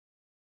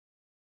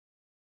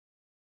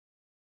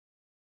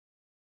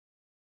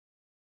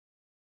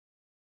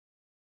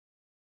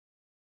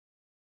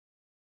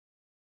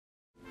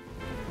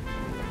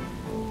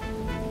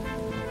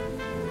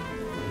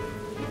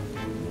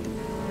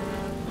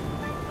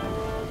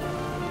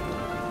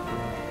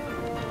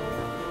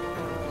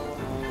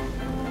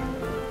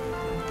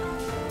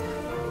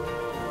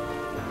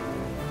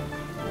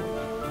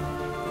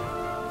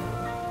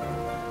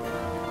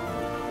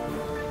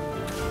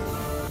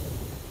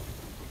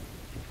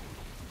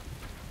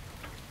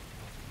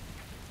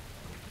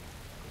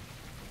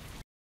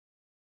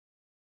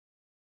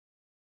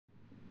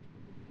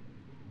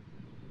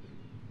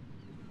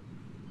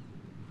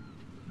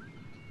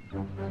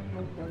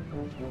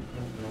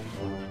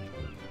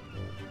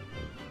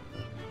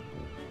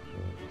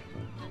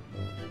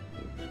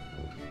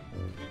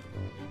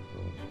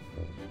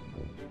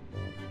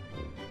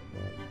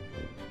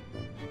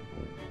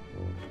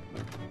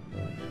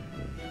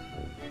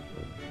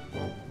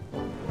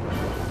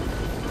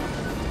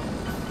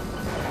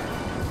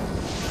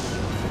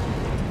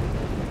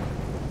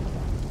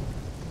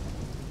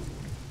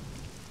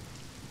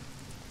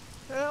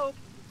Help!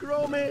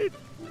 Gromit!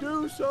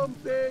 Do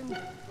something!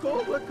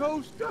 Call the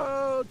Coast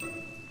Guard!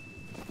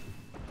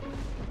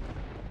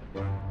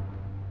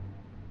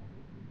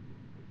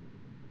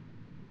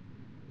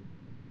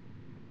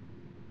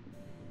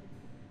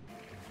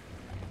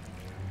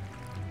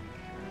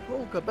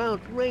 Talk about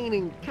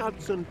raining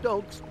cats and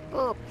dogs,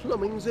 our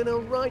plumbing's in a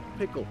right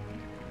pickle.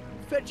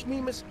 Fetch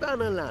me my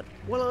spanner, lad,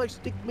 while I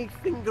stick me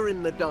finger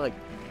in the dike.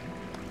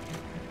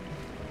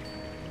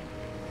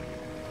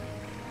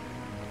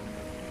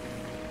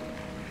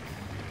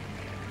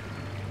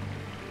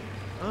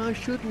 I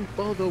shouldn't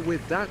bother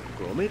with that,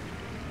 Gromit.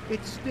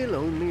 It's still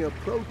only a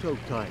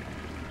prototype.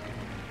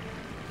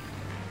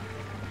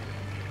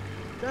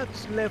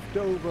 That's left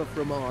over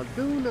from our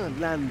lunar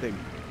landing.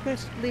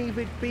 Best leave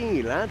it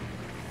be, lad.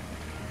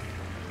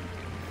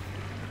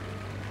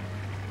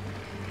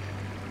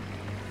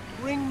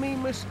 Bring me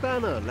my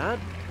spanner, lad.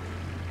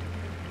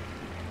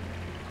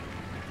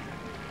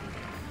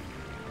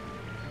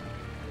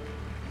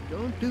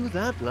 Don't do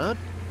that, lad.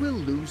 We'll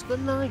lose the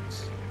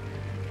lights.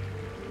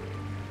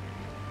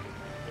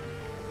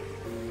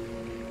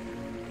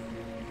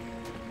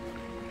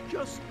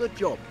 Just the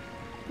job.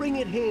 Bring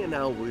it here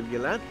now, will you,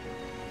 lad?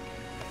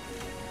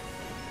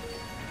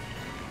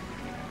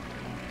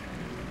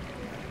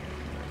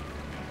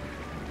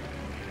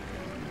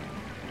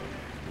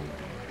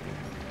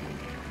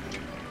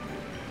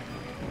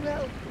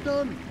 Well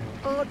done.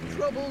 Our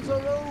troubles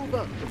are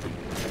over.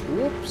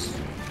 Whoops.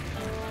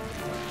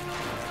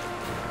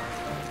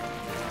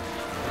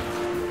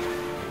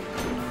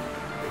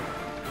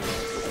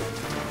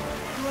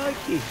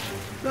 Crikey,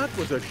 that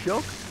was a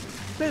shock.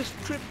 Best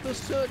trip the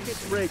circuit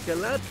breaker,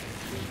 lad.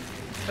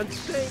 And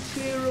stay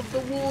clear of the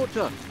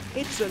water.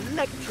 It's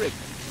electric.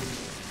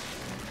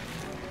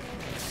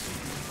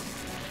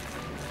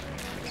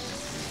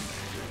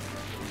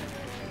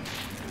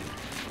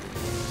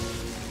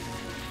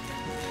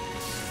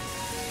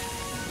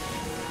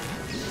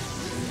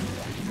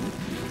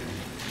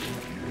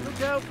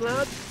 Look out,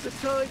 lad. The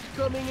tide's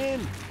coming in.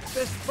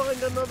 Best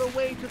find another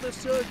way to the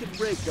circuit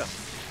breaker.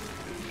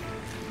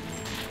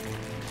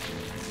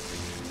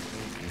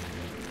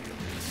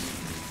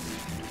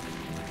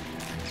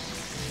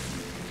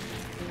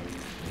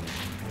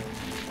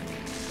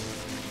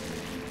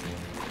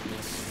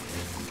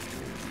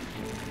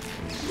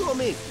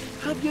 Gromit,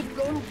 have you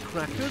gone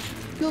crackers?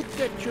 You'll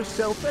get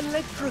yourself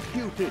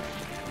electrocuted.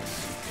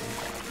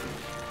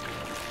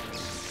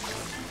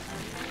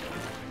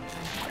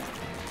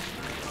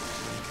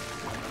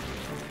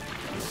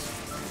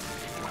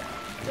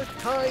 The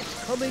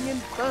tide's coming in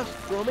fast,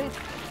 Gromit.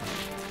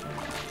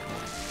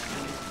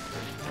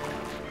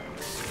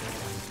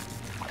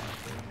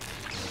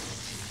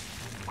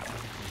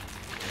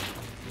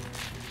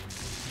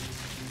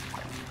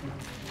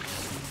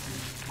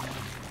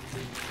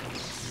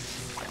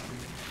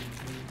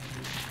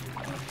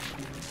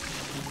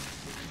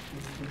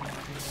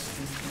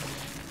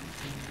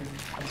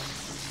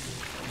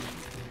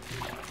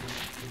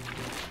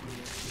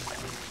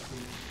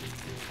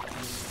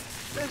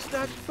 Best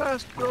act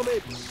fast,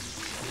 Gromit.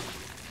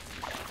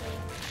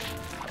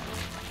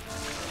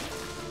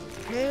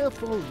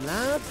 Careful,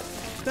 lad.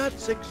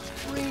 That's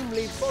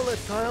extremely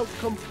volatile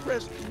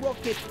compressed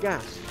rocket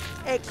gas.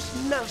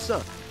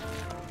 Ex-NASA.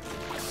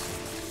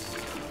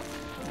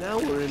 Now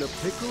we're in a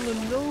pickle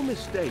and no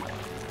mistake.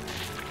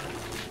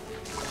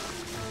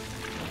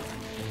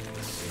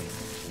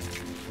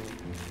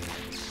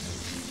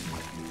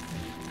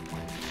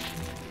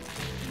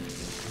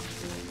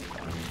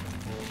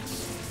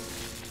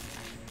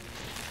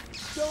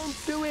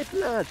 Don't do it,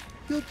 lad.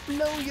 You'll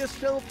blow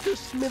yourself to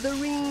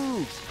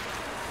smithereens.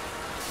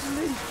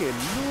 Lincoln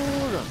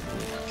Nora.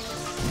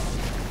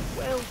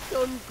 Well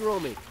done,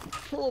 Gromit.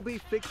 All be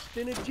fixed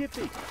in a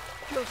jiffy.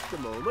 Just a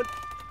moment.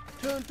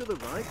 Turn to the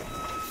right.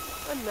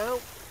 And now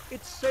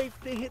it's safe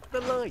to hit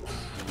the light.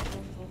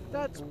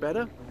 That's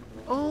better.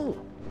 Oh,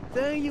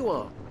 there you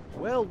are.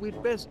 Well,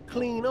 we'd best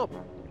clean up.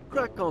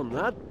 Crack on,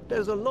 lad.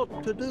 There's a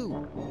lot to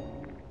do.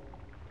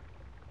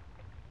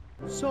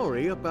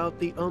 Sorry about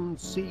the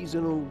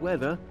unseasonal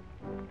weather.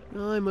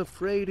 I'm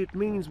afraid it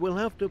means we'll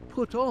have to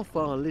put off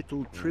our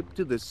little trip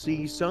to the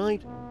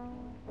seaside.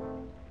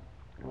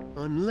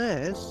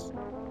 Unless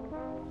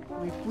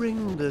we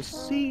bring the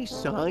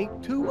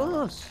seaside to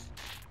us.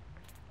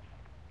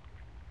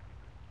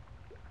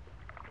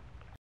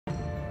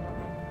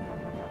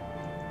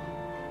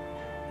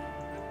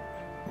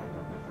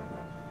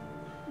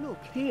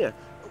 Look here,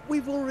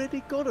 we've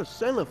already got a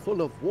cellar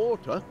full of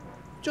water.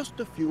 Just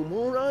a few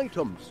more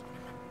items.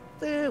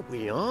 There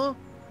we are.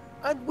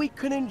 And we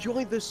can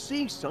enjoy the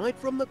seaside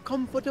from the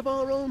comfort of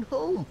our own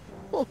home.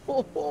 Ho,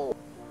 ho, ho.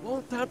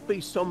 Won't that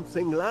be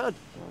something, lad?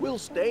 We'll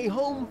stay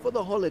home for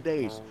the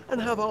holidays and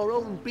have our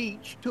own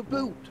beach to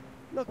boot.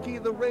 Lucky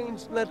the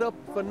rain's let up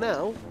for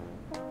now.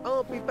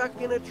 I'll be back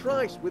in a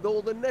trice with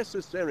all the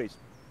necessaries.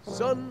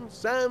 Sun,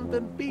 sand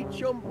and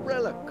beach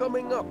umbrella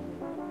coming up.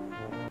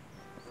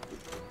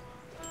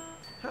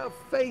 Have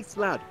faith,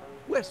 lad.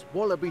 West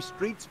Wallaby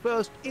Street's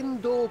first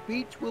indoor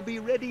beach will be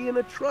ready in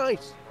a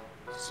trice.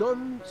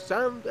 Sun,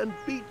 sand and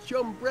beach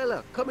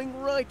umbrella coming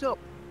right up.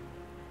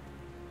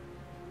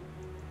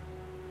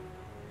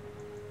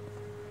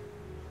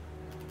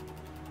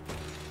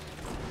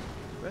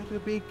 Better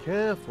be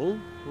careful,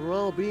 or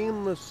I'll be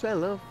in the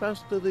cellar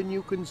faster than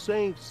you can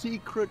say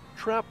secret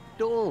trap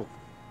door.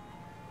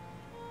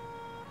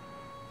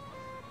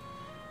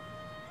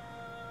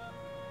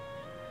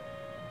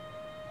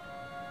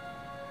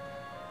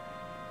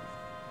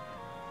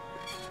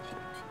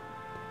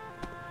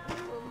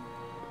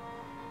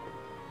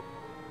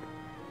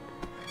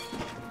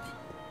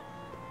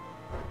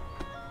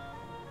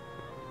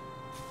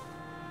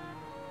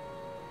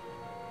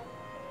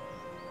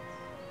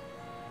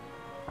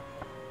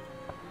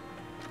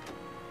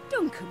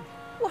 Duncan,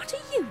 what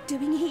are you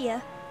doing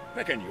here?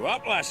 Picking you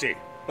up, lassie,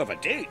 with a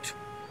date.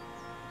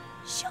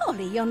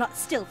 Surely you're not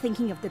still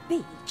thinking of the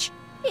beach?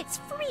 It's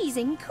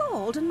freezing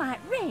cold and might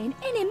rain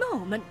any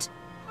moment.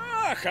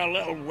 Ach, a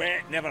little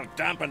wet never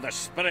dampened the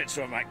spirits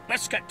of my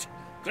biscuit.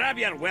 Grab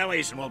your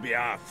wellies and we'll be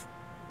off.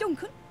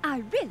 Duncan,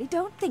 I really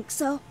don't think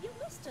so. You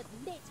must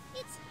admit,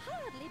 it's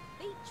hardly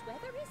beach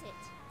weather, is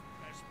it?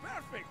 It's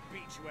perfect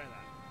beach weather.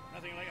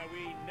 Nothing like a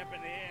wee nip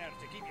in the air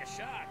to keep you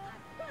sharp.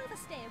 I'd rather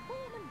stay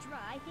warm and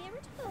dry here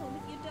at home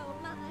if you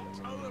don't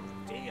mind. Oh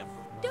dear.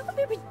 Don't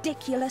be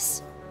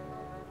ridiculous.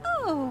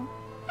 Oh,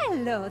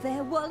 hello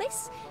there,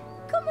 Wallace.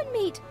 Come and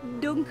meet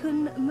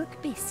Duncan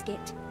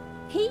McBiscuit.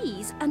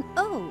 He's an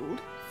old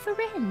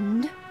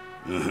friend.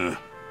 Uh-huh.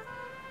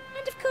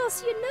 And of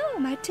course you know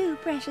my two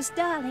precious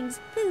darlings,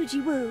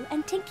 Poogie Woo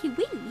and Tinky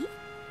Wee.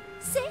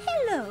 Say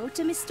hello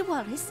to Mr.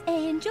 Wallace,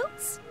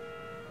 angels.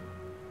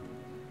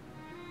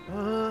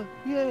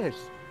 Yes.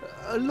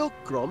 Look,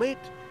 Gromit.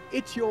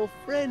 It's your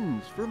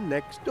friends from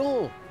next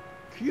door.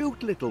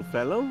 Cute little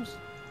fellows.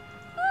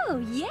 Oh,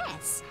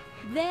 yes.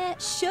 They're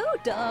show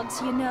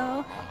dogs, you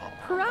know.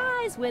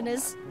 Prize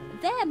winners.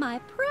 They're my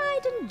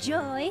pride and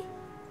joy.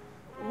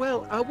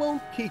 Well, I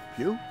won't keep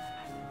you.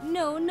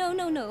 No.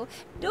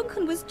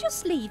 Duncan was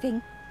just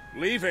leaving.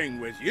 Leaving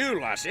with you,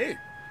 lassie,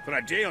 for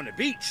a day on the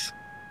beach.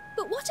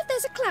 But what if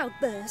there's a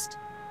cloudburst?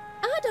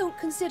 I don't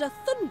consider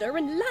thunder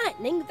and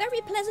lightning very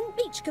pleasant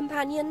beach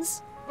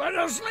companions. But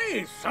there's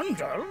nae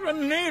thunder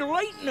and nae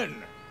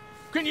lightning.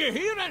 Can you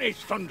hear any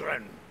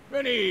thundering?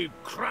 Any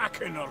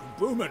cracking or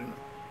booming?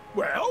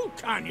 Well,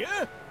 can you?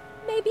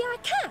 Maybe I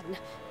can.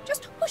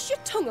 Just hush your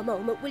tongue a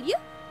moment, will you?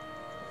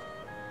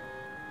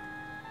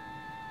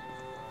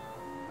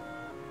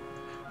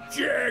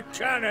 You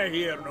canna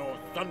hear no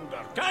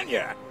thunder, can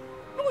you?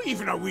 Not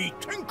even a wee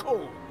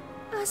tinkle.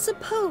 I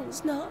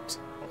suppose not.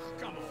 Oh,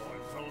 come on,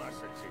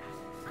 Felicity.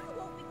 I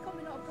won't be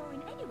coming or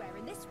going anywhere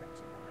in this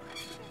wretched weather.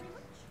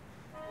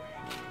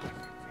 Thank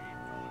you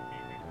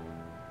very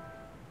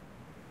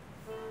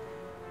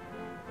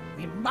much.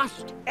 We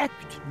must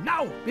act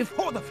now,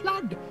 before the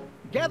flood.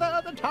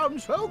 Gather the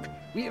townsfolk.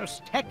 We'll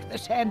stack the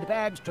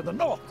sandbags to the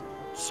north,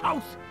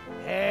 south,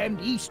 and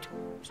east.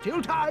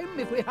 Still time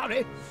if we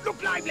hurry.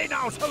 Look lively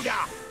now, soldier!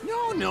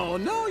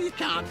 No, you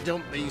can't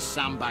dump these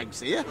sandbags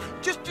here.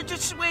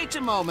 Just wait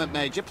a moment,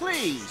 Major,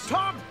 please.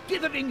 Stop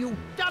dithering, you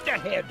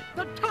dunderhead!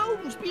 The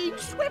town's being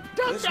swept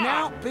under! It's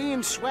not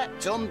being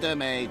swept under,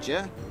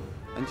 Major.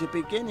 And you're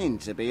beginning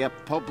to be a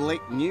public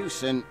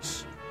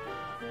nuisance.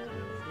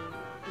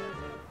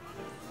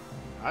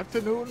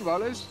 Afternoon,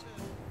 Wallace.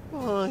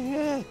 Oh,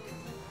 heck.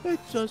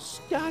 It's a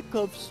stack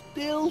of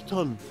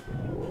Stilton.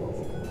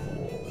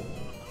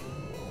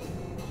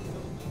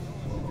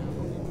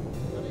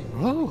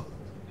 Oh,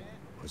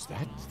 was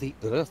that the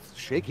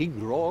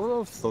earth-shaking roar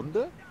of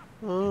thunder?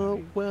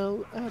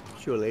 Well,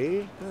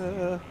 actually,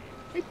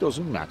 It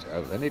doesn't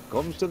matter when it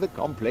comes to the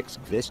complex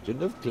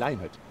question of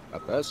climate. A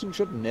person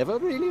should never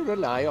really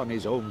rely on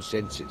his own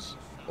senses.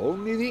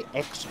 Only the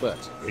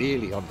experts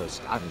really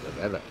understand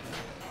the weather.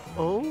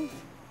 oh?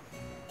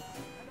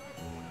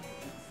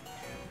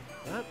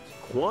 That's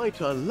quite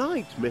a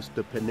light,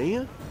 Mr.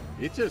 Panea.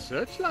 It's a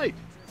searchlight,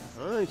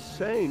 I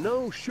say,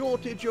 no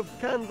shortage of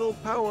candle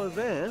power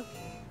there.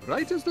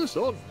 bright as the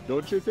sun,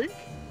 don't you think?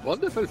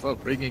 Wonderful for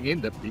bringing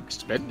in the big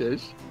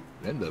spenders.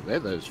 When the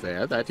weather's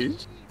fair, that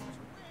is.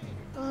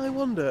 I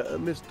wonder,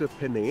 Mr.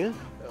 Panea,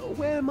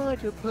 where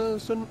might a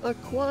person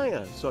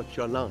acquire such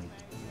a light?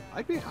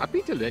 I'd be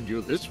happy to lend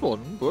you this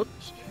one, but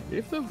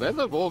if the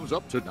weather warms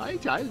up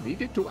tonight, I'll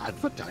need it to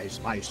advertise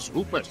my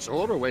super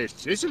soaraway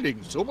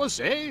sizzling summer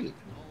sale.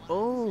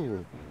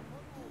 Oh,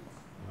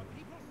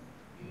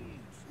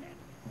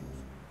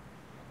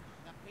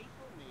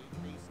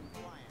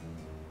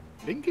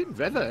 Thinking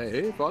weather,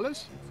 eh,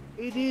 Wallace?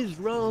 it is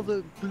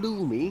rather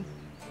gloomy.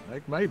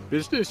 Like my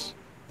business.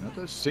 Not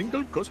a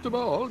single customer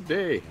all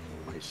day.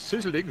 My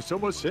sizzling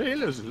summer sail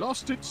has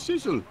lost its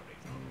sizzle.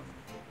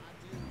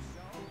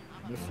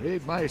 I'm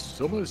afraid my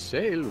summer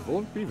sail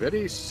won't be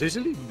very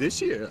sizzling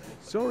this year.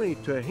 Sorry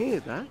to hear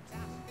that.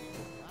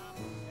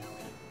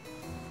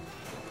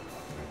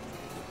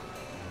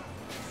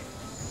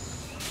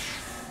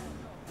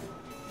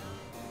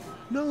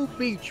 No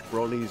beach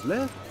brollies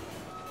left.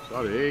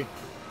 Sorry.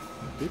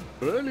 A big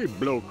burly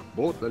bloke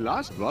bought the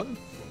last one,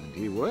 and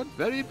he weren't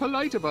very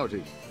polite about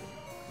it.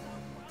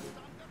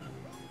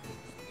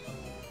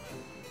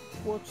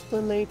 What's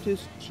the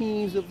latest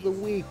cheese of the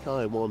week,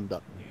 I wonder?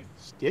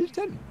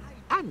 Stilton.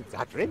 And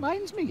that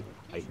reminds me,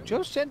 I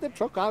just sent the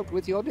truck out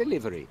with your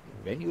delivery.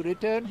 When you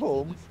return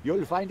home,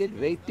 you'll find it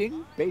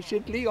waiting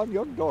patiently on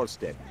your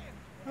doorstep.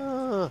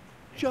 Ah,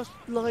 just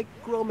like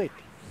Gromit.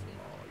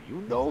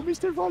 You know,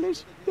 Mr.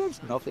 Wallace,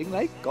 there's nothing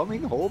like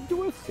coming home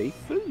to a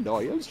faithful,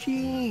 loyal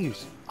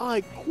Jeez,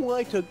 I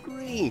quite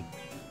agree.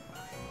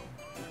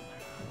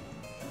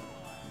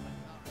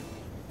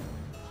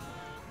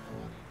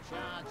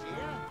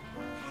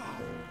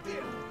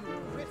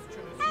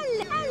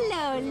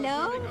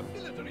 Hello.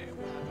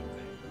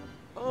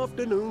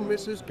 Afternoon,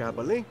 Mrs.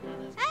 Gabberley.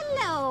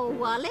 Hello,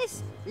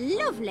 Wallace.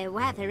 Lovely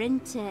weather,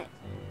 isn't it?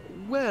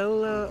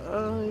 Well,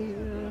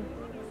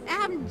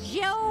 I'm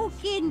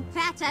joking,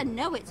 Pat. I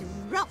know it's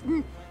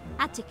rotten.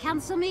 Had to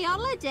cancel me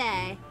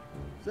holiday.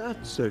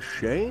 That's a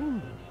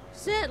shame.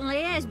 Certainly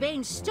is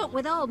being stuck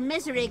with old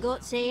misery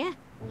guts here.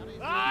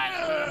 I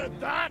heard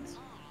that!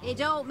 He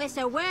don't miss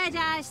a word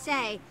I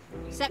say,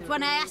 except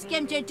when I ask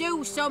him to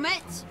do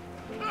summit.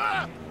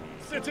 Ah,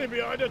 sitting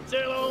behind a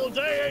till all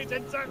day ain't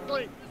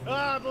exactly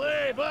hard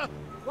labour.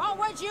 What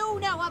would you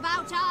know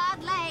about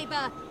hard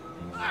labour?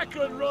 I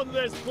could run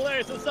this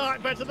place a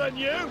sight better than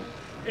you,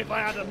 if I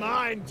had a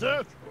mind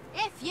to.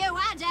 If you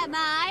had a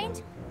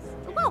mind.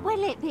 What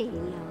will it be,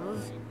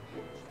 love?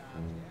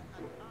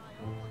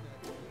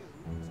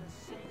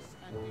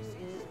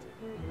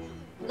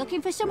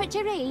 Looking for something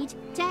to read?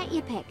 Take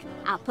your pick.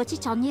 I'll put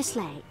it on your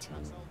slate.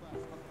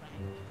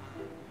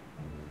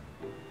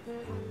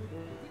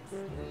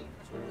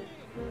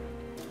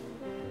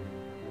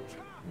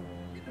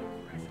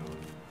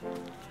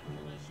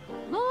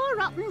 More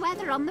rotten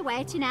weather on the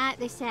way tonight,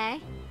 they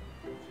say.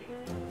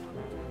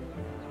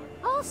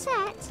 All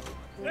set.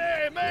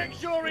 Hey, make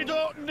sure he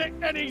don't nick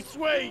any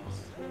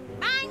sweets.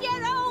 Mind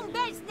your own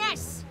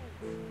business!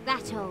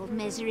 That old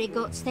misery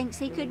guts thinks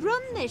he could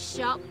run this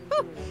shop.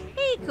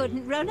 He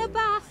couldn't run a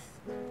bath.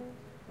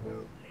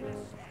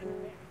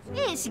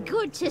 It's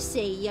good to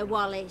see you,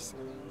 Wallace.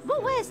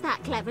 But where's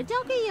that clever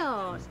dog of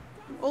yours?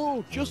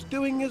 Oh, just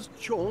doing his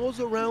chores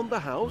around the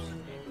house.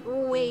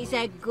 Oh, he's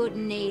a good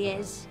un, he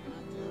is.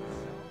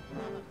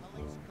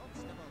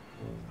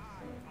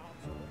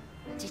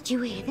 Did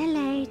you hear the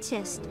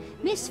latest?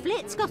 Miss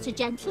Flit's got a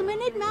gentleman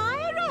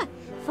admirer.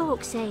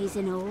 Folks say he's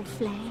an old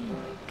flame.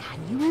 Can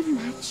you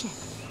imagine?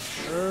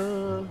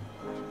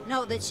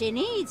 Not that she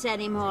needs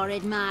any more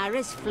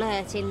admirers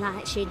flirting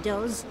like she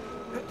does.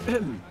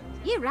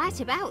 You're right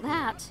about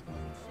that.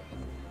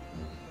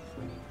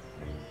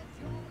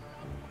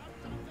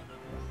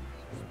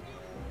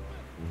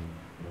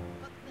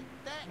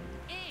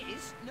 There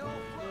is no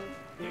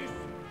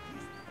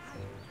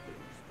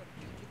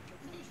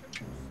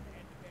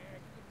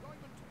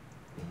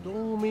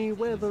Stormy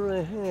weather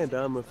ahead,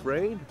 I'm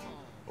afraid.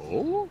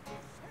 Oh?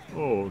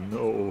 Oh,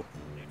 no.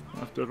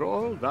 After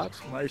all that,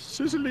 my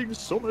sizzling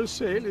summer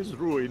sail is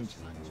ruined.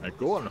 I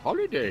go on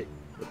holiday,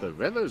 but the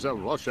weather's a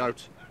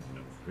washout.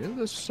 Will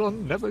the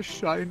sun never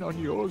shine on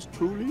yours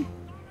truly?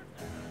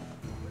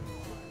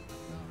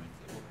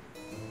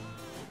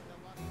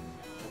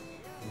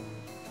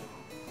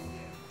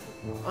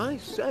 I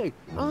say,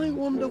 I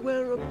wonder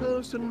where a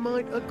person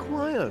might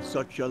acquire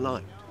such a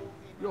light.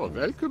 You're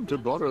welcome to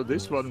borrow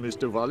this one,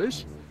 Mr.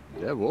 Wallace.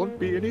 There won't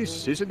be any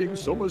sizzling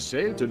summer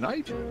sail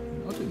tonight.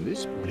 Not in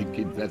this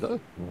blinking weather.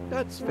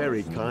 That's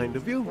very kind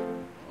of you.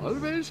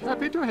 Always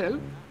happy to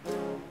help.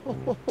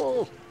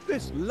 Oh,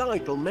 this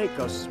light'll make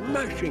a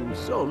smashing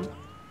sun.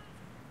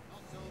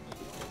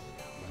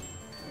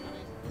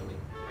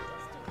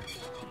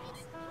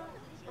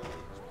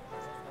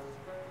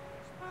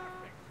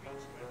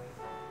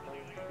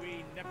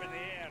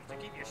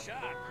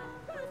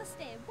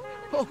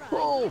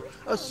 Oh,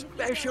 a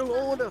special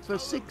order for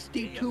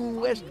 62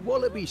 West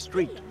Wallaby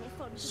Street.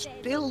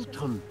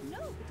 Stilton.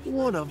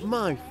 One of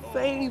my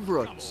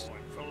favourites.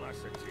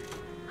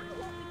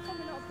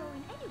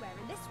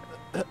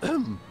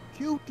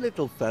 Cute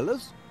little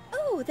fellas.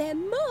 Oh, they're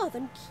more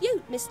than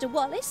cute, Mr.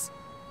 Wallace.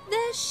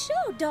 They're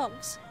show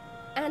dogs.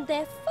 And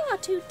they're far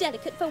too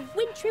delicate for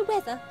wintry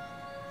weather.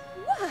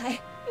 Why,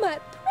 my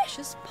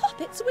precious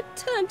poppets would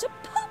turn to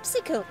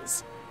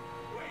popsicles.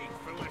 Wait,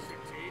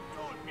 Felicity,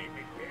 don't make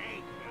me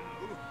beg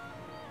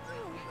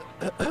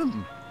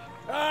now.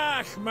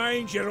 Ah,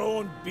 mind your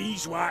own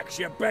beeswax,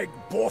 you big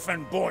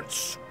boffin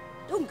bunce.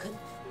 Duncan,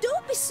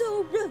 don't be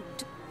so rude.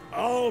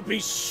 I'll be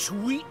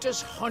sweet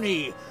as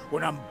honey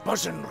when I'm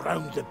buzzing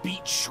round the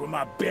beach with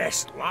my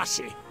best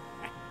lassie.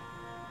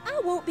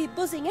 I won't be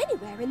buzzing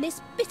anywhere in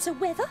this bitter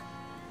weather.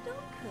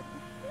 Duncan,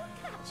 you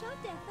catch our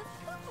death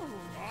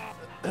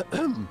of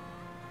cold.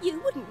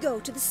 You wouldn't go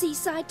to the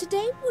seaside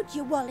today, would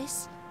you,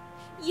 Wallace?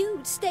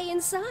 You'd stay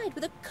inside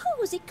with a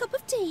cosy cup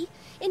of tea,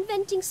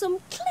 inventing some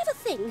clever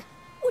thing,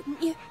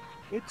 wouldn't you?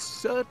 It's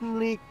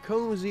certainly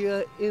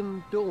cozier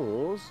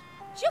indoors.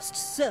 Just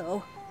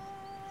so.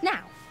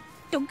 Now,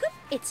 Duncan,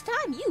 it's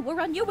time you were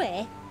on your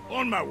way.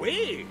 On my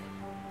way?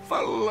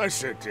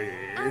 Felicity.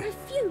 I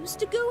refuse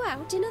to go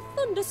out in a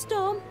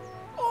thunderstorm.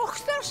 Och,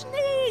 there's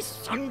nae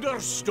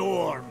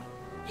thunderstorm.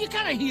 You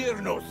can't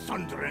hear no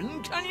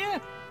thundering, can you?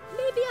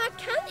 Maybe I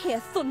can hear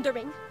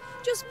thundering.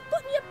 Just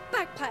button your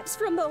bagpipes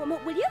for a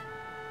moment, will you?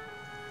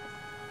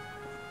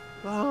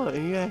 Ah,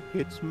 yeah,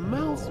 it's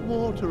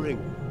mouth-watering.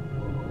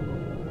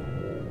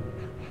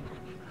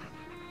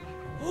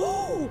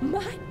 Oh,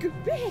 my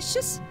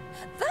gracious!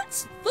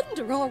 That's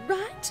thunder, all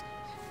right.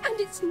 And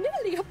it's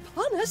nearly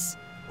upon us.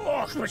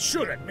 Och, but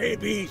sure it may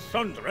be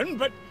thundering,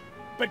 but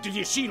did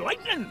you see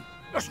lightning?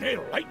 There's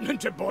no lightning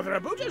to bother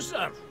about, is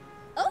there?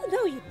 Oh,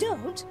 no, you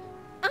don't.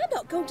 I'm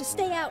not going to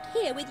stay out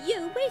here with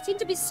you waiting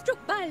to be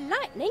struck by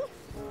lightning.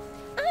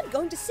 I'm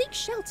going to seek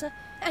shelter,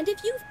 and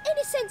if you've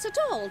any sense at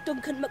all,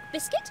 Duncan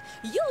McBiscuit,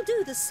 you'll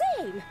do the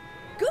same.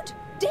 Good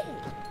day.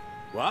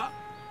 What?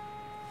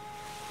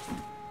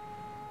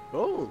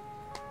 Oh,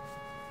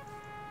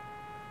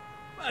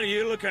 What are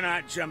you looking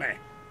at, Jimmy?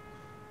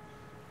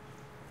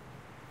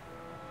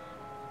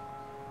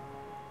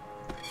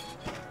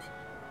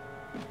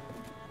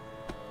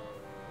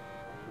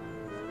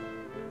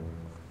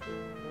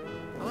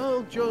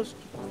 I'll just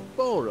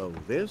borrow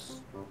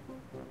this.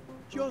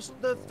 Just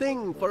the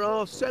thing for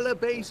our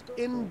cellar-based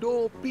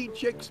indoor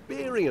beach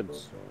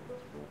experience.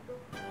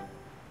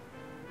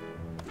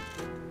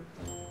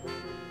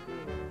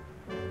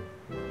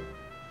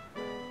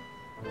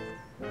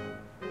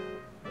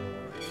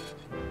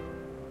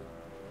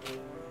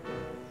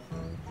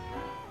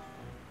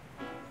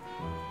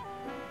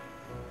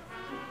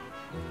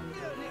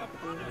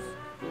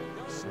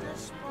 Just a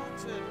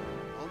spotted.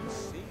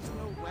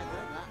 Unseasonal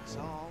weather, that's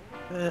all.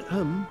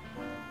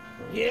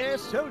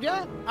 Yes,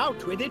 soldier,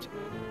 out with it.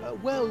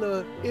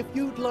 If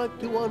you'd like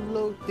to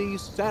unload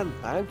these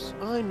sandbags,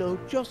 I know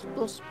just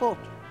the spot.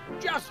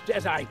 Just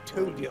as I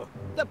told you,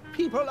 the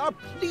people are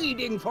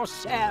pleading for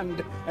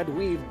sand, and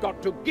we've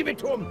got to give it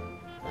to them.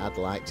 I'd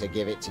like to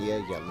give it to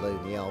you, you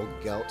loony old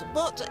goat.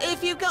 But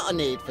if you've got a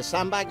need for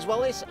sandbags,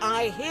 Wallace,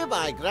 I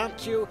hereby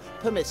grant you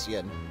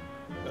permission.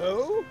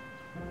 Oh?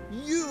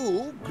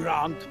 You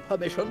grant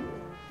permission?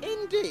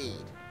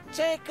 Indeed.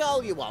 Take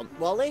all you want,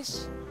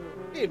 Wallace.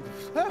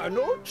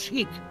 Infernal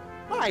cheek!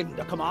 I'm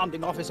the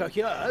commanding officer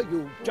here,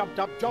 you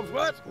jumped-up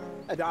Jobsworth,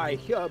 and I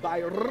hereby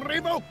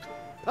revoke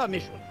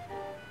permission.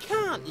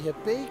 Can't you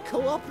be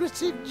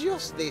cooperative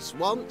just this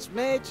once,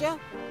 Major?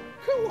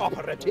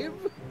 Cooperative?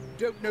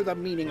 Don't know the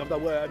meaning of the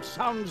word.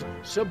 Sounds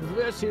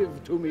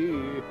subversive to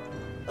me.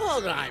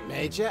 All right,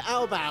 Major,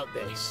 how about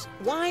this?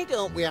 Why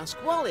don't we ask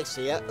Wallace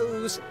here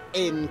who's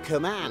in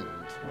command?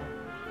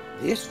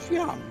 This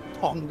young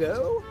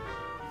Pongo?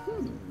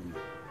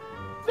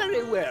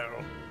 Very well.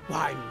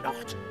 Why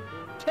not?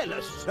 Tell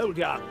us,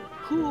 soldier,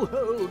 who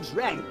holds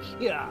rank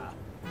here?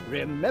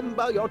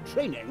 Remember your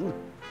training.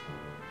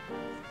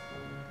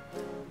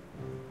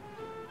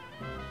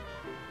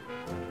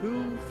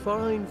 Two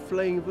fine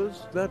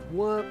flavors that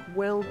work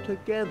well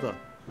together.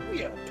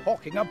 We're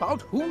talking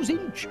about who's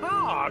in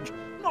charge,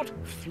 not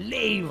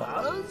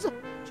flavors.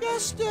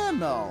 Just a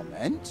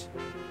moment.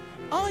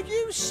 Are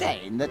you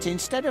saying that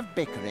instead of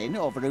bickering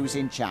over who's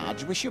in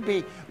charge, we should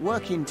be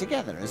working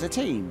together as a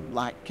team,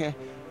 like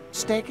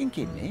steak and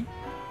kidney?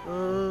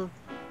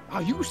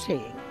 Are you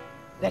saying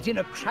that in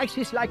a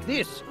crisis like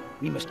this,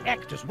 we must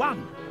act as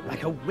one,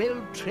 like a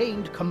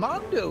well-trained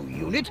commando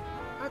unit?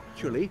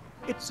 Actually,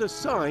 it's a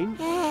sign.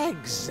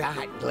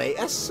 Exactly,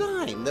 a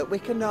sign that we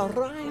can now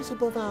rise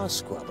above our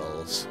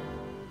squabbles.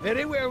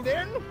 Very well,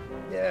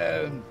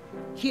 then.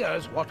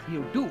 Here's what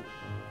we'll do.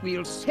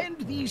 We'll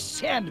send these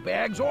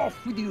sandbags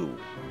off with you.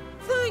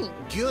 Thank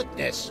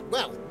goodness.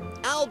 Well,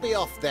 I'll be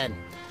off then.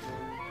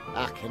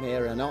 I can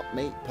hear an hot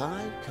meat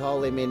pie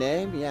calling me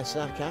name, yes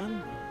I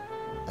can.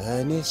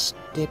 Ernest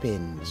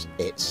Dibbins,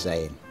 it's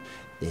saying.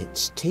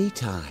 It's tea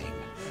time.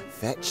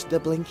 Fetch the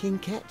blinking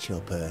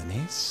ketchup,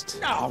 Ernest.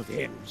 Now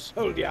then,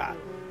 soldier,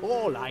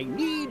 all I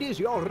need is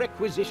your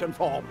requisition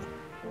form.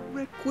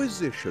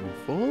 Requisition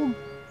form?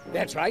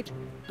 That's right.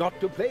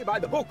 Got to play by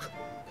the book.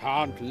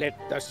 Can't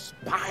let the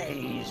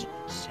spies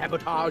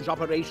sabotage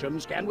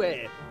operations, can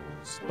we?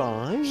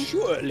 Spies?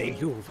 Surely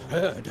you've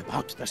heard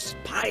about the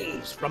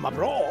spies from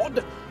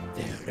abroad.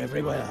 They're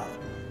everywhere.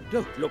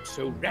 Don't look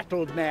so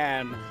rattled,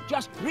 man.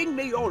 Just bring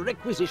me your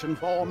requisition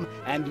form,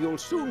 and you'll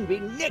soon be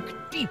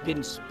neck-deep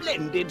in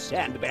splendid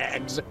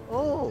sandbags.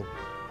 Oh,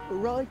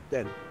 right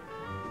then.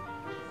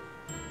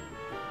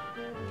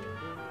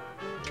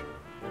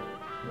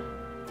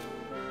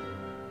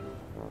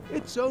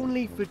 It's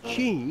only for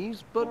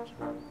cheese, but...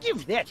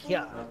 Give that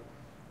here.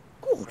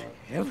 Good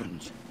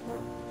heavens.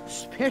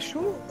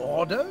 Special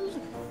orders?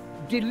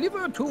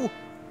 Deliver to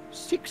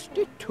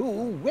 62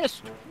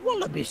 West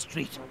Wallaby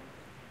Street.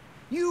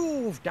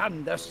 You've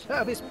done the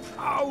service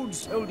proud,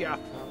 soldier.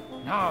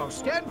 Now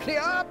stand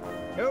clear.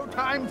 No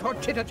time for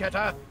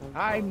chitter-chatter.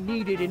 I'm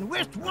needed in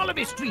West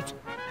Wallaby Street.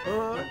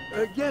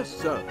 Yes,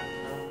 sir.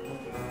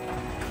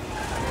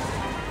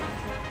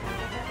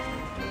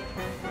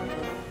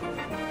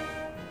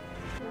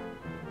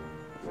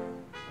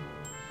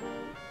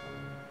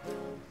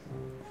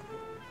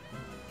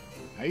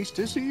 Nice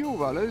to see you,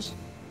 Wallace.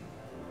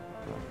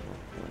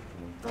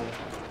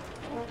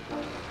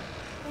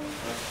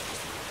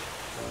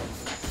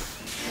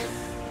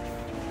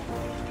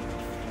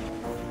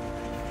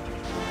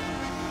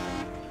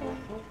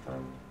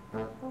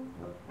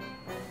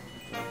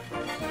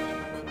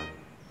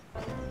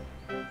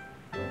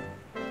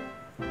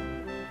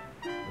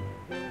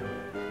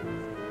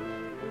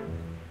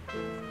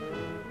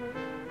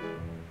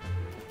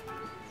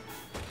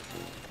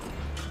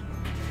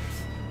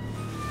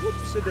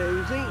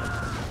 Whoops-a-daisy.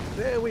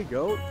 There we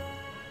go.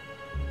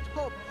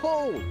 Top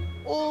hole!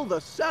 All the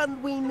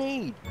sand we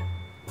need.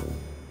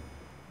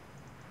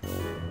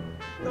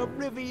 The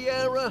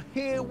Riviera,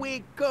 here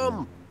we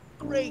come.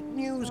 Great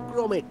news,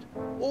 Gromit.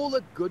 All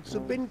the goods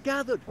have been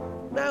gathered.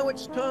 Now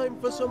it's time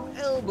for some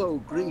elbow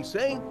grease,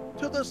 eh?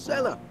 To the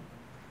cellar.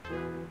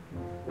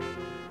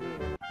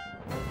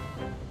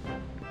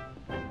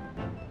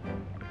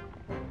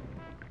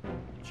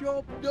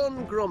 Job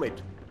done,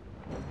 Gromit.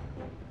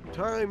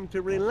 Time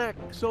to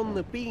relax on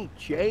the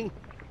beach, eh?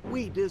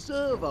 We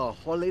deserve a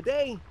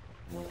holiday.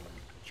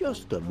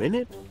 Just a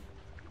minute.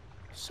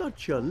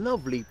 Such a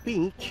lovely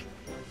beach.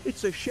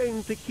 It's a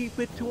shame to keep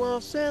it to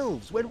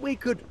ourselves when we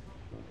could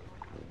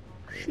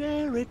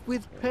share it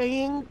with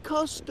paying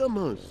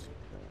customers.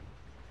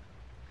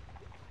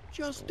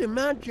 Just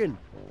imagine,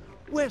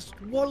 West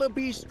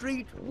Wallaby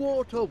Street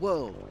Water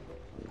World.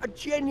 A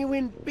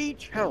genuine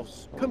beach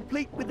house,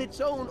 complete with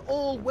its own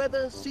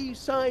all-weather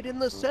seaside in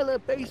the cellar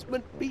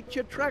basement beach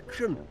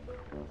attraction.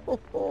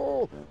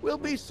 Oh, we'll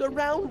be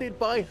surrounded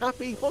by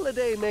happy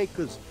holiday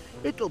makers.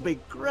 It'll be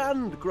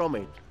grand,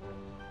 Gromit.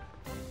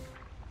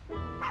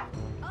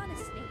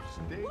 Honestly,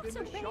 what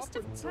a waste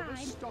of time.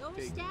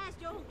 Those stairs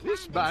don't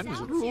This climb man's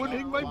themselves ruining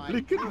anymore. my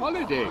blinking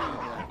holiday.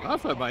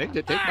 Half a mind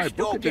to take my Don't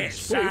bucket get and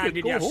spade sand and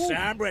in go your home.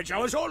 sandwich. I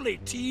was only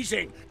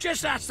teasing.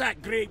 Just ask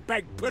that great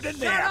big pudding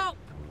there. Shut up!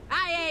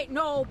 I ain't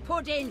no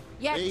pudding,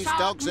 you These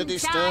dogs are totten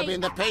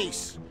disturbing the tyke.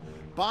 peace.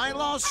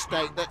 Bylaws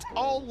state that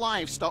all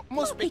livestock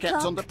must be kept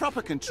Poppycock, under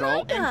proper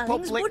control my in darlings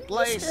public wouldn't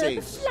disturb a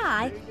places.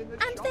 fly,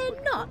 and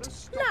they're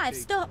not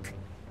livestock.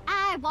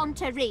 I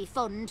want a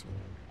refund.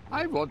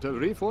 I want a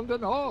refund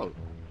and all.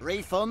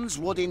 Refunds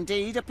would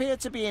indeed appear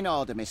to be in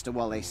order, Mr.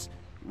 Wallace.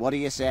 What do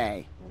you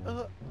say?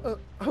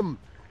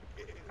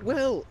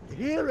 Well,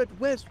 here at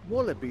West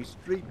Wallaby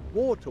Street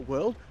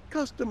Waterworld,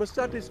 customer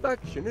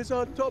satisfaction is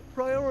our top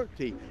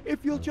priority.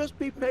 If you'll just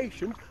be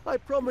patient, I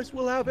promise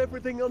we'll have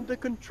everything under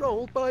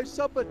control by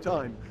supper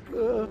time.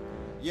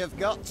 You've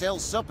got till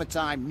supper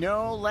time,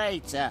 no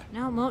later.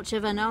 Not much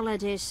of an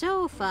holiday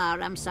so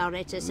far, I'm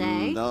sorry to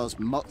say. Those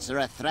mutts are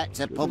a threat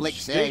to public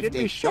Stayed in the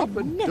safety. shop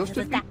and Never just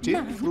a that tin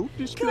man fruit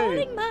display.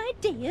 calling my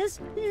dears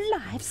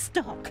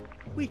livestock.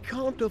 We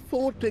can't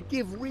afford to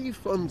give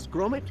refunds,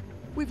 Gromit.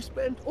 We've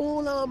spent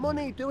all our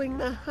money doing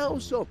the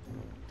house up.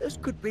 This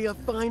could be a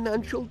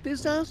financial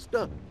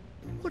disaster.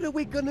 What are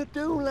we gonna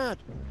do, lad?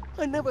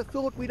 I never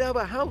thought we'd have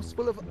a house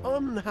full of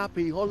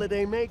unhappy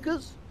holiday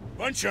makers.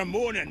 Bunch of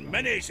moaning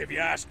minis, if you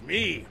ask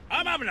me.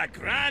 I'm having a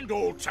grand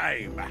old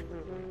time.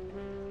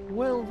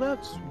 Well,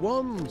 that's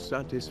one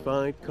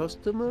satisfied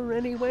customer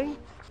anyway.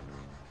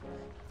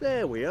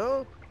 There we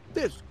are.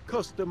 This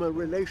customer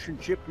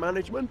relationship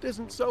management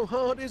isn't so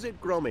hard, is it,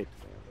 Gromit?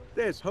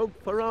 There's hope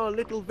for our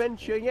little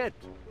venture yet.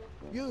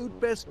 You'd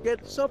best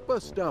get supper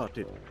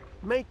started.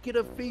 Make it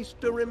a feast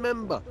to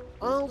remember.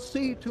 I'll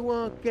see to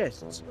our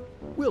guests.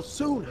 We'll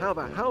soon have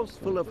a house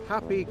full of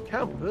happy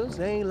campers,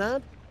 eh,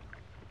 lad?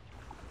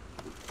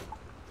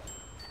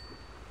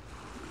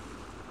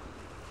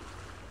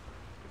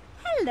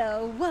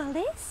 Hello,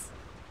 Wallace.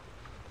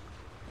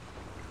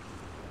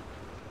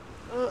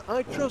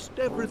 I trust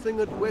everything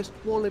at West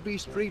Wallaby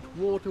Street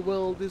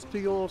Waterworld is to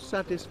your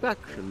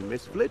satisfaction,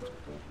 Miss Flit.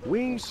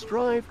 We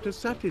strive to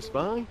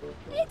satisfy.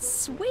 It's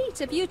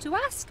sweet of you to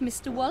ask,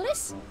 Mr.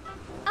 Wallace.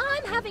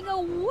 I'm having a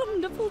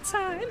wonderful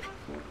time.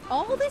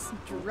 All this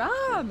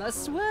drama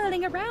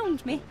swirling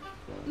around me.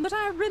 But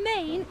I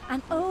remain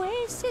an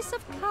oasis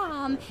of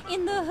calm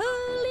in the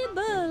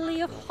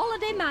hurly-burly of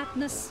holiday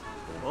madness.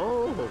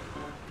 Oh,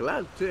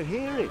 glad to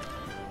hear it.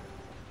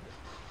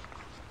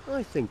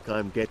 I think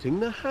I'm getting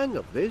the hang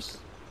of this.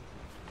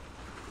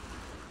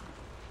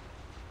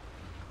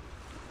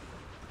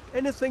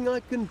 Anything I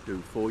can do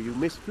for you,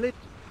 Miss Flit?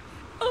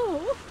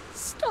 Oh,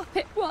 stop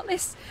it,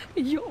 Wallace.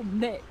 You'll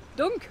make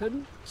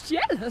Duncan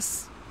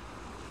jealous.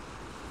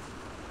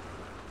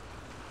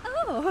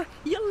 Oh,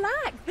 you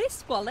like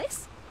this,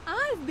 Wallace?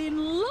 I've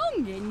been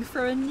longing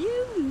for a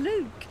new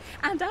look,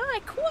 and I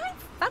quite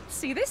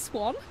fancy this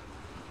one.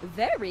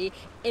 Very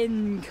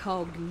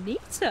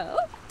incognito,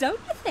 don't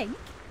you think?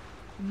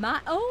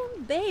 My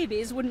own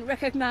babies wouldn't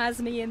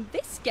recognise me in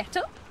this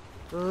get-up.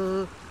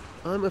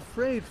 I'm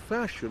afraid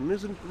fashion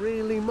isn't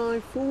really my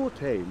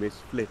forte, Miss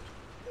Flit.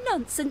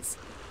 Nonsense.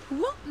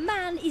 What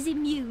man is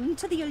immune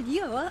to the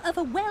allure of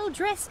a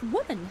well-dressed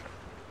woman?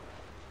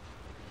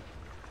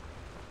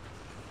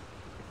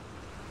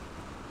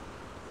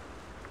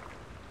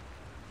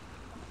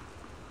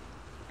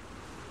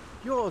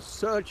 Your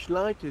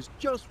searchlight is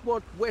just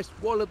what West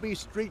Wallaby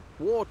Street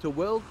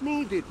Waterworld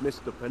needed,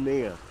 Mr.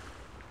 Paneer.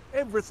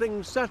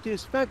 Everything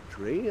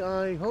satisfactory,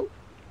 I hope?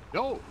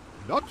 No,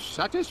 not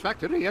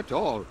satisfactory at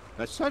all.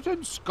 A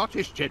certain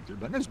Scottish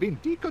gentleman has been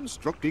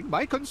deconstructing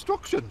my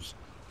constructions.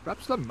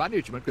 Perhaps the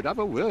management could have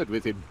a word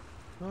with him.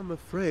 I'm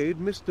afraid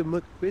Mr.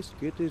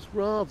 McBiscuit is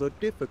rather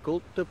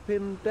difficult to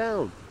pin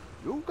down.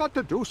 You've got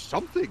to do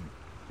something.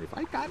 If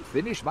I can't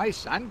finish my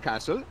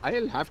sandcastle,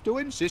 I'll have to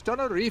insist on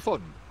a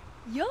refund.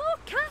 Your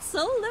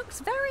castle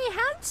looks very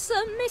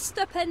handsome,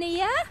 Mr.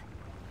 Paneer.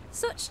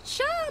 Such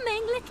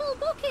charming little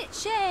bucket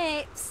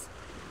shapes.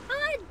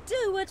 I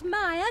do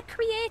admire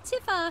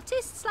creative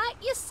artists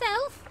like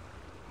yourself.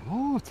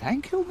 Oh,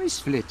 thank you, Miss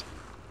Flit.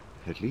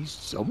 At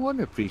least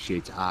someone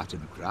appreciates art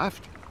and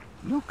craft.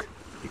 Look,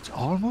 it's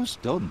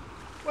almost done.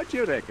 What do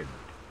you reckon?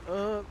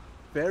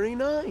 Very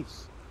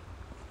nice.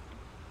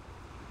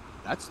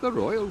 That's the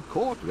royal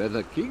court where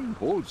the king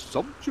holds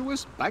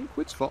sumptuous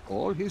banquets for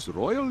all his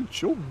royal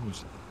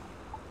chums.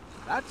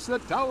 That's the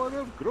tower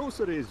of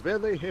groceries where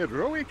the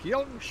heroic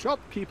young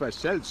shopkeeper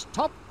sells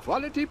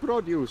top-quality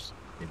produce.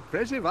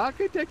 Impressive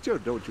architecture,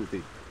 don't you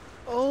think?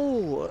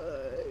 Oh,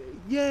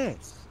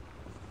 yes.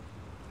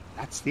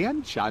 That's the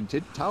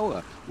enchanted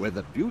tower where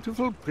the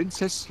beautiful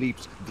princess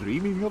sleeps,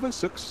 dreaming of a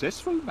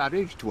successful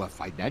marriage to a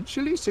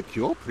financially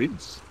secure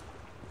prince.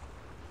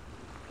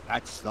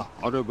 That's the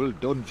horrible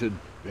dungeon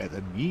where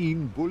the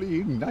mean,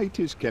 bullying knight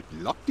is kept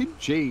locked in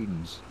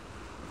chains.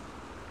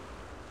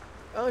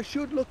 I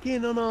should look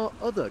in on our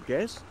other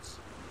guests.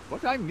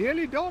 But I'm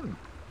nearly done.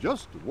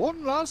 Just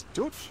one last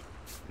touch.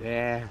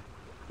 There.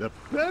 The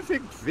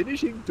perfect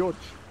finishing touch.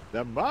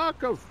 The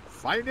mark of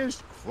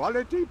finest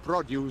quality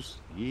produce.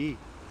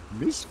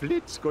 Miss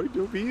Flit's going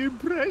to be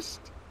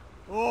impressed.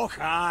 Oh,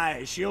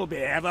 aye, she'll be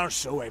ever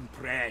so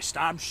impressed,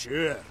 I'm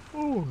sure.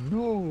 Oh,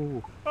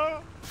 no.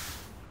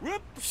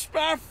 Whoops,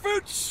 my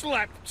foot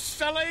slipped,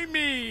 silly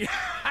me.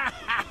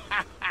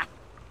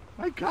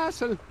 My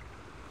castle,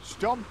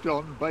 stomped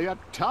on by a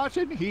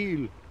tartan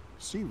heel.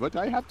 See what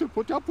I have to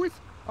put up with?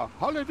 A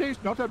holiday's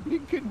not a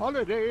blinking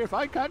holiday if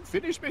I can't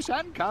finish my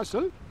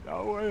sandcastle.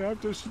 Now I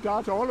have to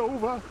start all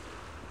over.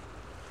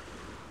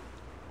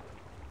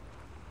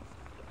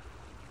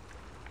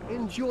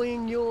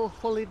 Enjoying your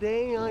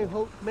holiday, I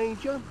hope,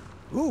 Major?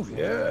 Oh,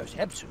 yes,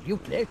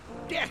 absolutely.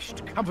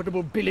 Dashed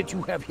comfortable billet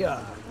you have here.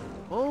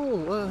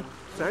 Oh,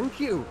 thank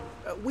you.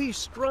 We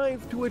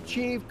strive to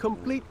achieve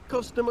complete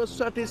customer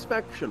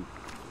satisfaction.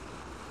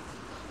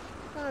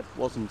 That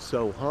wasn't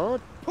so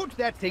hard. Put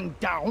that thing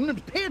down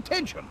and pay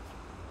attention.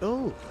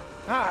 Oh,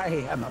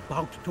 I am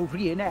about to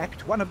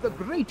reenact one of the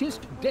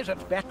greatest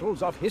desert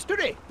battles of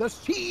history, the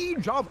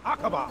Siege of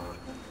Aqaba.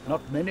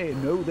 Not many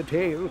know the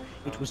tale.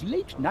 It was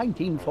late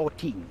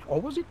 1914, or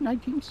was it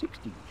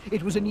 1916?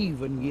 It was an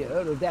even year,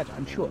 of that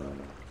I'm sure.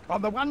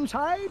 On the one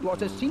side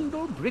was a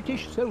single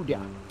British soldier,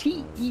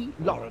 T.E.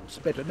 Lawrence,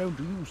 better known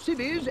to you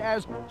civvies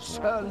as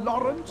Sir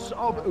Lawrence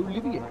of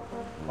Olivier.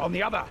 On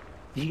the other,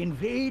 the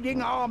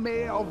invading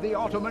army of the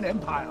Ottoman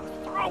Empire,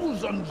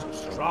 thousands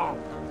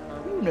strong.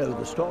 You know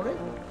the story.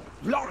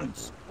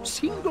 Lawrence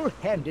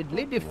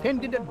single-handedly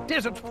defended a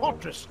desert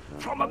fortress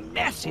from a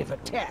massive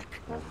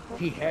attack.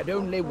 He had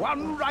only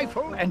one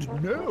rifle and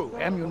no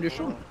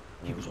ammunition.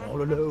 He was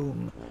all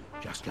alone,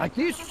 just like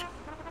this.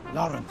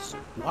 Lawrence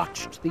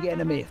watched the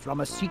enemy from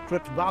a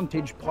secret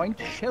vantage point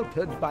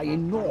sheltered by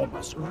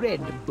enormous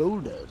red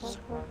boulders.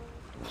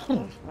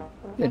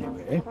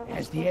 Anyway,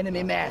 as the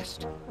enemy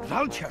massed,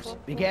 vultures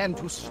began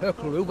to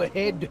circle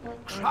overhead,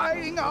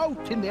 crying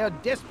out in their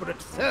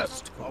desperate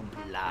thirst for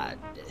blood.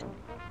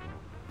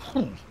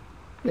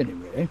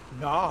 Anyway,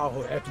 now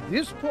at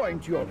this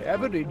point your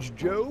average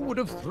Joe would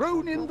have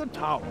thrown in the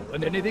towel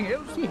and anything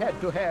else he had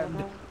to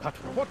hand. But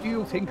what do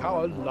you think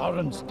our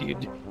Lawrence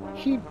did?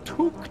 He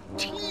took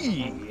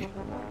tea.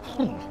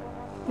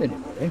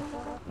 Anyway,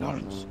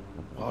 Lawrence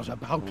was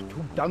about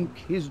to dunk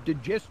his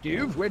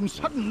digestive when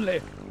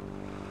suddenly...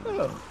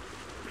 Oh,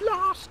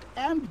 blast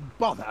and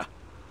bother.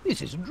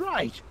 This isn't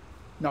right.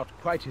 Not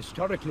quite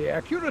historically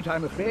accurate,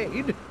 I'm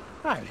afraid.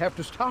 I'll have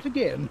to start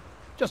again.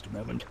 Just a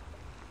moment.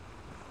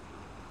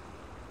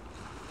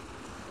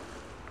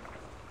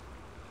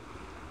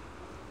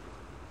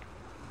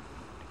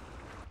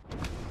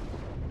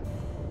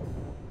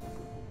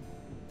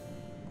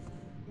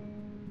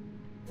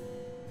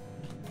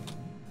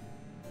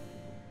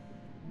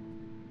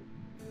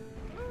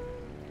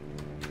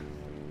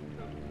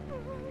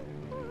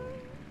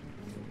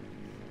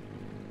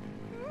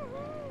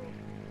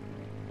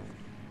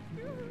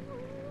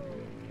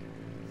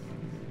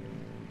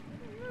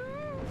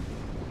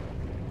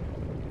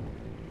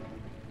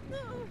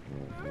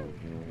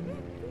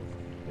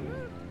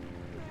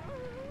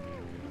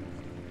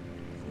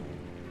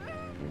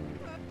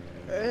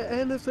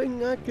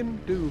 anything I can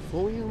do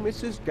for you,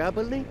 Mrs.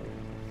 Gabberly?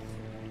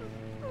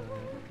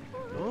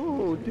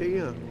 Oh,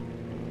 dear.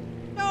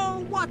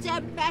 Oh, what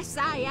a mess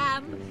I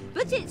am!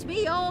 But it's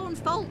me own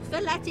fault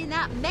for letting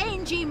that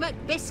mangy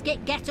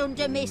McBiscuit get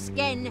under me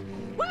skin.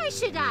 Why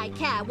should I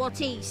care what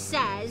he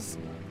says?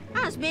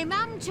 As me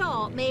mum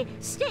taught me,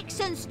 sticks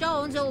and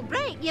stones will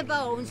break your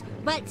bones,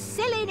 but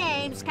silly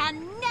names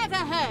can never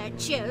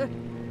hurt you.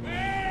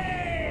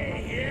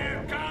 Hey,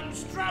 here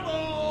comes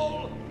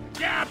trouble!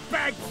 You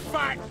big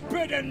fat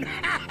pudding!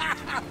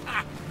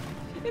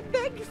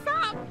 Big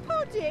fat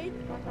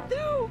pudding?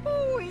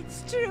 Oh,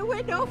 it's true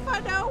enough,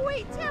 I know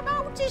it. I'm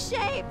out of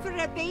shape for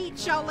a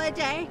beach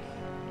holiday.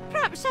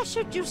 Perhaps I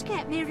should just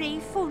get me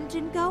refund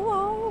and go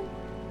home.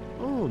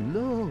 Oh,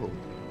 no.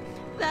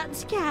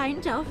 That's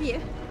kind of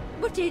you,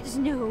 but it's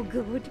no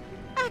good.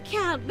 I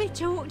can't be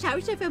talked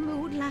out of a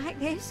mood like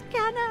this,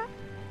 can I?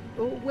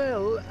 Oh,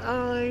 well,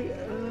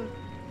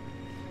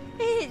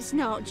 It's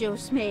not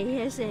just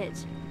me, is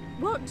it?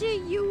 What do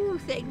you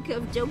think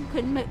of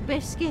Duncan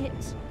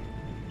McBiscuit?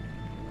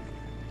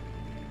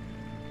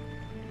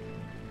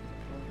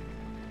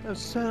 a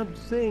sad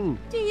thing.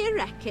 Do you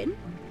reckon?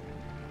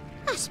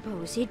 I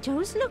suppose he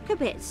does look a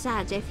bit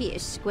sad if you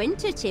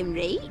squint at him,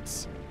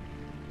 Reeds.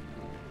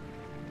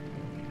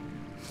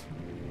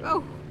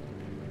 Oh,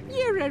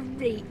 you're a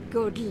reet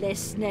good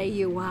listener,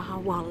 you are,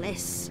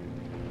 Wallace.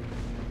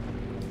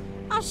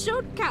 I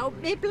should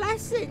count me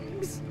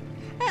blessings.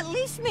 At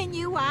least me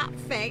new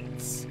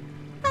outfits.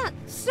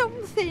 That's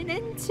something,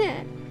 isn't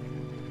it?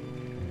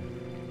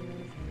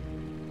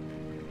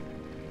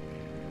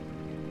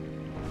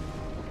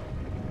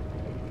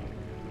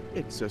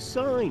 It's a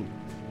sign.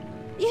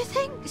 You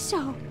think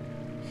so?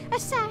 A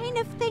sign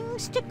of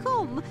things to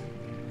come?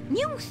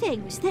 New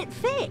things that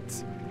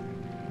fit?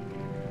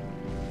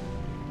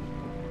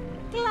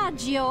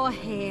 Glad you're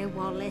here,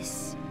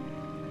 Wallace.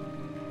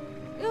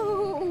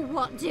 Oh,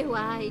 what do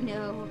I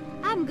know?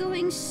 I'm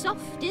going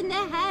soft in the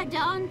head,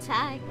 aren't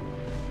I?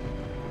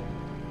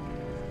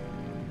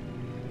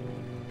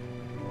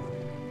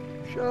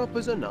 Sharp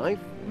as a knife.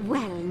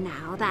 Well,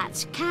 now,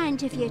 that's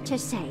kind of you to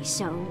say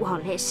so,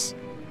 Wallace.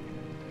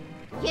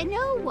 You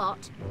know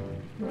what?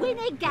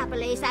 Winnie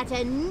Gabberly's had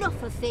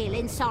enough of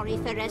feeling sorry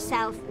for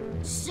herself.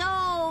 So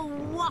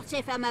what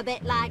if I'm a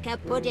bit like a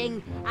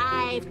pudding?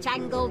 I've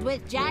tangled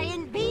with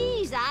giant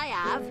bees, I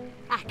have.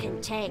 I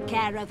can take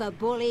care of a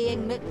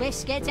bullying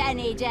McBiscuit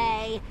any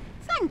day.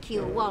 Thank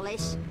you,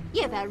 Wallace.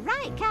 You've a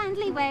right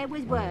kindly way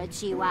with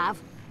words, you have.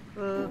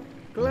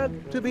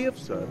 Glad to be of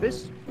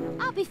service.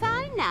 I'll be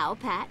fine now,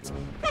 Pat.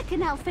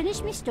 Reckon I'll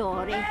finish my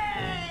story.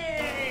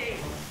 Hey!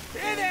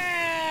 Hey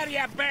there,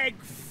 you big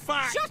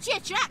fat... Shut your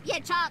trap, you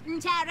tart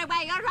and tear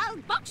away, or I'll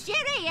box your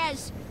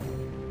ears!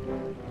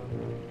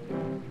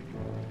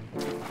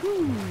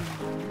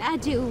 I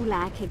do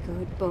like a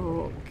good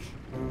book.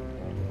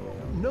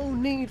 No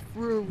need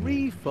for a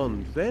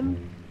refund,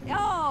 then?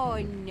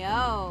 Oh,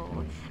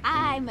 no.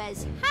 I'm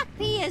as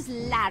happy as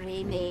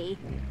Larry me.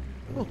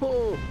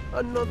 Oh,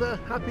 another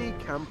happy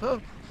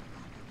camper.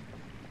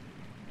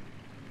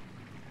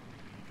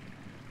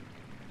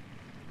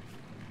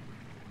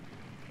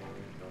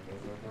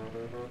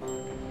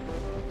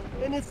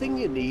 Anything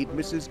you need,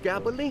 Mrs.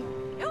 Gabberly?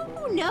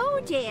 Oh, no,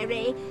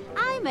 dearie.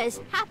 I'm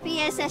as happy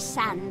as a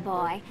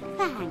sandboy.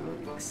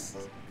 Thanks.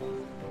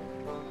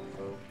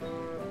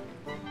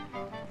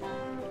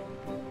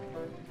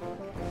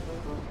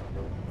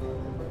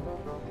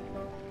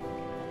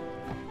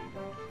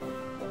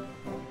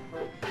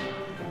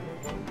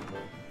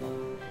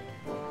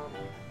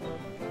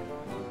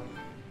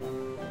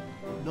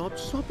 Not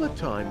supper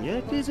time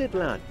yet, is it,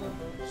 lad?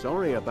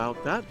 Sorry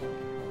about that.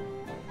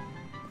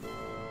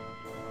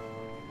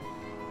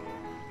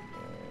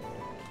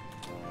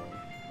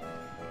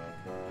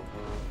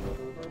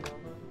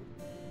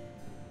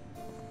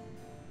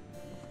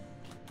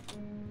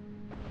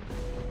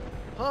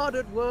 Hard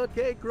at work,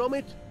 eh,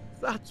 Gromit?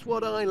 That's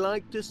what I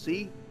like to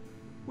see.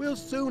 We'll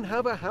soon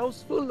have a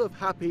house full of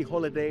happy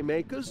holiday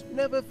makers,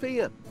 never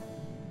fear.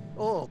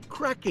 Oh,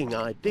 cracking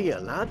idea,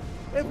 lad.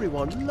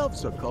 Everyone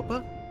loves a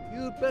copper.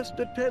 You'd best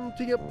attend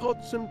to your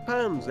pots and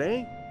pans,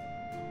 eh?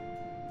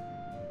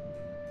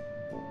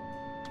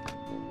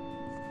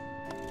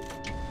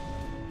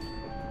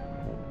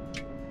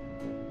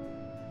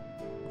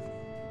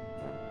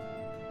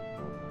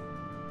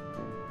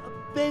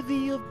 A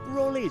bevy of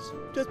brollies.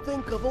 To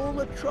think of all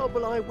the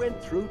trouble I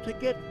went through to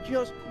get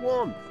just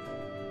one.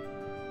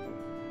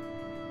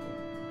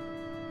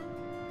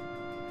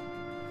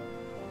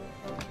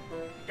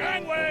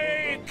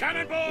 Gangway!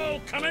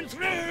 Cannonball coming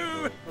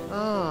through!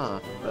 Ah,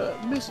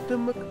 Mr.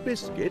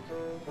 McBiscuit,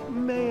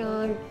 may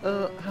I,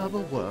 have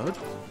a word?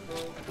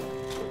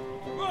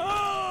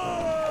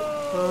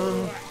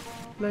 Whoa!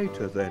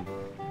 Later then.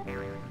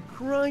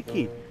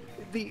 Crikey,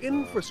 the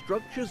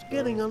infrastructure's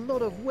getting a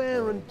lot of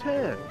wear and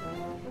tear.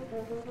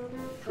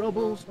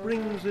 Trouble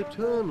springs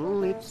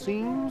eternal, it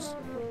seems.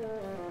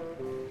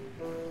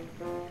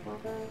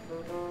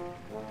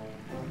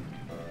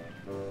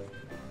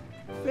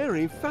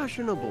 Very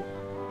fashionable.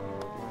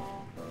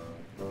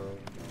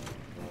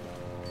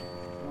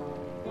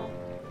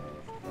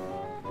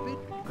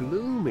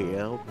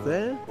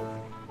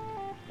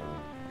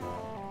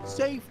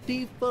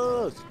 Safety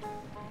first.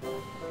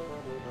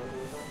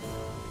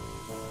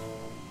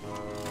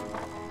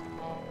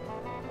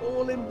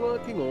 All in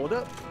working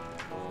order.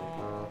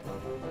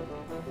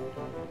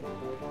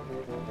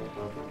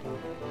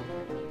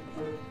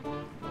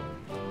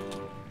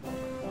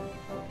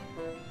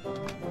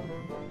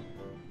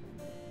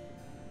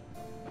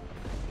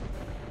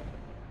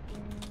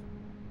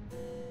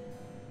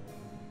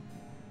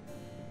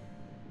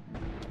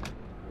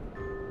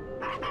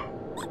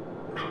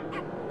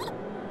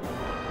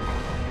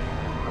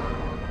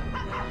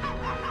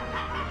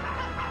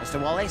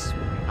 Mr. Wallace,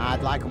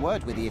 I'd like a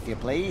word with you, if you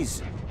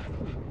please.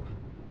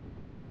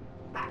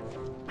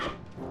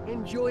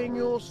 Enjoying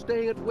your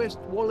stay at West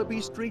Wallaby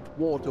Street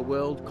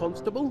Waterworld,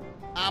 Constable?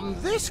 I'm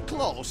this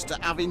close to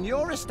having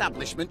your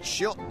establishment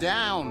shut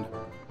down.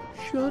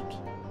 Shut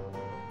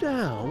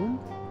down?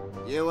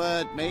 You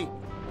heard me.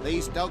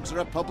 These dogs are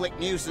a public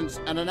nuisance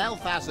and an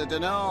health hazard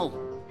and all.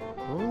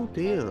 Oh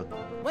dear.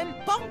 Went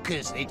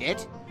bonkers, they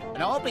did.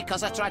 And all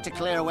because I tried to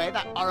clear away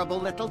that horrible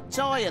little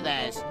toy of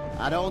theirs.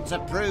 I don't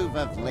approve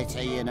of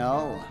litter, you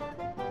know.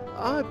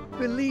 I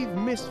believe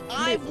Miss Flit...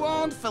 I've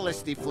warned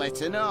Felicity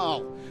Flit and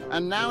all,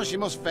 and now she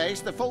must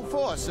face the full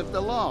force of the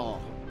law.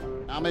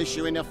 I'm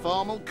issuing a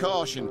formal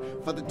caution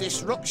for the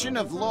disruption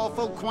of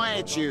lawful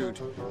quietude.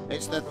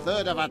 It's the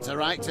third I've had to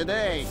write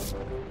today.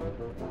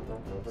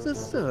 The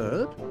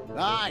third?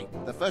 Aye,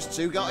 the first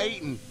two got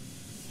eaten.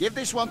 Give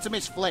this one to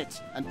Miss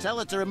Flit and tell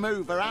her to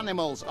remove her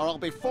animals or I'll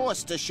be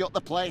forced to shut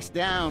the place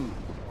down.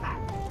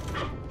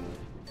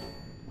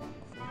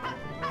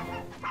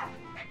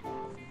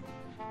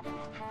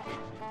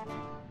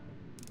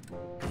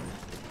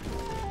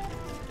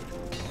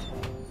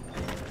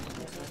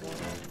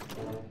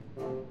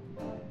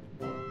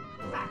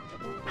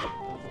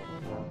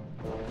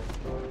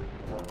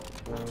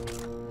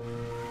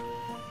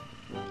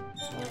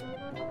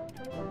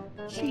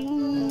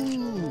 Jeez.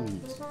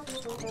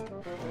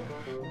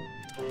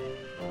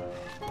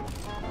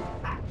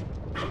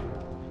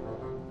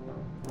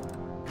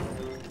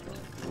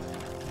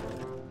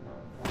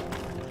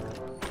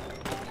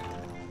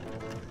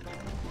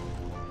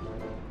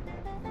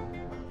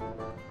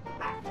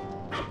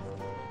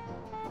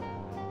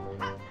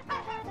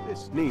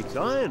 This needs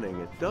ironing,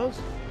 it does.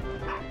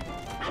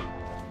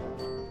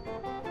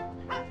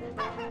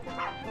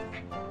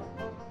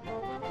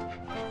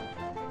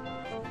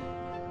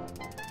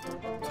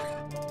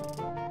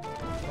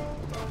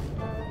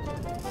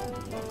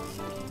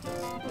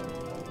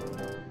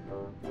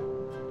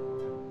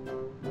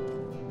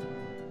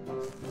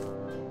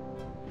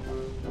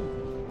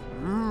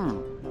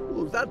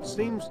 Well, that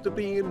seems to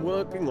be in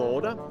working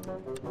order.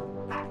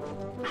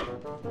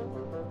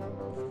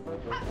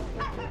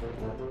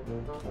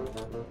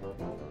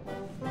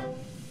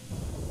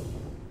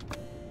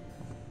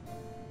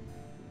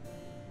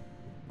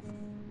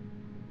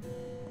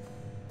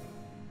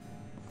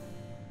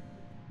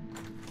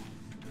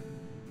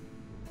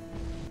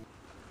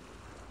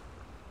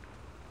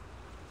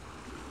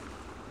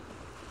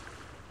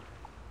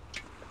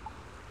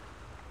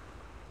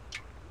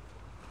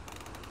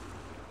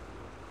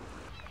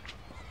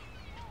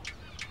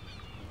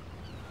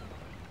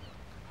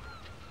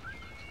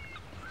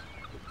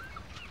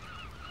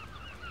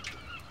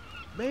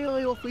 May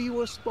I offer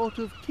you a spot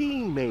of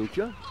tea,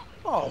 Major?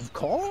 Of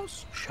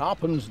course,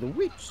 sharpens the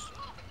wits.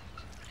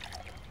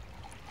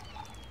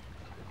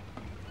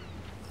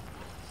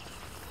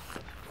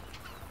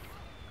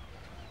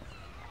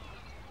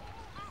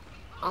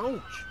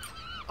 Ouch!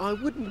 I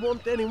wouldn't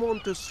want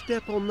anyone to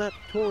step on that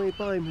toy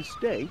by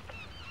mistake.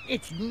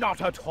 It's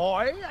not a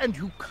toy, and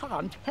you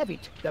can't have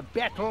it. The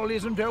battle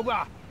isn't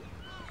over.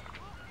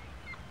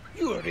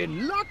 You're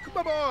in luck,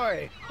 my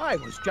boy. I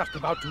was just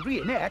about to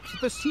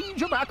reenact the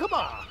siege of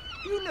Aqaba.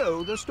 You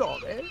know the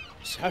story.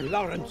 Sir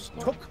Lawrence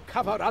took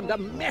cover under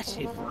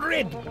massive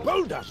red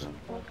boulders.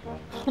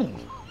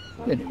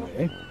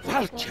 Anyway,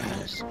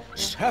 vultures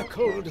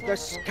circled the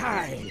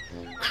sky,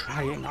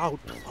 crying out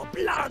for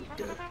blood.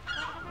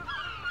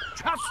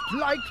 Just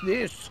like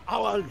this,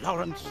 our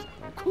Lawrence,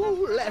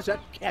 cool as a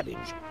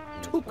cabbage,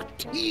 took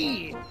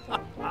tea.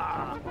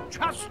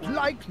 Just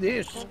like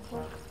this.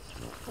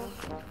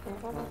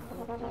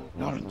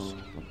 Lawrence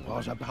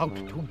was about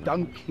to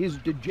dunk his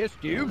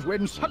digestive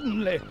when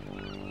suddenly...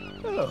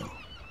 Oh,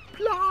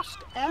 blast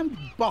and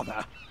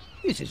bother.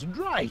 This isn't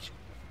right.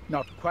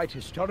 Not quite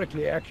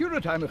historically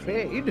accurate, I'm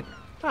afraid.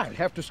 I'll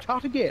have to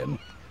start again.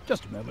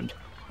 Just a moment.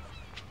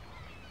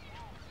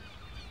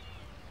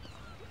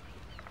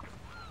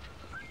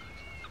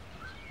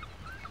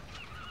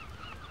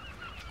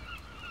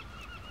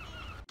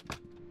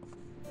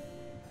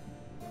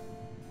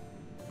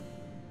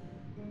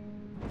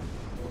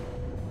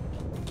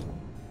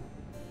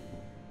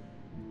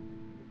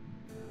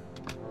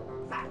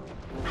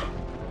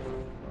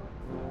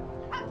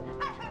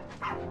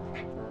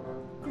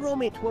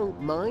 Gromit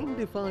won't mind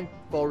if I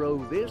borrow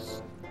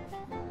this.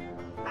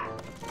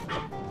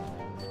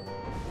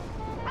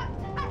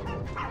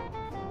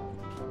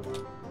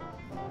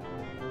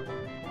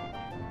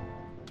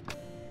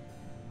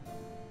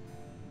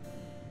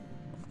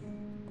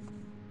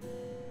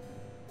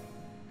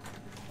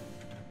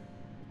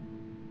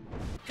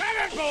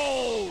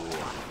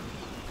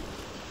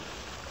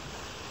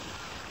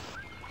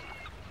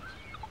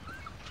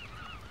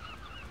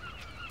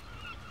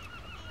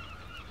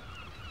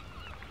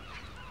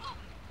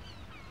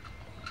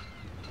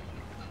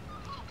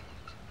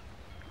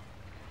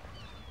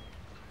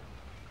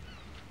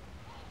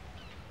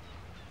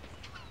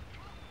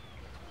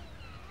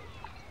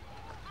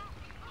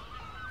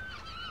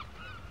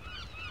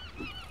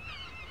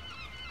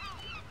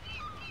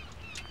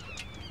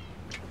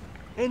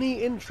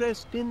 Any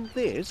interest in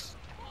this?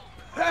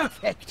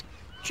 Perfect!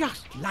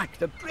 Just like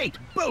the great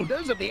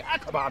boulders of the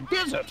Aqaba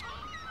Desert.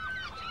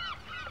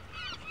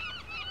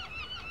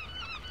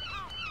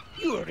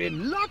 You're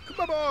in luck,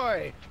 my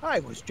boy. I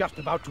was just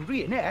about to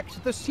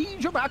reenact the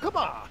Siege of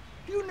Aqaba.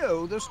 You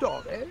know the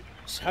story?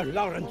 Sir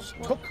Lawrence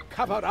took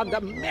cover under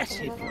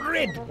massive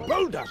red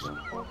boulders.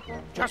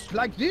 Just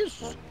like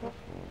this.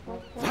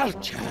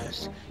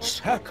 Vultures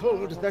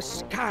circled the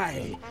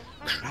sky,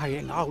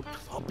 crying out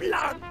for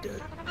blood.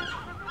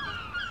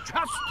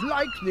 Just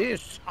like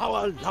this.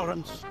 Our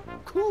Lawrence,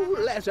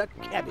 cool as a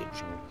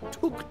cabbage,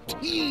 took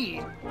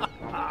tea.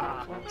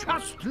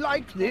 Just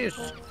like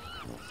this.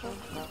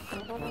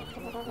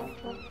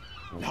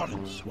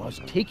 Lawrence was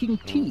taking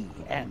tea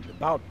and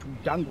about to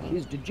dunk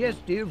his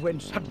digestive when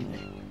suddenly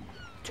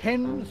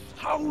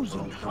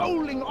 10,000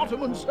 howling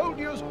Ottoman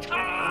soldiers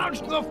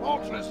charged the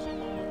fortress.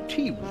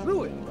 Tea was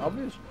ruined,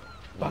 obviously.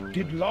 But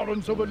did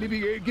Lawrence of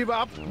Olivier give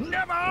up?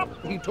 Never!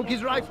 He took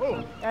his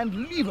rifle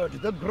and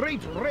levered the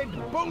great red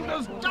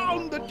boulders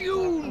down the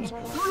dunes,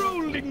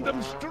 rolling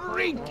them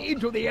straight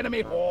into the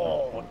enemy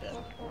horde.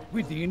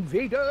 With the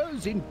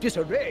invaders in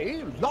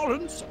disarray,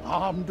 Lawrence,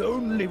 armed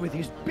only with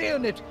his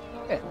bayonet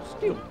and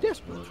still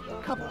desperate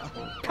for cover,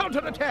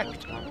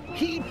 counterattacked.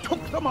 He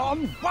took them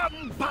on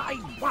one by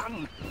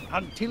one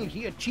until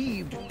he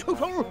achieved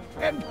total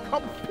and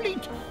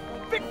complete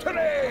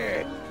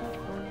victory!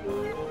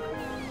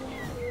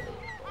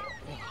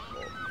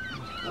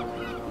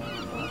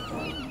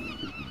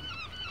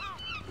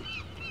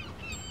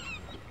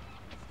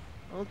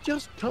 I'll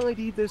just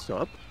tidy this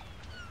up.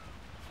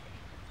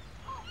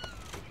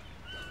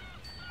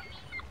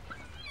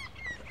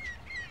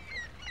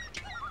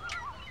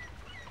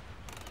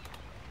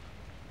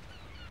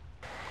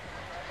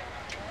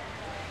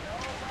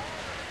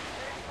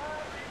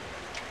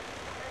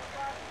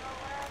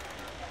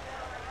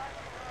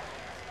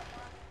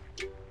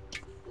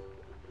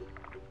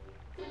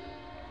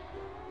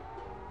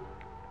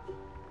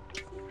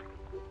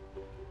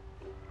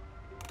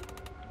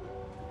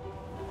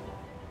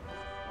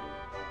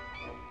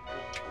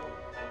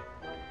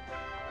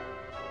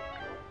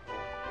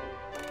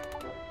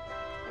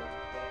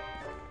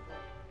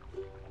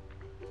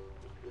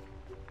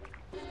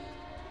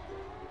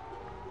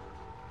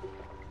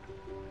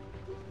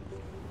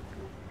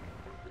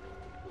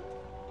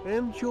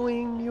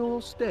 Enjoying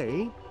your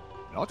stay?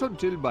 Not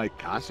until my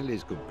castle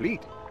is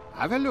complete.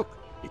 Have a look.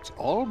 It's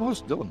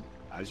almost done.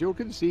 As you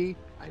can see,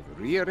 I've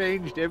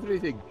rearranged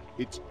everything.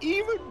 It's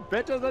even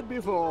better than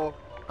before.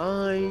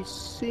 I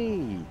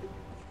see.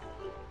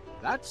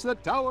 That's the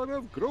Tower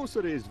of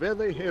Groceries, where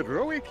the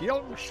heroic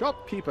young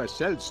shopkeeper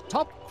sells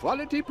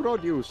top-quality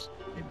produce.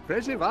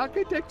 Impressive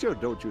architecture,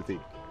 don't you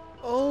think?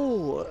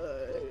 Oh,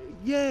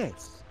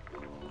 yes.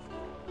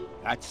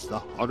 That's the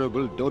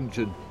horrible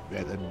dungeon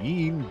where the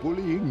mean,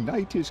 bullying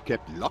knight is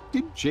kept locked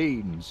in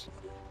chains.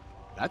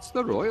 That's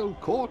the royal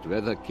court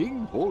where the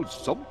king holds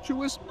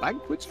sumptuous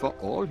banquets for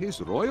all his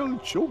royal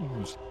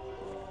chums.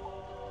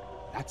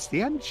 That's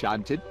the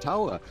enchanted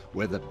tower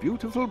where the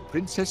beautiful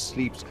princess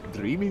sleeps,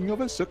 dreaming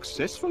of a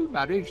successful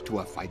marriage to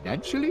a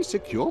financially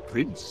secure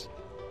prince.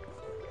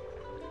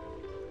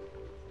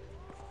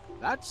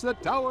 That's the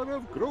Tower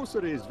of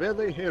Groceries where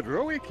the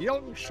heroic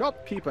young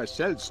shopkeeper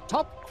sells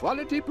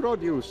top-quality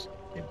produce.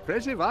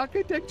 Impressive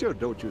architecture,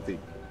 don't you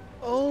think?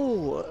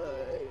 Oh,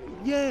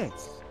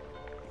 yes.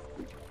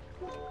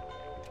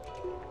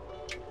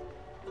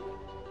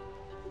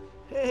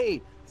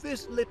 Hey,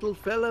 this little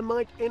fella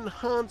might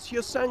enhance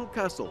your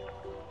sandcastle.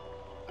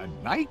 A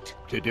knight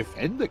to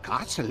defend the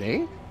castle,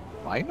 eh?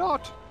 Why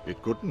not?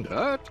 It couldn't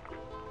hurt.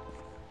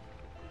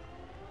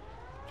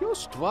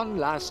 Just one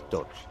last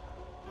touch.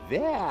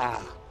 There!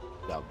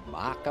 The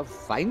mark of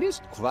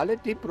finest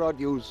quality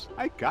produce.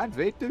 I can't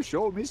wait to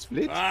show Miss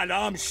Flit. And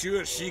I'm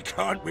sure she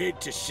can't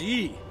wait to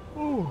see.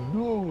 Oh,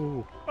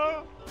 no.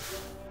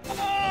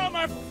 Oh,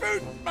 my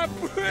foot! My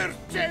poor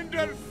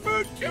tender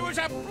foot! It was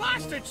a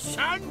blasted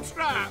sand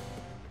trap!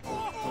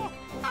 Oh,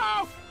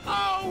 ow!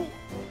 Ow!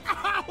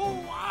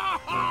 Ow!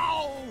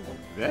 Ow!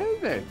 Well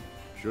then,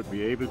 should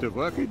be able to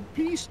work in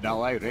peace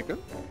now, I reckon.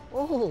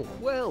 Oh,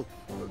 well,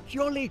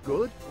 jolly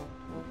good.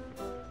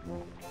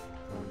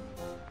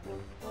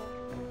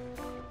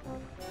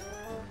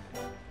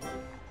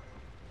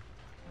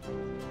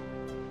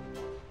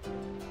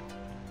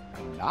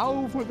 And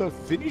now for the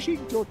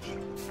finishing touch.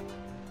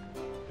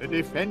 The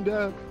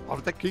defender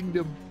of the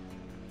kingdom.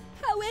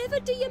 However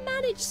do you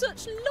manage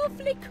such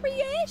lovely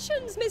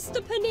creations, Mr.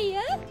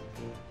 Paneer?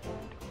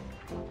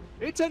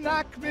 It's a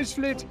knack, Miss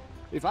Flit.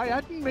 If I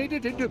hadn't made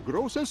it into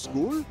grocer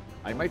school,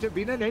 I might have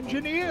been an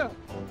engineer.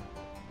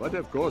 But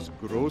of course,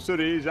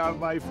 groceries are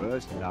my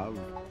first love.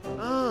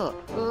 Ah,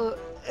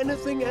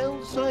 anything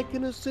else I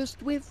can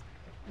assist with?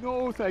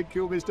 No, thank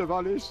you, Mr.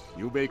 Wallace.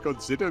 You may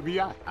consider me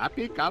a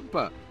happy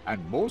camper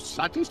and most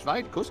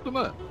satisfied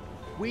customer.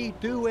 We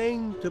do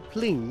aim to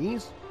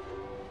please.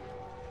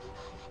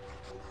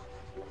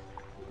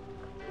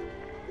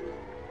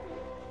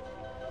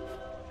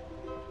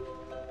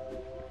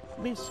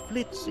 Miss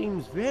Flit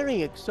seems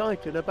very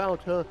excited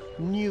about her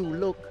new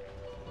look.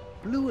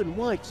 Blue and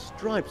white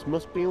stripes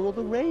must be all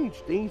the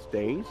rage these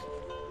days.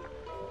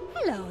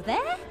 Hello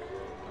there.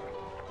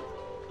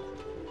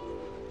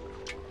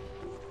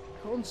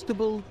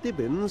 Constable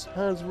Dibbins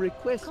has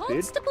requested...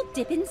 Constable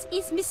Dibbins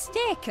is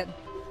mistaken.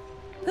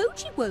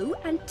 Poochie Woo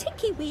and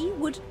Tinky Wee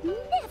would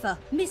never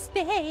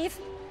misbehave.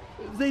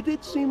 They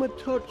did seem a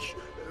touch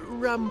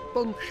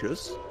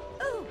rambunctious.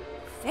 Oh,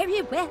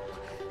 very well.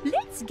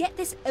 Let's get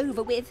this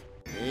over with.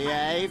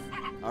 Behave,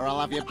 or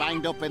I'll have you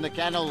banged up in the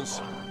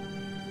kennels.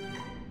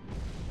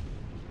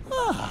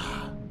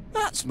 Ah,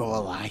 that's more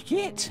like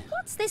it.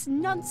 What's this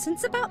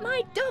nonsense about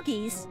my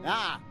doggies?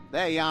 Ah,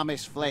 there you are,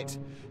 Miss Flit.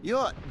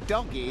 Your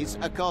doggies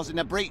are causing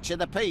a breach of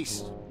the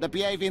peace. They're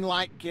behaving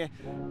like,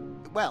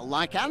 well,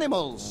 like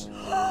animals.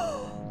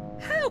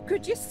 How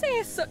could you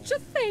say such a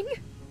thing?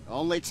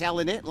 Only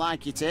telling it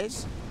like it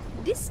is.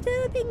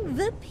 Disturbing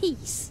the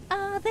peace,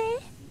 are they?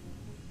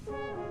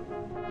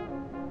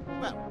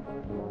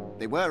 Well,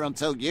 they were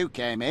until you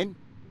came in.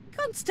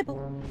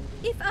 Constable,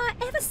 if I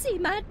ever see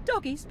my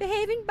doggies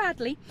behaving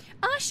badly,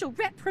 I shall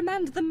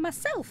reprimand them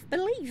myself,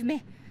 believe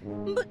me.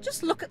 But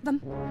just look at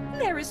them.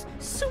 They're as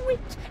sweet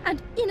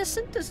and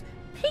innocent as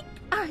pink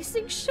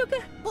icing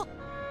sugar.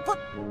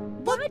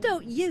 Why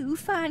don't you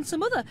find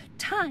some other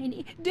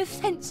tiny,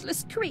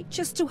 defenceless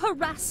creatures to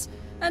harass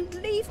and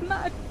leave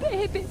my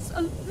babies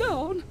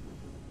alone?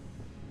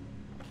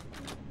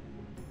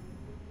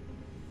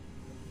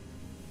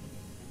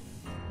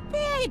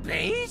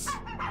 Babies?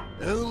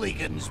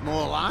 Hooligans,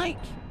 more like.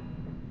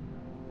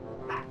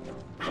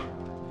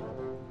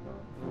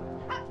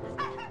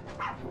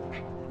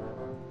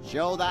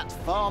 Show that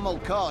formal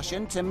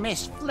caution to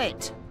Miss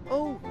Flit.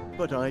 Oh,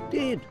 but I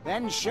did.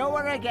 Then show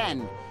her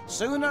again.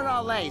 Sooner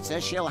or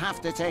later, she'll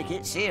have to take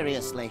it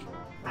seriously.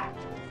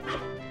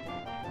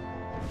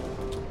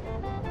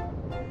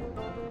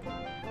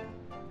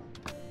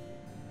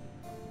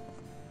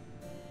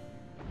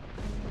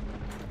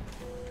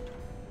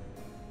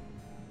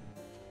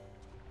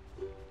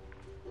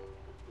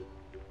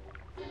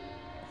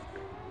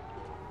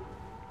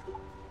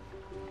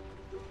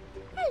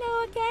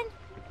 Hello again.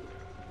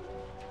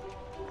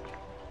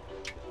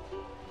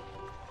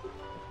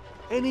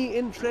 Any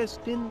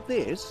interest in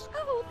this?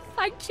 Oh,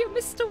 thank you,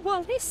 Mr.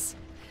 Wallace.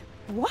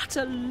 What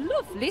a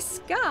lovely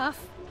scarf.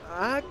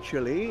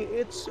 Actually,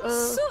 it's,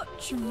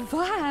 Such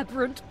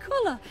vibrant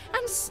colour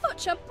and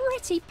such a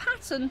pretty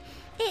pattern.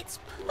 It's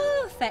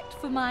perfect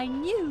for my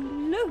new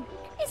look.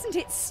 Isn't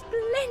it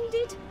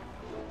splendid?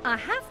 I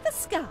have the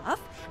scarf,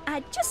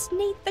 I just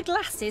need the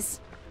glasses.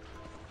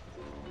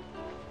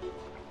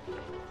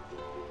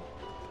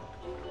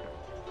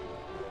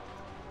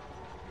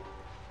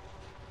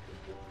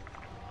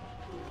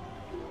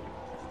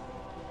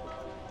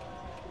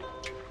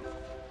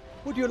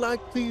 Would you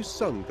like these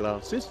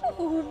sunglasses?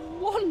 Oh,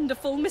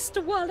 wonderful,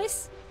 Mr.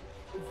 Wallace.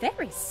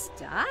 Very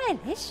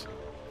stylish.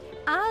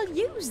 I'll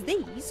use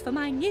these for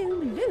my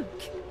new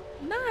look.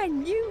 My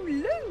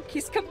new look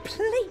is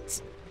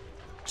complete.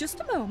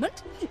 Just a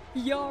moment.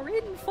 You're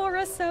in for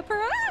a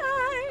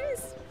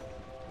surprise.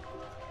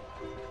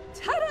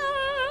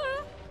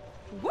 Ta-da!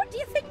 What do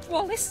you think,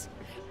 Wallace?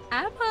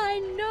 Am I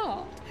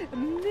not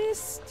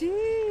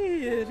mysterious?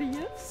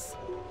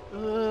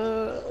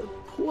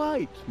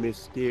 Quite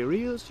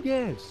mysterious,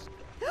 yes.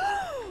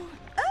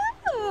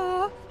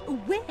 Oh,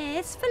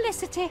 where's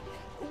Felicity?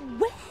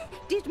 Where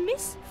did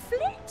Miss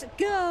Flit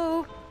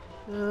go?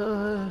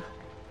 Here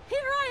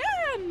I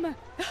am!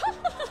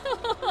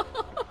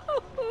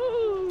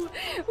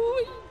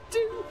 We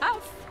do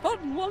have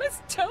fun,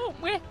 Wallace,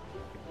 don't we?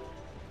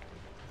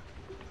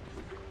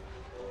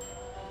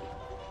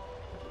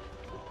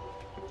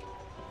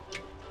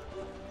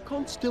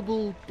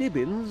 Constable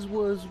Dibbins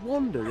was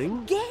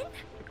wondering... Again?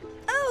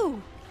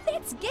 Oh,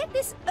 let's get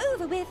this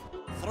over with.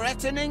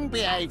 Threatening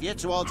behaviour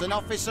towards an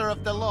officer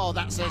of the law,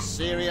 that's a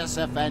serious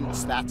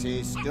offence, that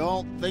is.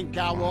 Don't think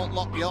I won't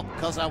lock you up,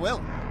 because I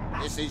will.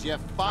 This is your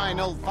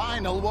final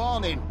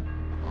warning.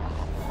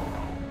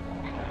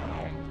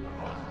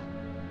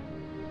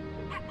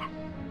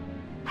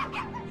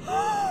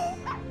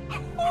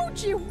 Oh,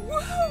 gee,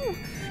 whoa!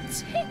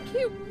 Take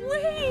it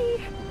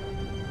away!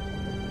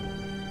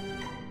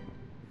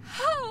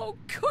 How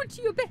could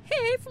you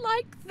behave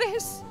like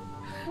this?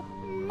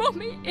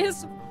 Mummy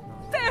is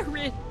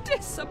very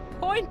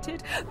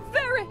disappointed.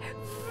 Very,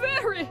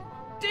 very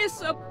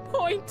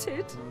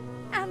disappointed.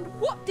 And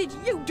what did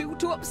you do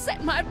to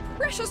upset my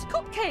precious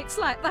cupcakes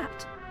like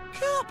that?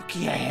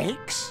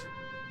 Cupcakes?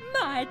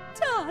 My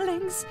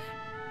darlings,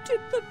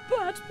 did the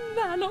bad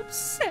man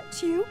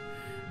upset you?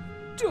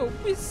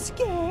 Don't be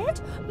scared.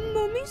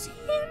 Mummy's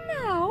here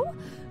now.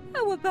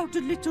 How about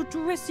a little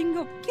dressing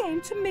up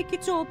game to make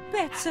it all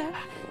better?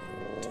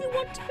 Do you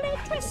want to play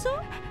dress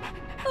up?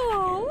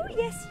 Oh,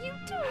 yes you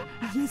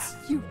do. Yes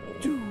you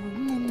do.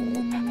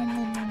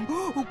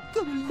 Oh,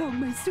 come along,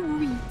 my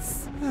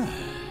sweets.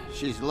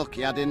 She's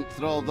lucky I didn't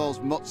throw those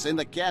mutts in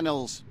the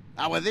kennels.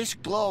 I were this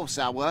close,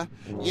 I were.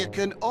 You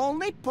can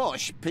only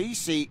push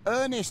PC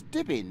Ernest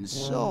Dibbins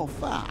so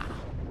far.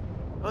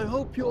 I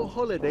hope your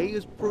holiday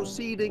is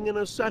proceeding in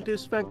a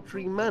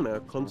satisfactory manner,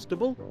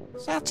 Constable.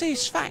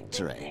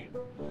 Satisfactory?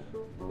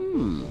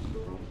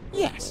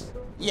 Yes.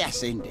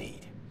 Yes,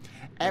 indeed.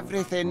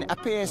 Everything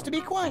appears to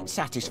be quite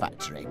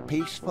satisfactory,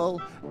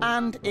 peaceful,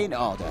 and in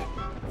order.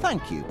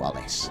 Thank you,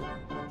 Wallace.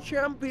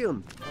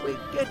 Champion, we're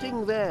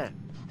getting there.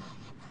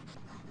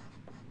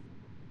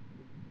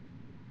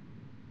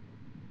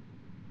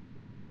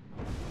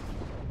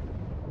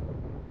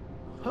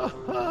 Ha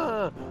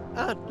ha!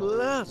 At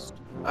last!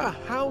 A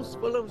house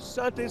full of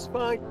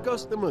satisfied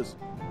customers,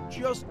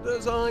 just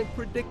as I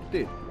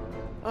predicted.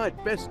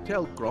 I'd best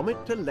tell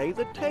Gromit to lay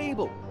the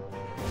table.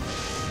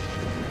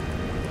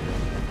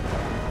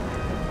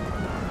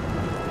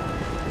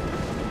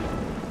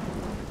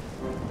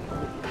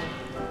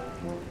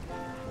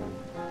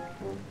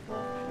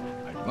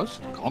 I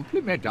must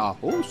compliment our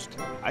host.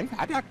 I've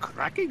had a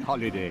cracking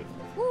holiday.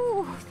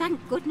 Ooh, thank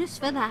goodness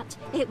for that.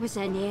 It was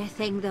a near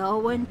thing though,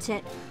 wasn't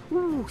it?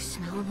 Ooh,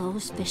 smell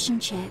those fish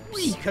and chips.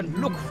 We can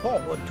look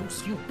forward to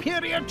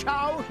superior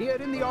chow here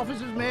in the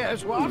offices,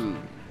 Mayor's what?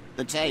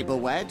 The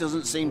tableware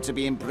doesn't seem to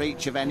be in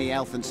breach of any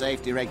health and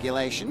safety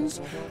regulations.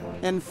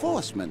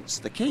 Enforcement's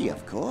the key,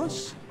 of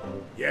course.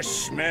 You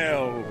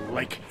smell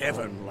like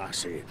heaven,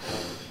 lassie.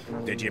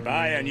 Did you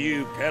buy a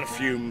new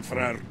perfume for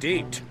our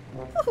date?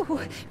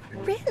 Oh,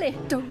 really,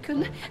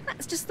 Duncan?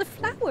 That's just the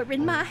flower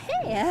in my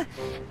hair.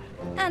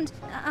 And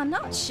I'm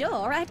not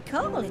sure I'd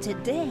call it a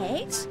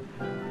date.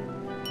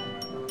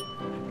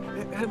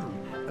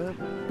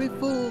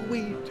 Before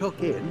we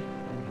tuck in,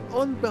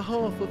 on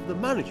behalf of the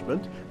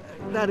management,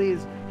 that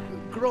is,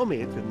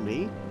 Gromit and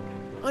me,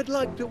 I'd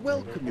like to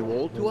welcome you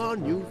all to our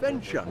new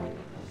venture.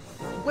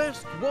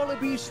 West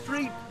Wallaby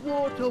Street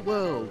Water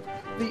World,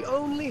 the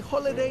only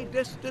holiday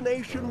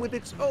destination with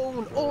its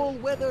own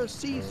all-weather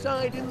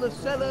seaside in the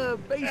cellar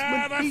basement I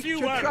have a beach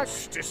few words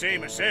attraction. to say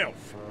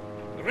myself.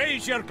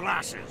 Raise your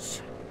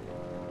glasses.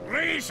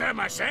 Raise them,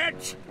 I said.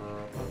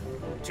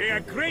 To a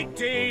great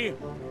day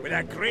with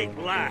a great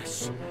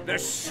lass. The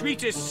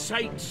sweetest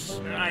sights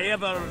I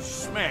ever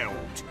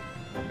smelled.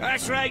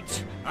 That's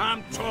right,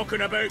 I'm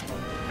talking about...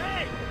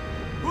 Hey!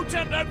 Who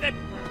turned out the...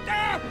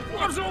 Ah!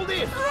 What's all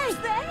this? Who's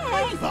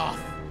there? Leave off!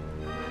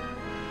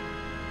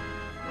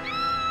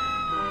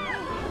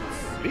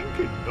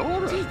 Blinking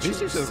Dora, Did this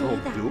you is a see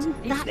rope that? do.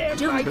 Is there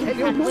That my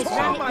Duncan was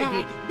telephone?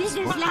 right there. Big as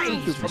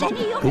life. Spies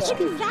Jenny up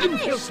and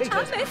vanished.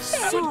 infiltrators.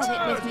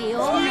 Saw it with me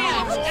all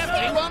night.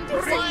 Everyone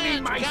Bring me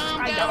quiet! my Calm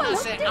spider. down, I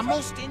say. I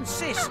must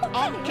insist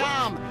on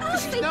calm.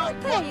 This is not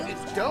what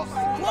it's done.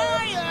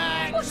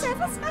 Quiet!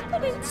 Whatever's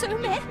happening to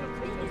me?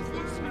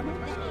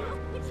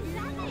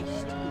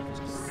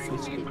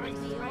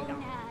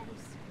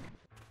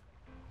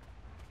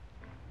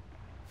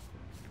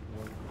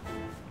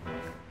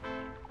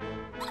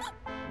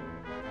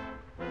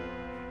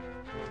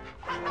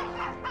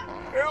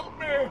 Help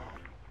me!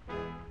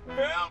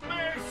 Help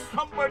me,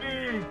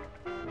 somebody!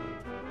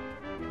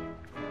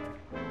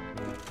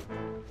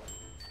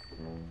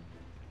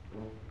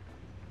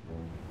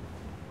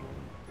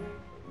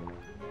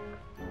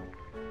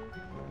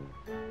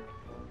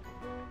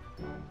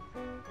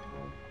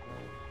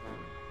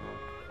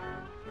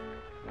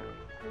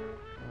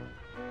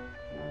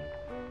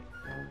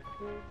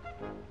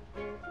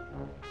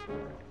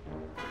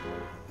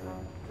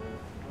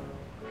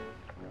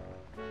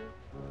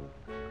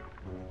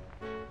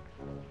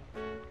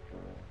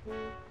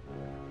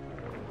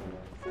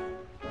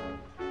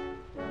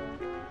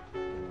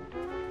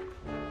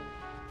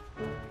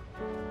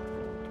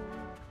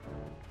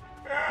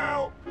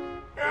 Help!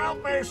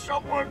 Help me,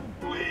 someone,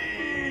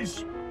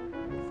 please!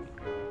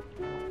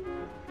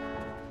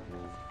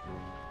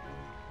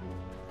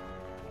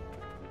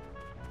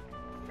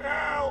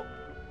 Help!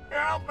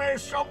 Help me,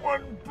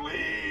 someone,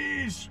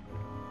 please!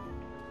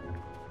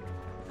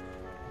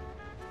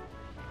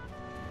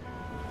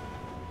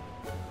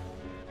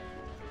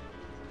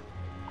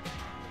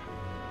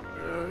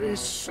 Is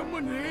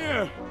someone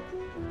there?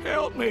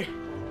 Help me!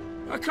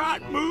 I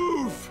can't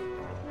move!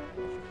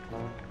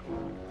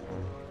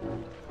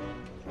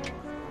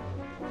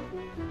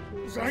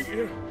 Thank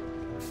you,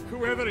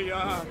 whoever you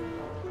are.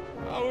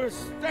 I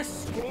was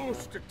this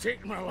close to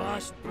taking my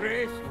last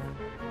breath.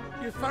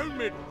 You found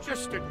me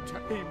just in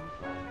time.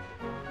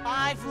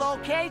 I've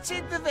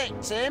located the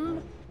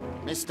victim.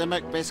 Mr.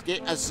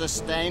 McBiscuit has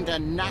sustained a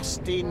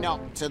nasty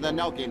knock to the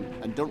noggin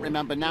and don't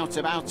remember naught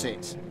about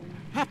it.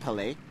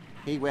 Happily,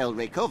 he will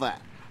recover.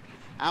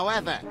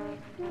 However,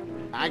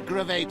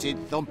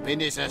 aggravated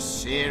thumping is a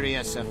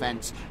serious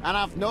offence, and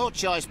I've no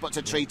choice but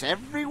to treat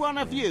every one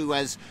of you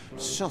as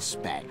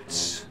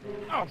suspects.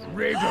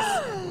 Outrageous.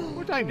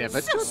 But I never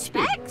touched it.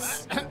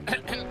 Suspects?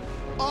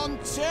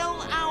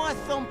 Until our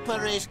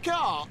thumper is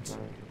caught,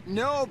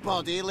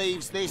 nobody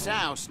leaves this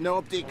house.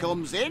 Nobody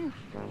comes in,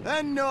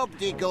 and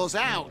nobody goes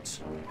out.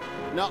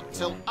 Not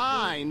till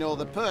I know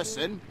the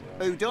person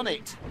who done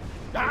it.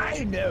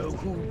 I know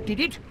who did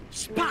it.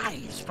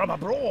 Spies from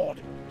abroad.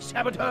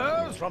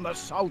 Saboteurs from the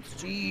South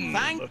Sea.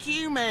 Thank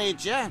you,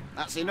 Major.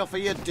 That's enough of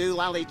your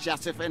doolally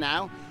chatter for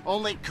now.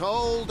 Only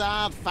cold,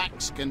 hard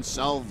facts can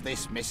solve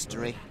this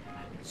mystery.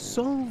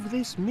 Solve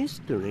this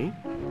mystery?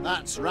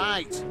 That's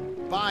right.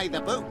 By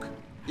the book.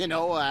 You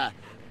know,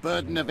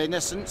 burden of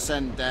innocence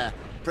and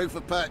proof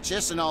of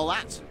purchase and all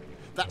that.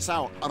 That's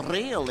how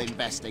real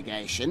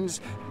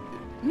investigations...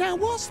 Now,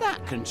 what's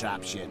that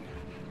contraption?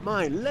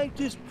 My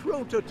latest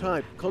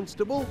prototype,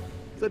 Constable.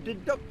 The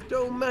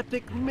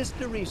Deductomatic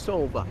Mystery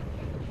Solver.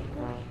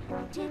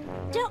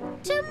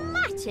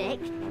 Deductomatic?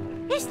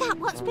 Is that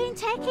what's been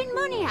taking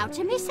money out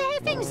of my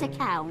savings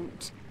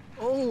account?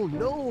 Oh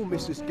no,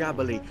 Mrs.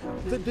 Gabberly.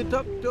 The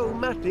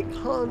Deductomatic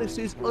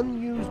harnesses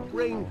unused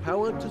brain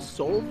power to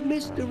solve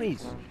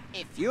mysteries.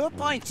 If you're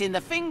pointing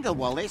the finger,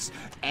 Wallace,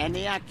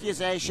 any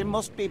accusation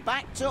must be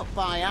backed up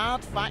by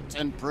hard fact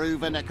and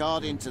proven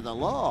according to the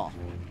law.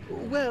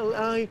 Well,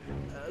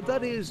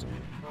 that is,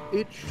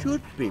 it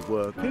should be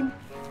working.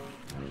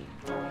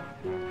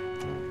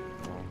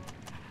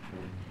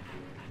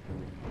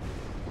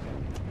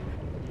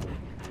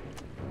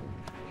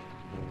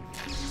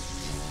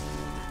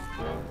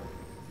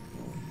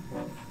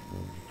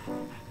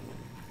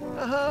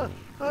 Aha!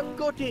 I've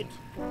got it!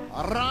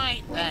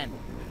 Right then.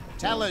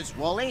 Tell us,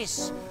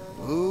 Wallace,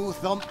 who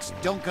thumped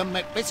Duncan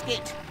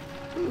McBiscuit?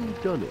 Who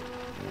done it?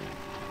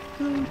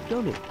 Who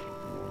done it?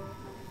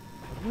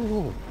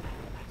 Oh,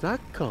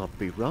 that can't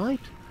be right.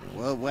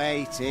 We're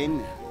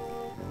waiting.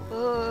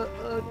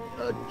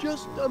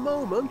 Just a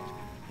moment.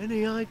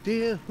 Any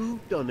idea who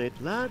done it,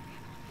 lad?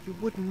 You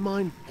wouldn't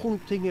mind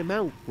pointing him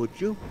out, would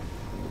you?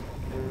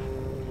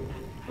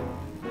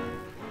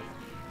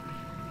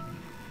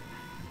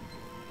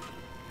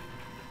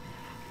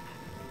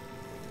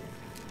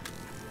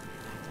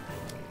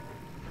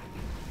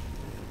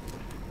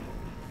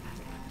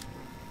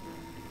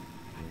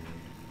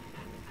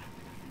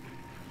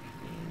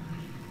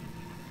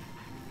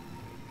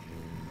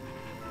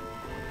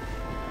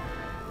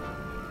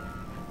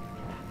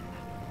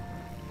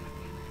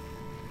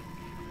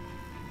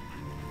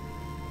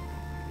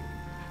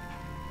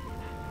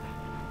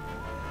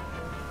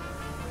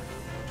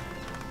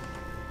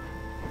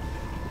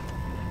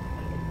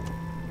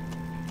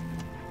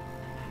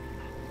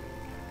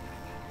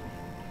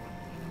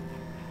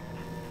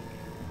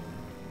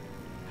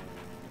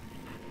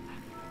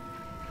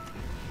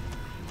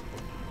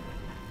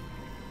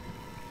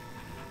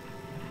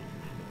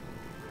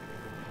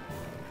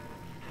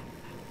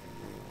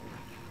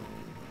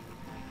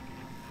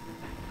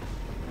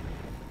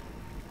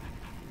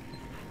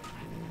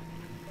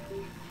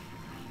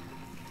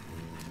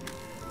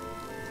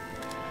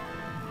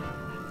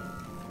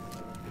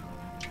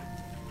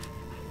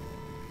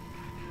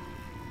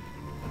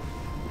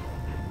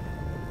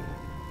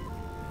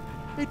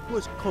 It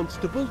was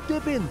Constable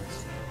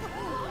Dibbins.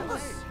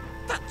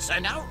 That's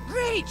an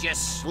outrageous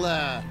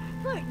slur.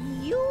 But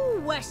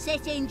you were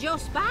sitting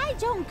just by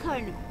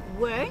Duncan,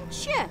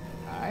 weren't you?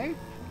 Aye.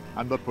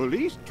 And the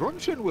police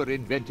truncheon were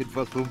invented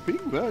for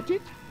thumping, weren't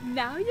it?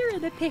 Now you're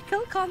in a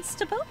pickle,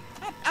 Constable.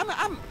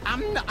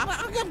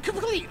 I'm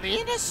completely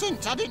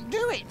innocent. I didn't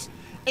do it.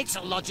 It's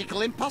a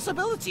logical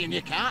impossibility, and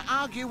you can't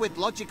argue with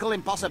logical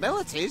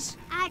impossibilities.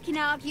 I can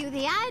argue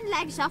the iron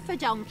legs off a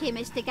donkey,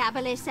 Mr.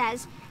 Gabberly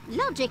says.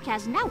 Logic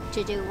has naught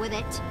to do with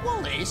it.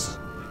 Wallace,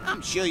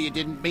 I'm sure you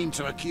didn't mean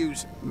to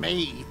accuse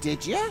me,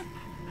 did you?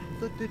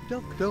 The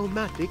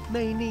Deductomatic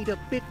may need a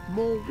bit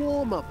more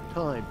warm-up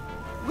time.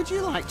 Would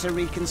you like to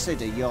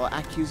reconsider your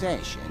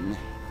accusation?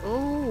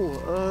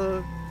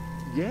 Oh,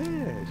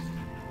 yes.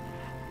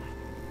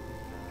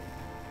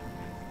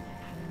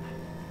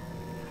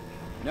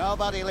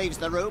 Nobody leaves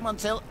the room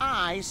until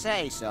I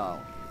say so.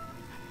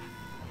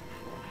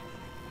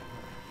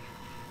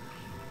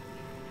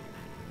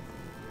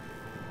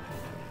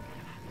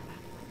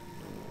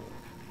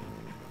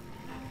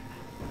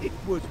 It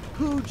was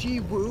Poogie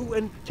Woo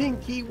and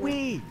Tinky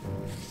Wee.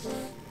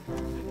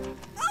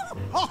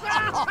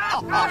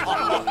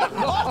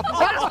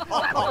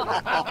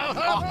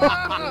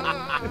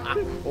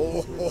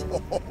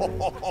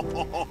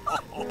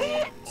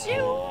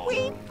 Two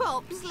wee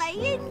pups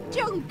laying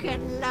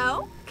Duncan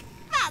low?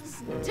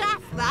 That's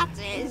daft, that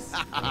is.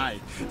 Aye,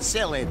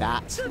 silly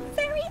that. The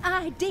very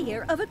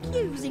idea of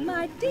accusing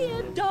my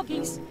dear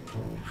doggies.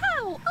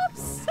 How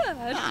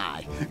absurd!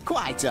 Aye,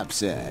 quite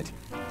absurd.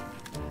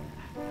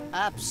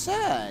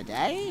 Absurd,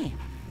 eh?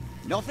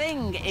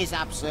 Nothing is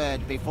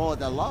absurd before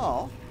the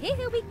law.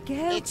 Here we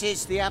go. It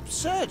is the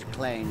absurd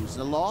claims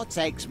the law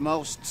takes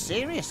most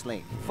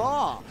seriously.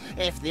 For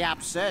if the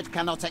absurd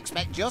cannot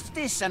expect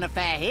justice and a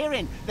fair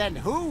hearing, then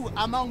who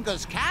among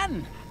us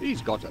can?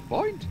 He's got a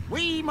point.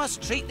 We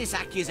must treat this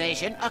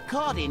accusation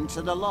according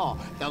to the law.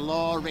 The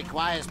law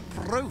requires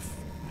proof.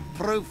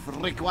 Proof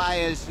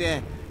requires...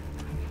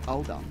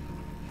 hold on.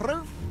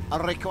 Proof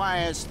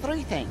requires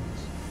three things.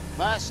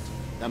 First,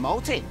 the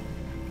motive.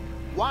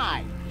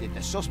 Why did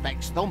the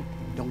suspects thump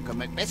Duncan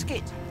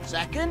McBiscuit?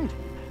 Second,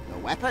 the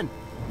weapon.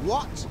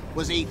 What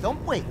was he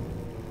thumped with?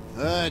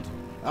 Third,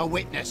 a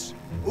witness.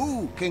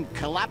 Who can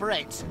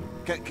collaborate,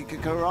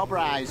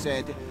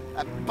 corroborate,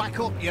 back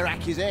up your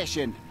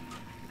accusation?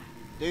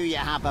 Do you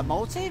have a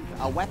motive,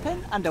 a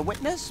weapon, and a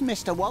witness,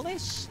 Mr.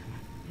 Wallace?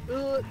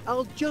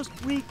 I'll just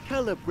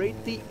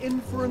recalibrate the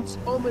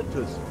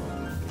inference-ometers.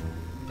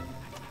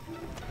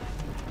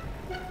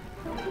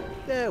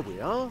 There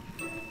we are.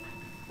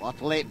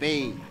 What'll it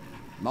be?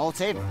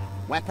 Motive,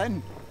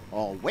 weapon,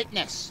 or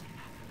witness?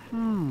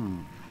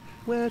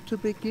 Where to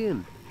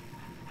begin?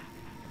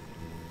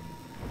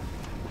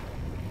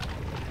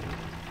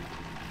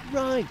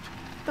 Right,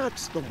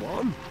 that's the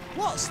one.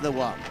 What's the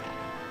one?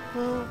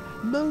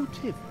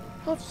 Motive.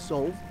 I've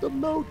solved the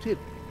motive.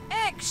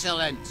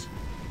 Excellent!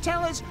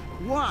 Tell us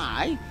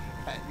why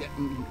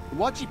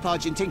Wodgy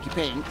Podge and Tinky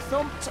Pink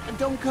thumped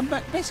Duncan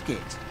McBiscuit.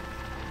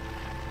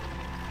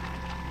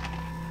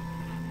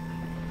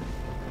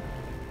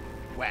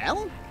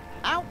 Well,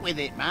 out with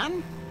it,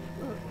 man.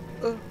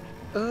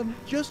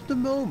 Just a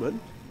moment.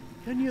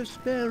 Can you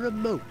spare a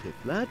motive,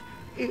 lad?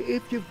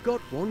 If you've got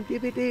one,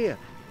 give it here.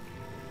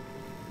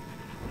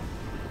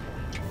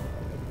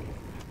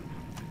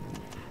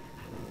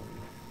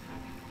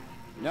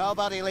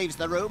 Nobody leaves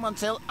the room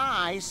until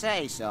I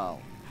say so.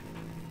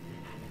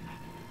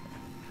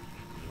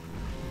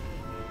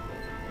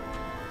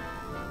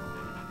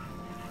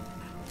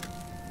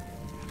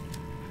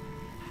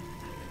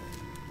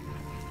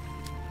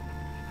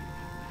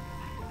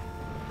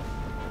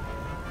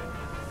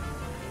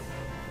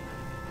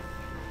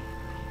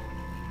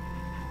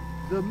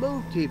 The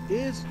motive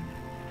is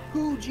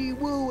Hoogie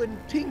Woo and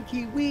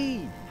Tinky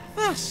Wee.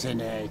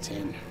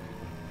 Fascinating.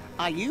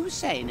 Are you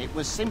saying it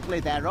was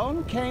simply their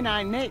own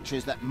canine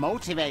natures that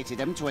motivated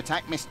them to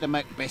attack Mr.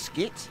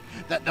 McBiscuit?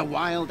 That the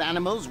wild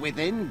animals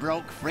within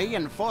broke free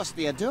and forced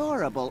the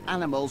adorable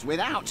animals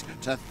without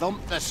to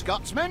thump the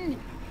Scotsman?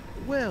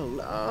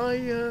 Well,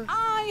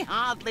 I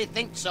hardly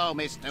think so,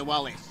 Mr.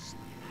 Wallace.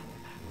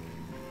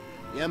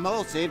 Your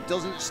motive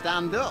doesn't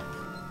stand up.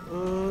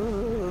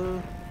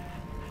 Oh.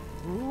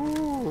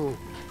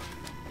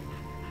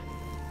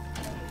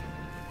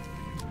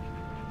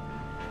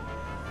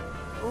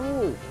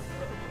 Oh,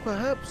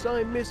 perhaps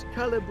I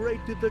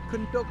miscalibrated the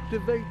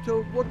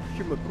conductivator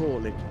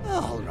whatchamacallit.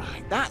 All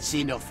right, that's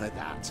enough of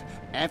that.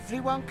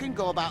 Everyone can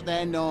go about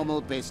their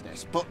normal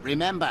business, but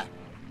remember,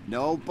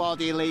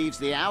 nobody leaves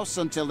the house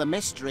until the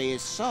mystery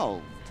is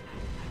solved.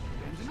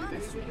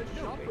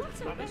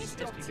 Those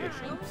stairs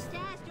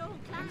don't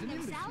climb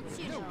themselves,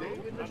 you know.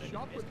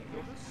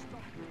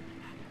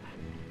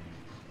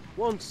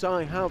 Once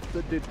I have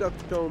the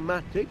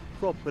deductomatic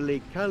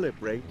properly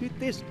calibrated,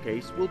 this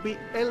case will be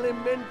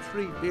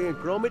elementary, dear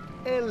Gromit,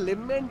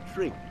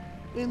 elementary.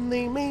 In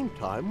the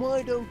meantime,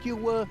 why don't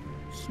you,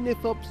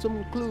 sniff up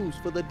some clues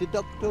for the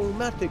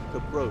deductomatic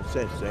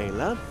process, eh,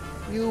 lad?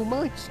 You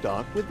might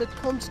start with the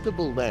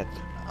constable there.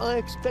 I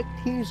expect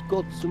he's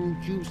got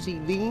some juicy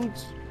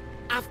leads.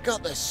 I've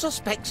got the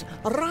suspects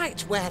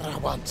right where I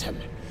want them,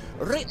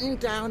 written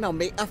down on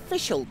me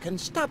official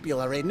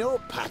constabulary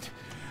notepad.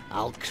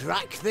 I'll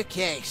crack the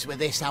case with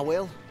this, I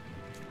will.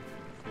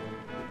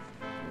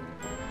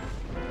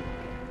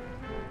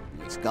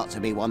 It's got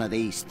to be one of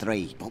these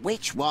three, but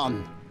which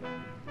one?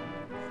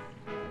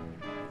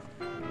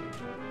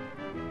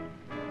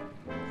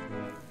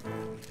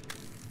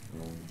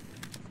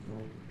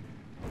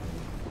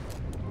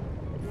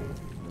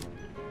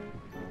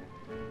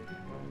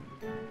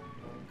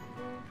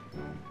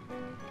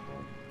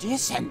 Do you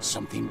sense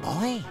something,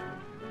 boy?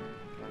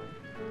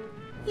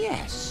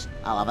 Yes,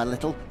 I'll have a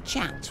little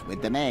chat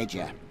with the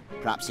Major.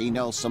 Perhaps he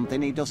knows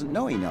something he doesn't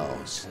know he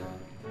knows.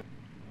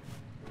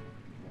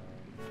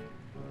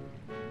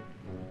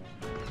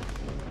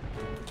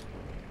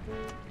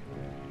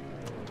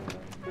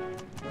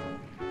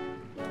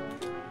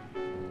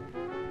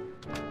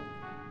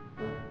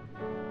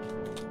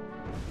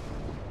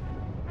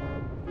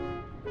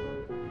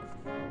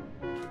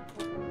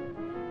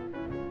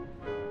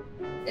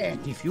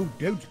 And if you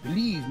don't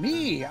believe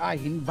me, I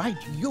invite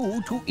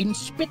you to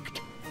inspect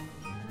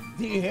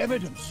the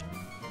evidence.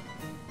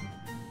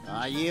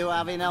 Are you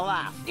having a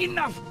laugh?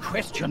 Enough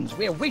questions.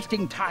 We're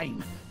wasting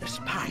time. The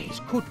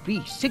spies could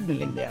be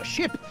signaling their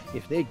ship.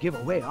 If they give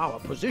away our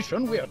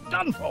position, we're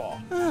done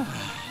for.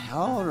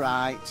 All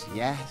right,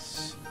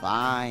 yes,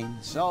 fine.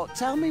 So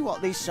tell me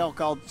what these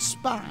so-called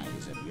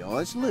spies of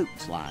yours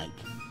looked like.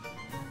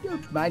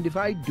 Don't mind if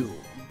I do.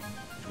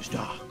 It was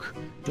dark.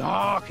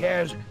 Dark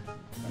as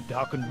a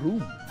darkened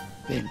room.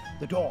 Then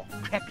the door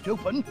cracked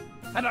open,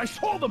 and I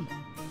saw them.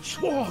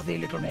 Swarthy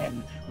little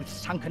men with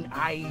sunken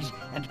eyes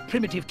and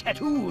primitive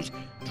tattoos,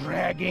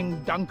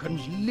 dragging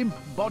Duncan's limp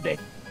body.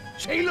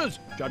 Sailors,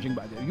 judging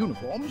by their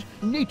uniforms.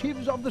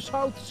 Natives of the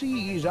South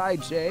Seas,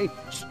 I'd say.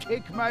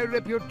 Stake my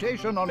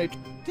reputation on it.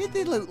 Did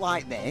they look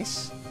like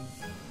this?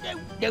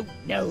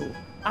 No.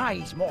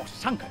 Eyes more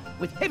sunken,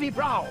 with heavy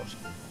brows.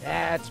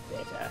 That's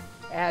better.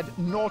 Add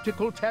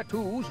nautical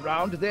tattoos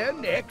round their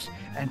necks,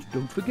 and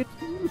don't forget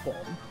the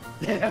uniform.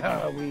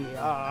 There we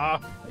are.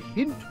 A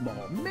hint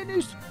more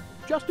menace.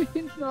 Just a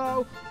hint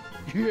now.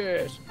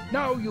 Yes,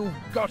 now you've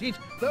got it.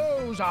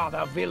 Those are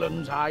the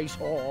villains I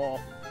saw.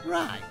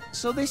 Right,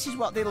 so this is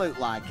what they look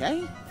like,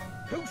 eh?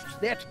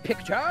 Post that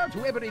picture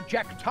to every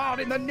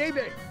jack-tar in the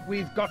Navy.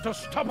 We've got to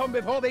stop them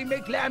before they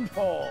make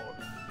landfall.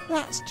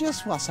 That's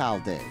just what I'll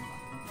do.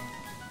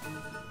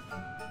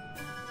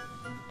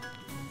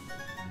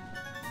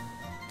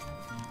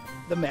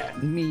 The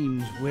man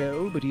means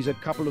well, but he's a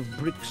couple of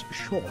bricks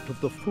short of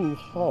the full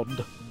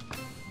hod.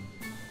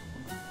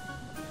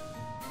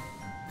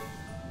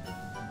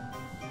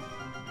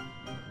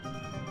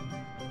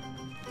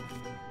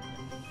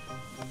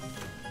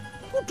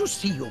 Good to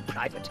see you,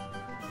 Private.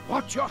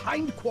 Watch your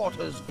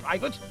hindquarters,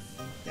 Private.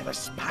 There were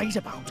spies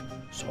about.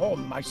 Saw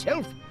 'em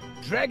myself,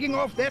 dragging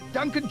off that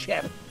Duncan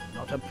chap.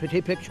 Not a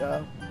pretty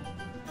picture.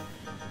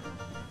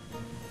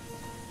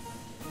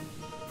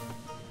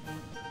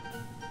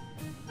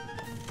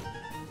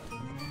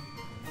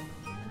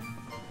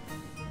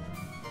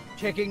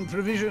 Checking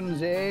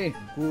provisions, eh?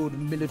 Good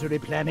military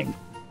planning.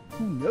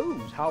 Who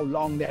knows how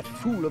long that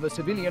fool of a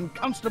civilian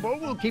constable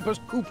will keep us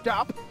cooped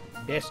up?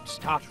 Best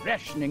start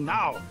rationing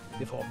now,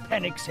 before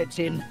panic sets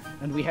in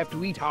and we have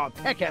to eat our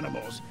pack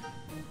animals.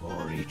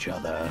 Or each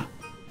other.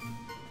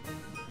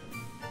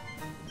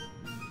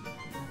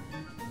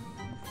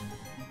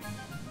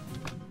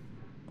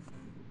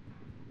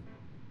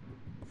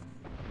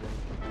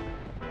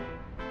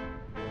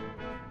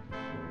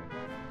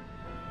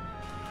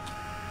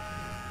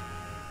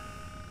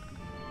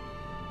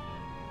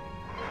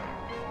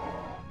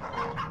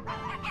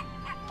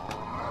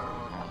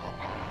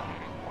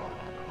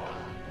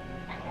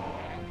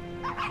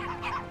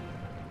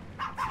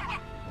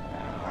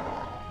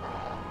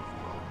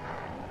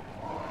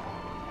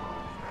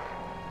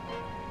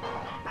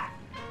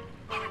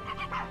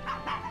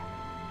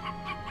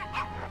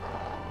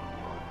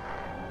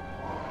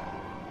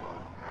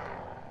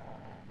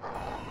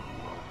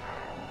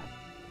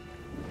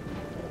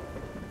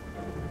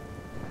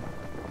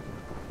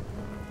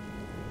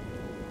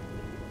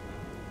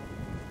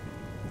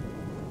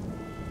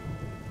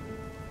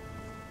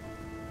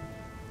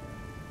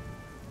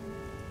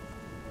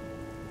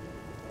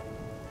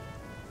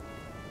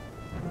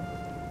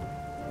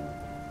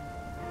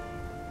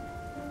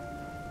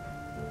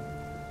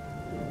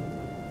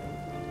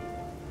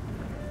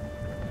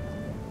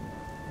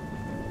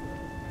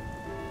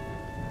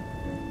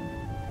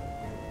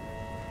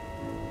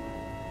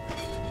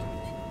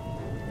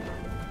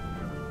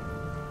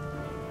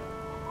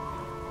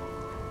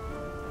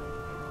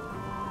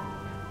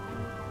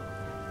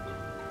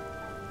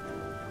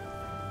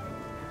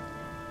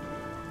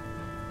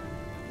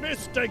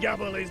 Mr.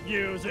 Gabbley's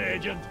news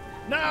agent,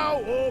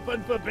 now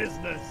open for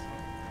business.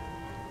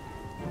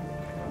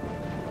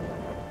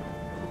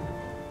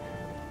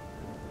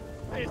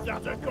 Is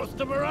that a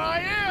customer I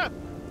hear?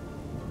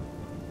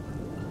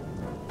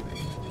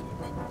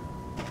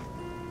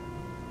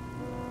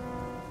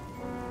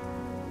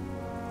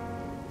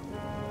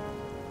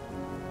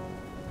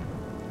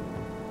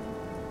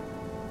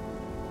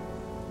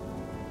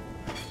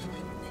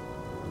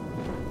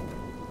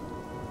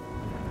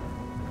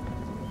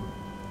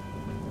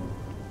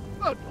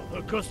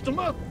 Another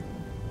customer?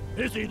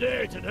 Is he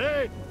there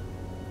today?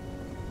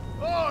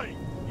 Oi!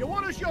 You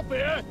want to shop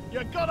here?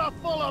 You gotta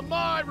follow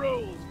my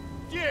rules.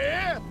 Do you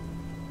hear?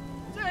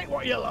 Take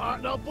what you like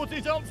and I'll put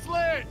it on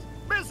slate.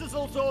 Business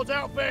will sort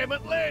out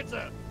payment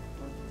later.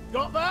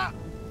 Got that?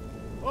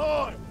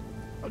 Oi!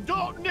 And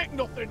don't nick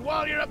nothing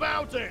while you're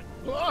about it.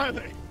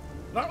 Blimey,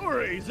 that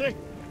were easy.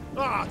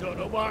 I don't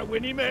know why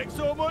Winnie makes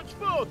so much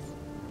fuss.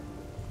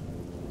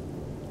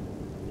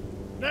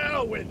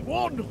 Now with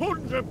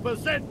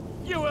 100%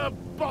 fewer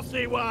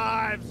bossy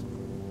wives.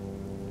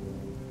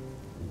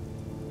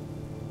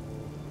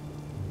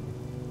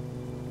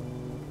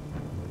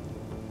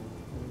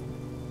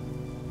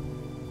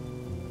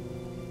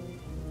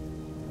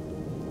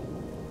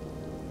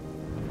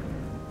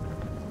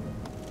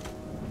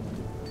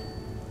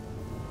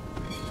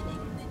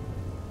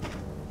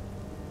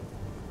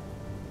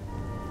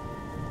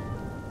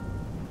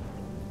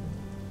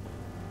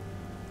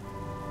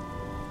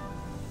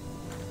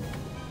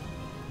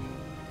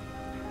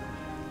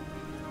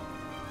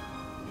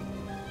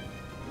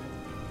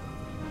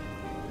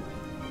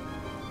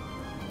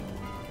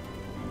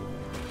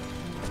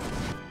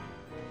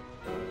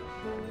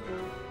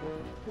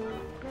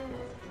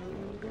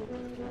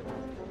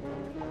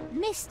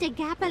 Mr.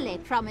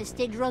 Gabbley promised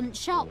he'd run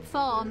shop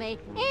for me.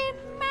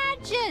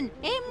 Imagine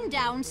him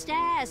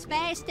downstairs,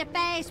 face to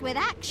face with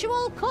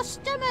actual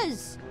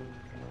customers.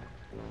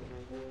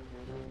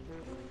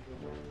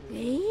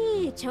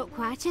 He took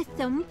quite a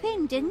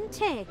thumping, didn't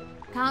he?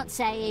 Can't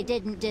say he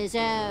didn't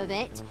deserve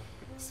it.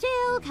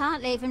 Still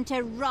can't leave him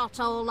to rot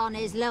all on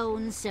his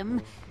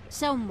lonesome.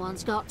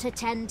 Someone's got to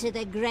tend to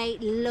the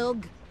great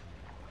lug.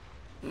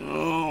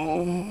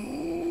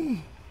 Oh.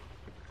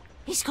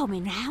 He's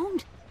coming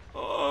round.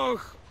 Oh,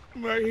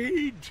 my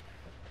head.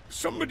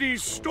 Somebody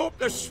stop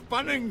the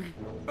spinning.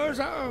 There's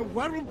a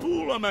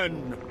whirlpool I'm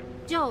in.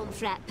 Don't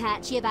fret,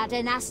 Pat, you've had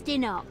a nasty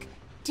knock.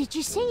 Did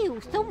you see who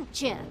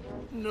thumped you?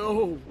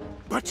 No,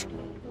 but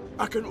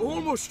I can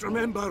almost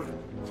remember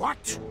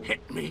what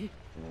hit me.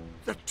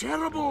 The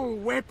terrible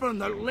weapon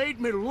that laid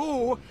me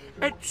low,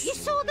 it's... You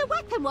saw the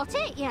weapon, what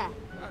hit you?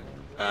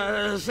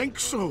 I think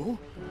so.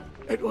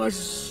 It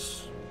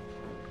was...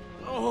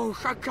 Oh,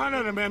 I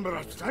can't remember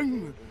a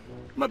thing.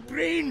 My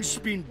brain's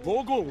been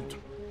boggled.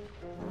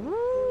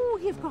 Oh,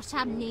 you've got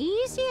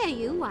amnesia,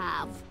 you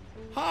have.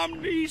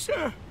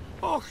 Amnesia?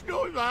 Oh,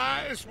 not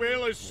that, as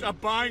well as a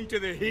bang to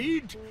the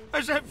head.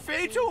 Is it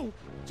fatal?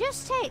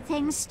 Just take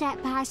things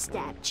step by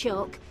step,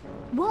 Chuck.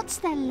 What's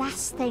the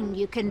last thing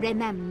you can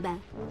remember?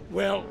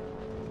 Well,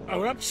 I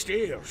were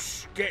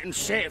upstairs, getting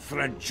set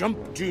for a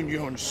jump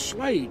junior on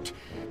slide,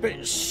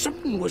 but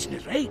something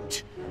wasn't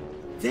right.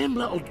 Them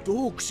little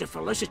dogs of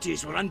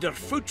Felicity's were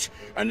underfoot,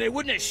 and they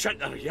wouldn't shut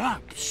their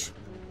yaps.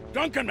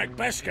 Duncan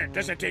McBiscuit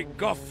doesn't take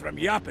guff from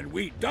yapping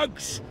wee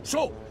dugs,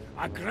 so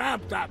I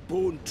grabbed that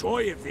bone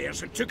toy of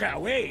theirs and took it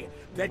away.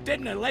 They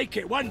didn't like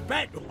it one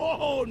bit.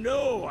 Oh,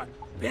 no!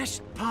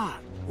 Best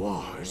part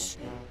was,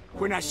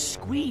 when I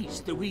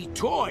squeezed the wee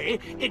toy,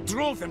 it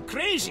drove them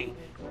crazy,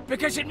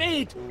 because it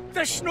made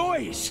this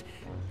noise.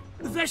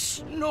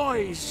 This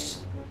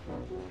noise.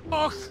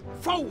 Och,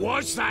 what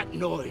was that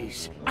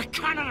noise? I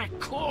can't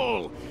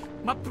recall.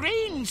 My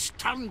brain's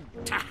turned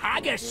to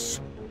haggis.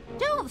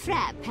 Don't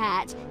fret,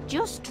 Pat.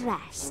 Just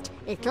rest.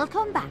 It'll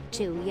come back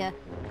to you.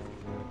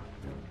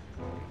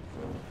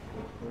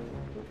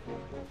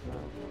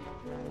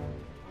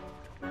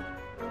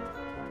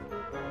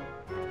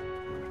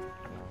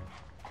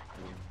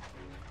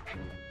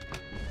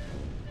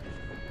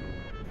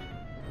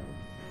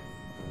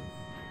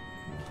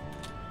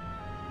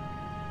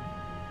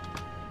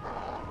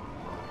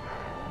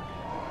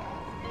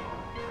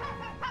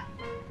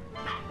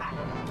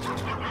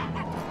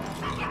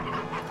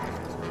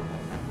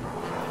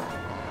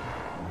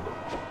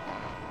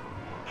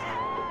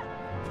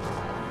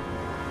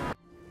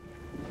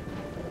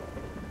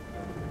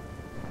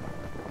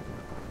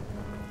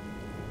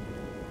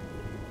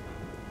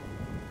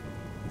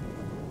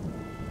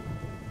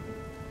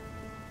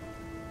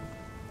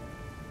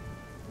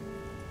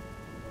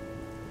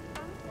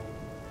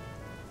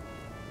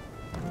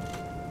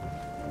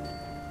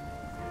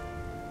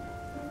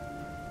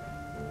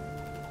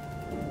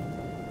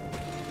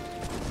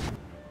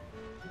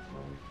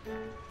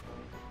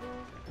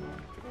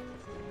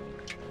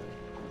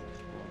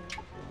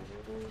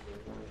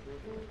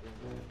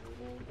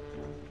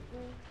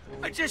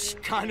 I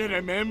just can't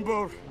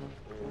remember.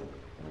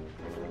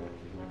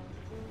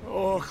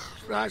 Oh,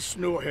 that's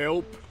no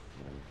help.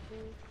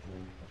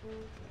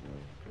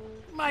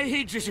 My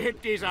head's as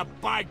empty as a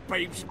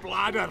bagpipe's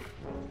bladder.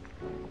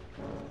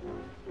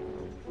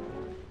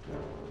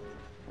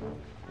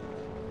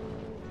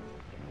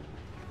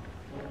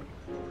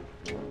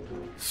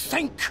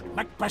 Think,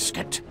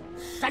 McBiscuit,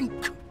 think.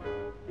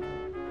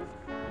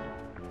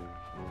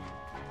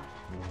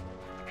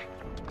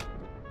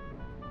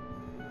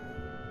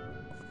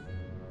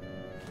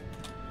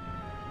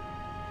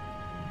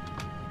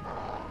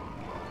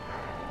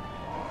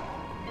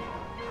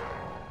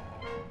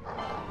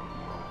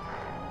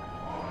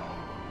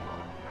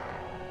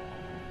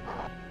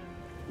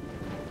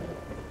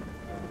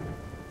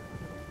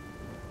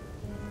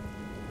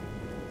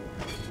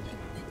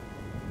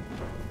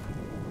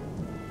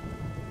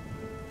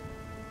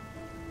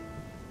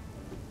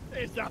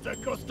 Is that a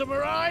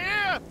customer I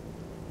hear?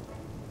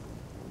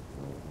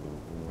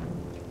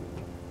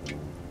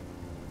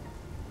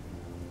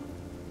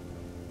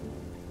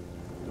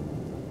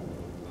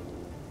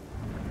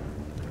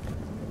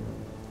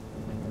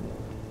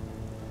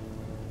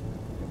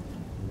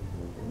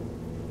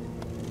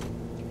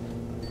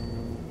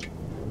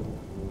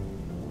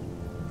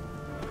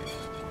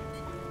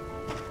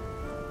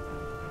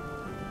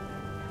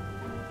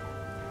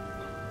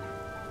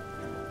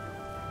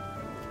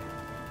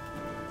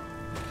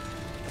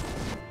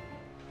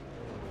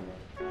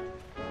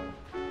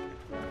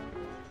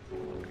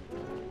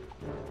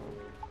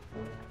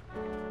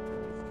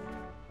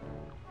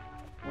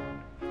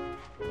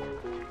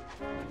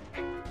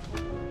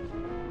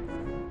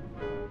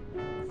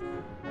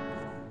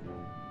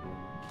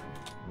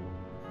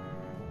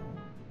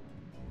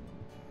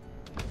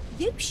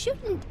 You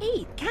shouldn't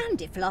eat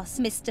candy floss,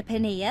 Mr.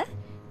 Paneer.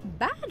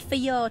 Bad for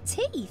your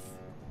teeth.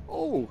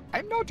 Oh,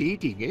 I'm not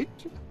eating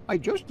it. I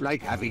just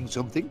like having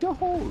something to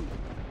hold.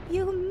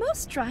 You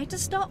must try to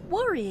stop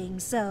worrying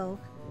so.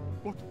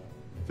 What?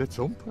 The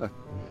Thumper?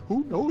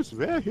 Who knows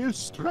where he'll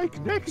strike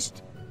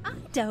next? I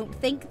don't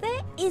think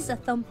there is a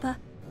Thumper.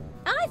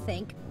 I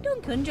think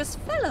Duncan just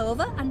fell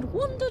over and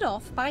wandered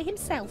off by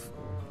himself.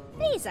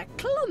 He's a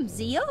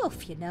clumsy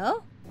oaf, you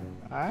know.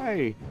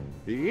 Aye,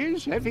 he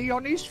is heavy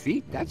on his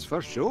feet, that's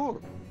for sure.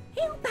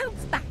 He'll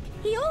bounce back.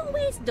 He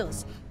always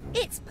does.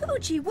 It's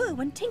Poochie Woo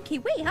and Tinky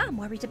Wee I'm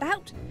worried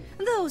about.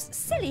 Those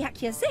silly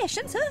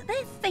accusations hurt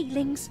their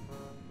feelings.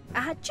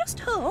 I just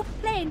hope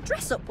playing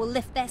dress-up will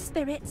lift their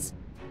spirits.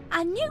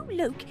 A new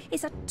look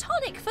is a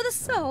tonic for the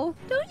soul,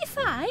 don't you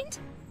find?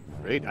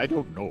 Afraid I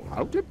don't know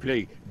how to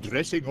play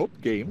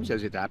dressing-up games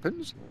as it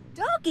happens.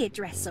 Doggy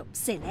dress-up,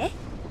 silly.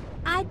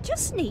 I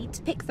just need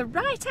to pick the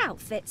right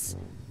outfits.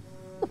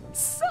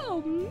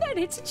 So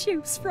many to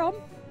choose from.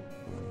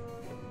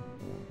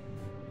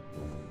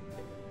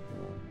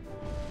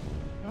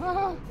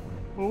 Ah,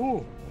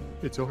 oh,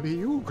 it's only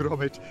you,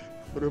 Gromit.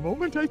 For a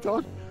moment I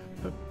thought...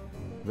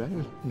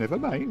 well, never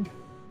mind.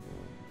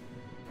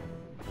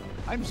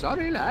 I'm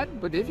sorry, lad,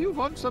 but if you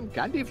want some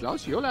candy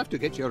floss, you'll have to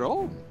get your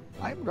own.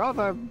 I'm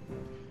rather...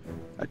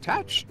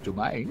 attached to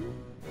mine.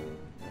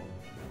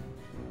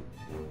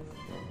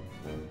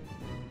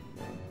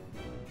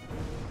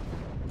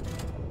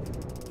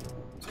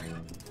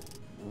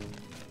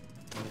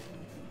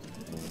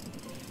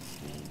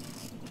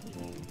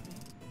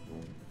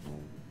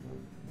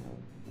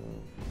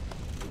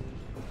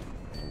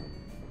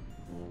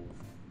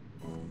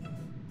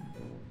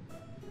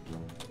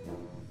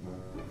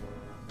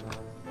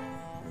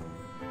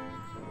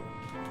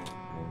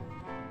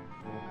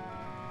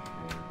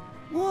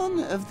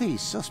 One of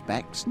these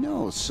suspects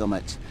knows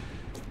summit,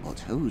 but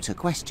who to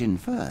question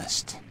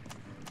first?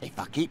 If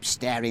I keep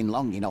staring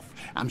long enough,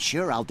 I'm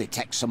sure I'll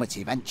detect summit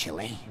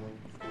eventually.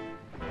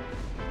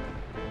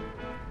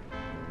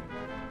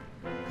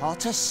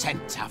 Caught a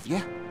scent, have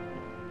you?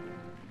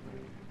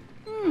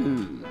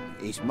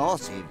 His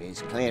motive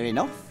is clear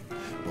enough.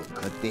 But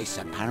could this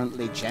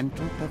apparently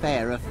gentle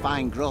purveyor of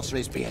fine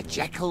groceries be a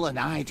Jekyll and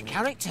Hyde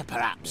character,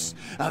 perhaps?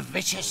 A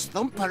vicious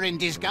thumper in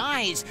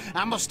disguise?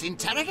 I must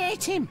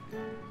interrogate him.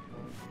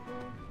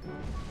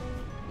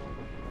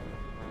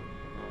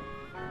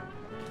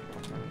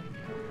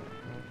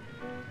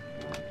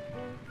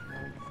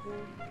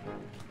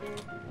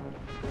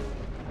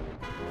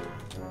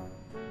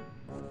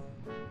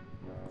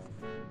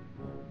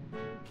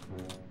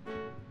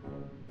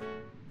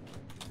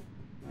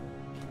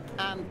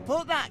 And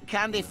put that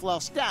candy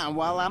floss down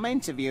while I'm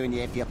interviewing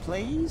you, if you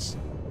please.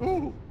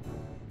 Oh,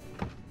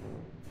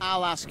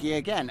 I'll ask you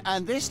again,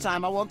 and this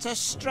time I want a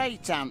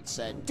straight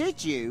answer.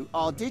 Did you,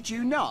 or did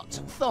you not,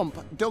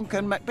 thump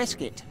Duncan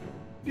McBiscuit?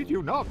 did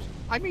you not?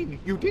 I mean,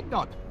 you did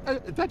not.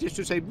 That is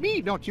to say,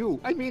 me, not you.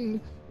 I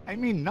mean,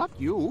 not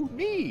you,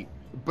 me.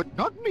 But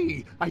not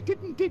me. I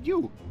didn't, did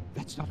you?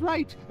 That's not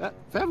right.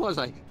 Where was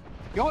I?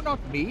 You're not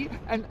me,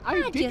 and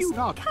I did you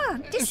not.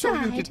 Can't decide. So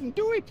you didn't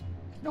do it.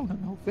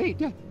 No,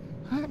 wait.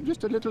 I'm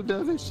just a little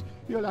nervous.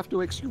 You'll have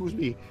to excuse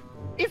me.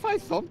 If I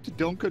thumped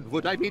Duncan,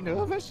 would I be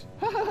nervous?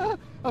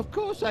 Of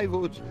course I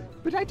would.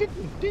 But I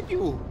didn't, did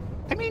you?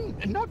 I mean,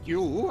 not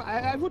you.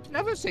 I would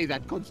never say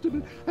that,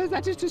 Constable.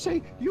 That is to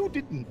say, you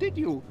didn't, did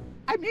you?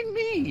 I mean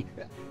me.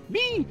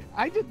 Me.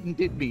 I didn't,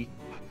 did me.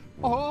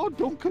 Oh,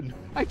 Duncan.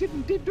 I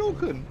didn't, did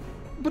Duncan.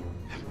 But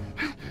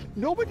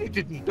nobody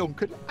didn't,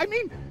 Duncan. I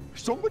mean,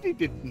 somebody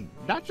didn't.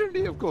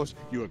 Naturally, of course.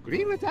 You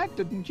agree with that,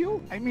 didn't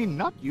you? I mean,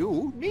 not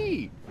you,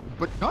 me.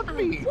 But not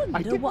me. I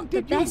wonder what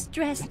the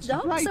best-dressed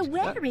dogs are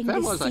wearing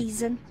this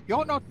season.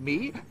 You're not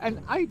me,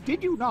 and I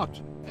did you not.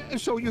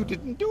 So you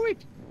didn't do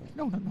it.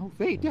 No,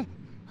 wait.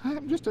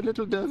 I'm just a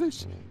little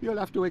nervous. You'll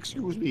have to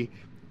excuse me.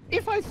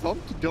 If I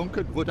thumped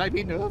Duncan, would I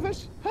be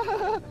nervous?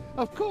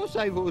 Of course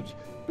I would.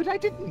 But I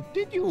didn't,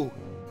 did you?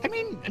 I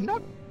mean,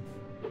 not...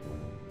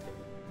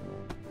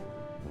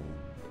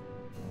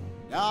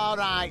 All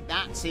right,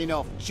 that's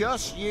enough.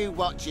 Just you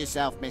watch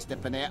yourself, Mr.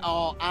 Paneer,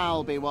 or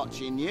I'll be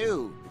watching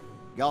you.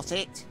 Got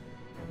it?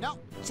 Not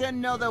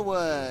another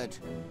word.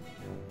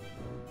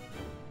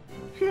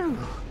 Phew.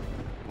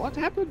 What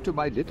happened to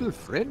my little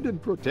friend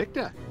and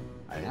protector?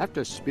 I'll have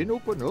to spin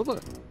up another.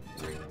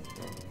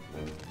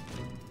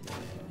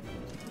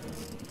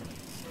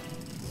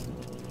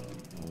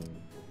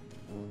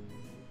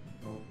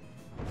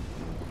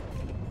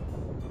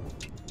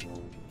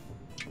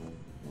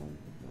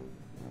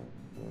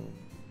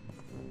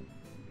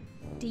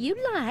 Do you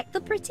like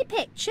the pretty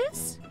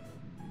pictures?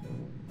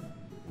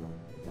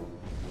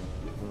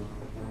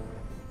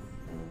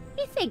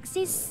 He thinks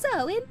he's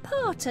so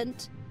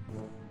important.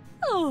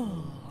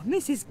 Oh,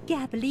 Mrs.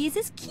 Gabbly is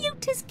as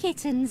cute as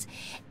kittens.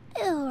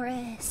 Or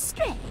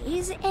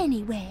strays,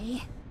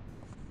 anyway.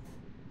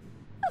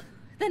 Oh,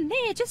 the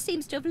mayor just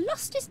seems to have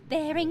lost his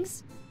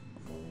bearings.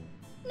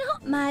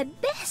 Not my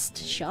best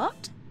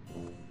shot.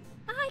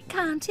 I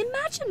can't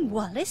imagine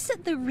Wallace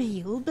at the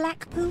real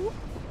Blackpool.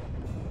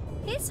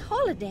 His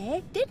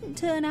holiday didn't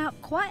turn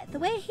out quite the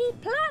way he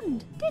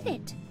planned, did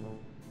it?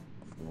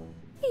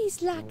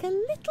 He's like a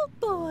little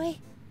boy,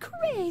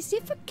 crazy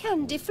for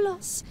candy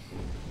floss.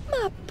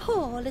 My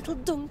poor little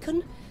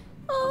Duncan.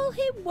 All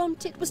he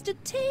wanted was to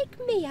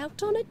take me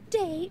out on a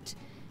date.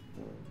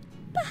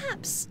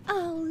 Perhaps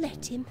I'll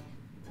let him,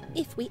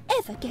 if we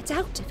ever get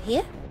out of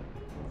here.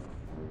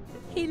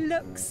 He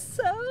looks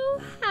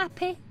so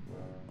happy.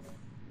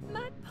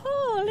 My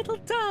poor little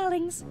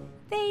darlings.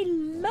 They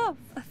love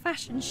a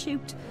fashion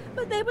shoot,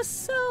 but they were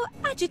so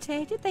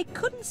agitated they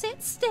couldn't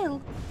sit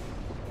still.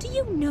 Do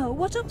you know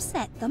what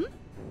upset them?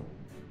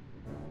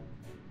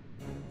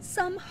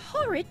 Some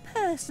horrid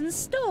person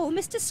stole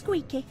Mr.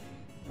 Squeaky.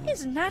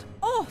 Isn't that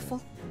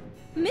awful?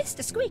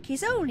 Mr.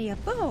 Squeaky's only a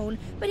bone,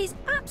 but he's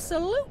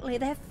absolutely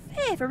their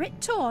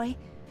favourite toy.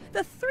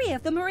 The three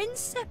of them are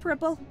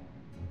inseparable.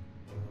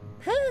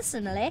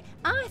 Personally,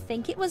 I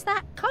think it was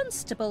that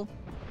constable.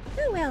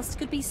 Who else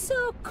could be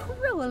so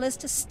cruel as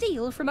to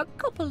steal from a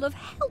couple of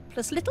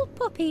helpless little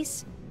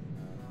puppies?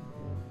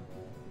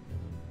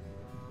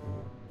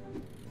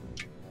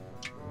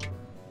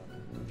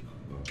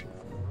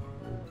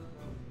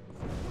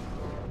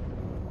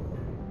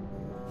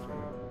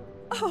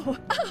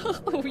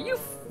 Oh, you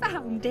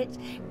found it.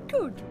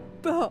 Good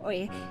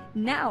boy.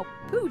 Now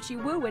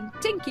Poochie Woo and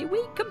Tinky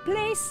Wee can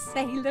play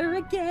sailor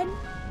again.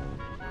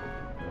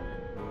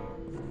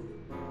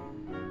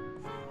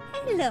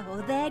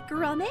 Hello there,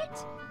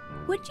 Gromit.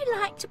 Would you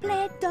like to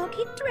play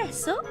doggy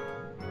dress-up?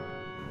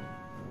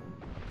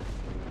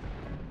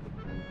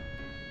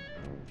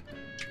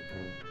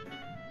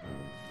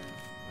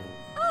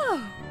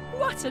 Oh,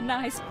 what a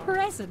nice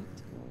present.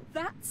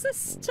 That's a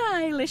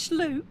stylish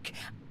look.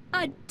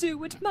 I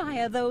do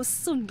admire those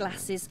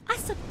sunglasses. I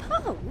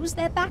suppose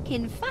they're back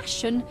in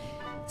fashion.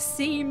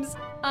 Seems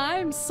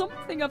I'm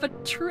something of a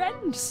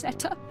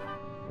trendsetter.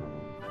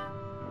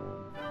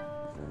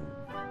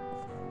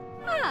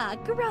 Ah,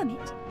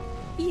 Gromit,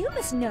 you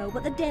must know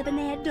what the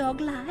debonair dog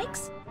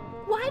likes.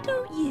 Why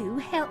don't you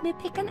help me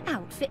pick an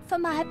outfit for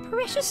my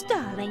precious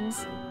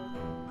darlings?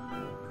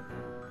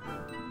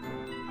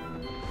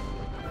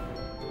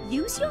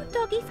 Use your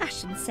doggy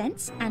fashion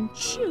sense and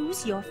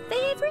choose your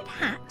favourite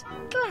hat,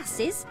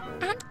 glasses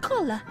and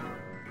collar.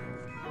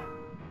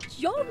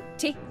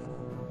 Jaunty.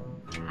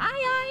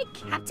 Aye, aye,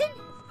 Captain.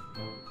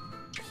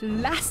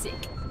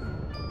 Classic.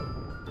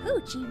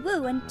 Poochie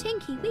Woo and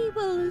Tinky Wee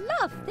will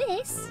love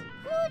this.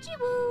 Poochie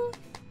Woo,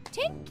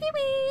 Tinky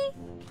Wee.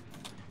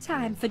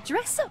 Time for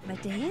dress up, my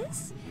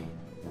dears.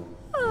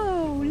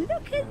 Oh,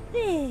 look at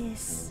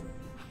this.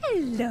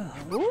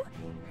 Hello.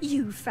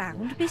 You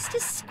found Mr.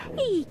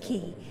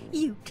 Squeaky.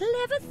 You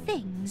clever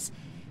things.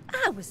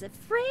 I was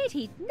afraid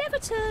he'd never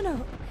turn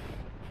up.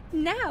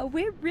 Now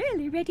we're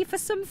really ready for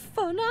some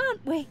fun,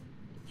 aren't we?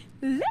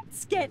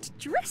 Let's get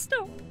dressed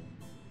up.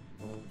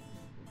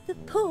 The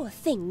poor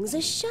things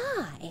are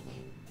shy.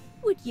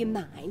 Would you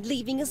mind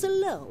leaving us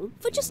alone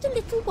for just a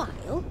little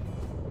while?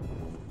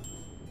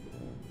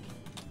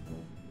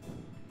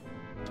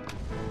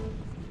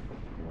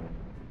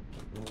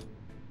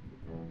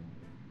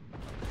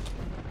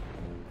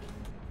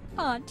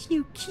 Aren't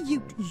you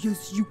cute?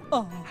 Yes, you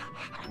are.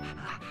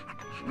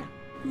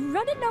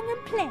 Run along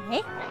and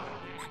play.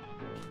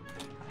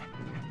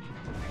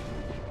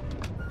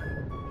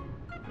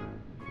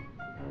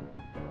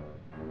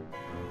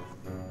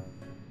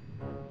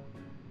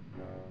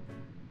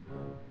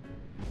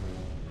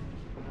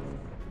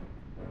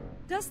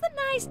 Does the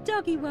nice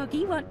doggy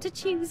woggy want to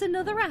choose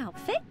another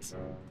outfit?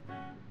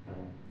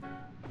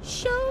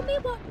 Show me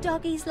what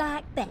doggies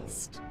like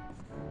best.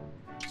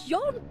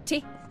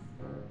 Jaunty.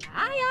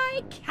 Aye,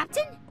 aye,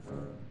 Captain.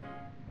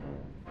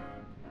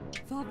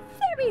 The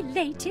very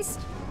latest.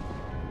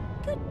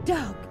 Good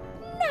dog.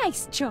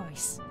 Nice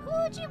choice.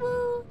 Poochie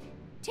Woo,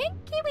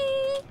 Tinky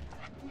Wee.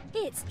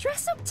 It's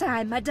dress-up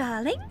time, my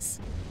darlings.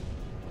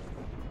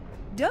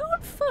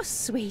 Don't fuss,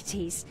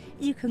 sweeties.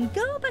 You can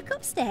go back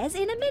upstairs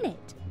in a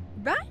minute.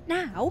 Right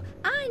now,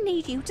 I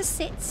need you to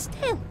sit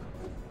still.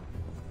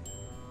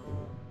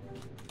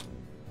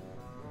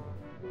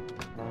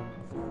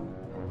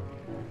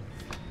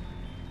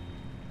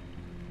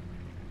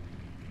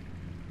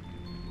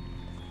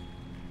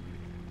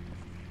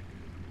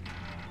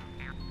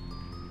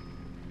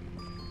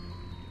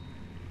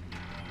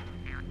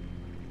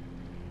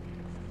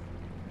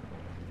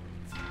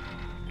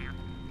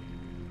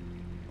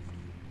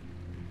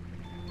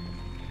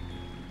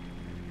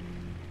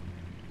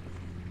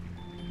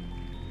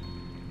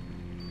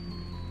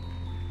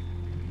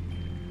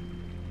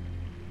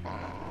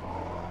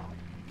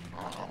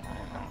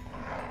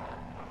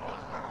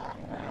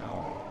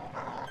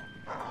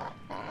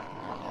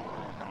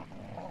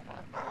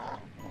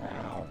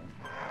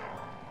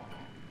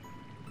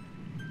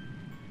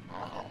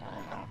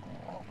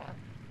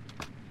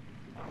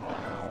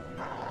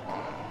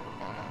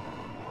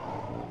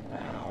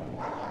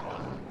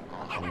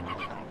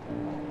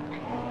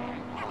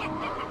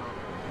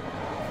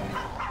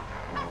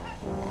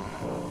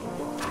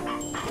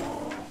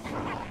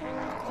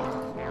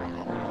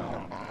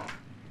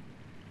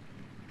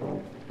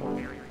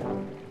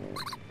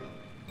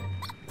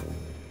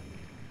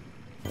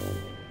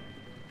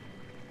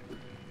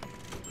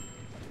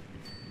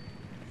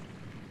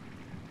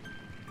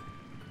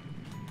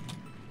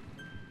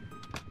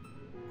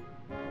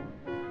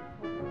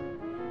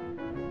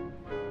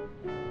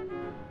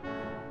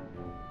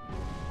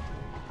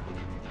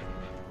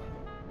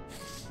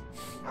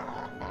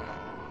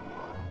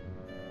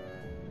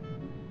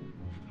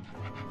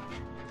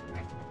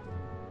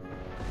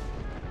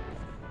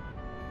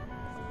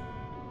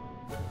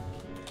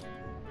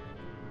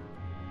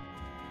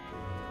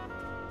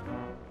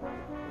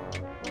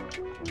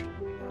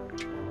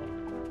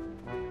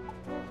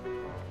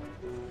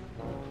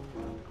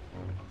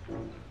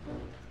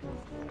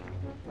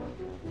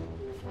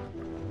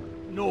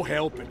 No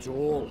help at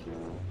all.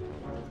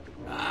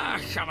 Ah,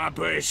 I'm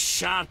about as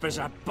sharp as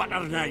a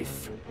butter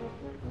knife.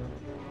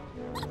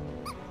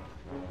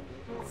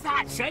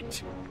 That's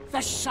it.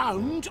 The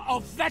sound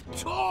of the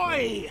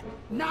toy!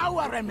 Now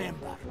I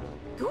remember.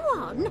 Go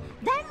on,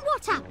 then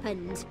what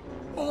happened?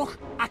 Oh,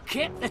 I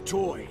kept the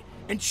toy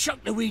and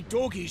chucked the wee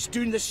doggies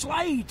down the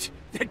slide.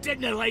 They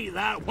didn't like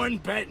that one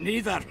bit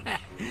neither.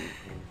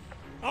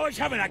 I was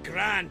having a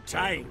grand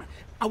time.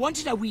 I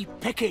wanted a wee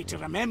picky to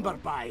remember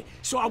by,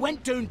 so I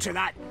went down to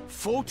that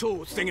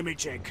photo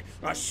thingamajig.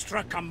 I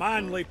struck a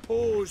manly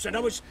pose and I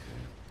was...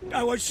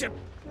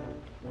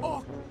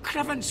 Oh,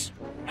 Crivens,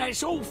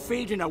 it's all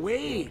fading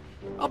away.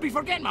 I'll be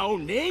forgetting my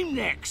own name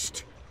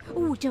next.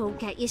 Oh, don't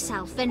get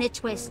yourself in a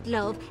twist,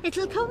 love.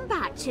 It'll come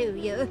back to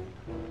you.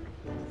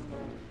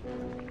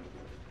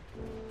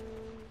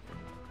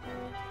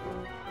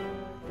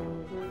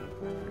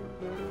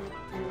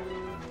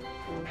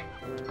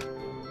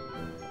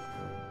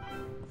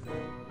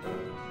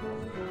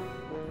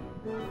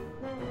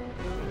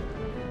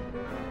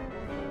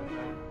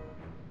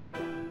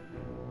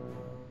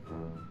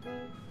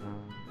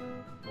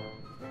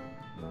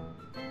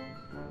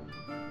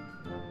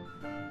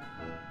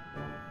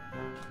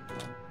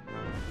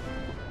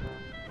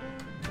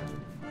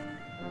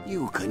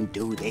 You can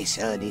do this,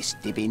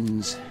 Ernest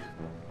Dibbins.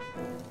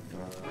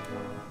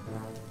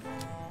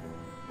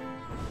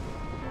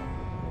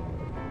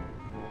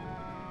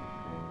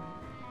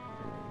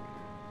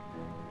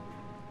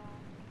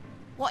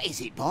 What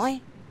is it,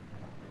 boy?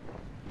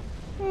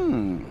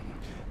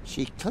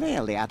 She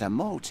clearly had a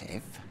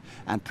motive,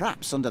 and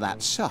perhaps under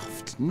that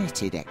soft,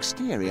 knitted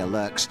exterior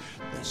lurks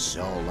the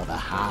soul of a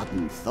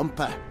hardened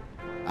thumper.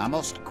 I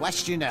must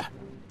question her.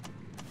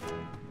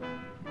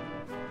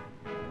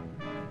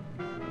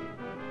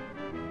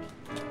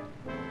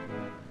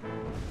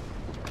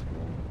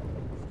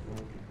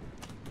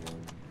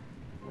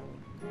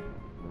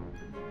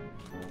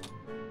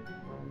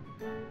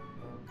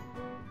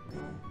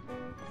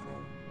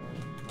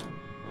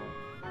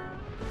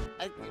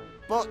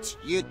 But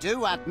you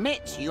do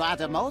admit you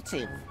had a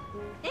motive.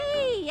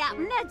 He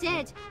happen I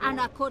did, and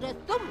I could have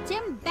thumped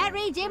him,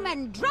 buried him,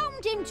 and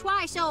drowned him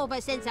twice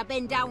over since I've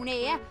been down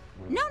here.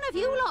 None of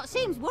you lot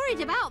seems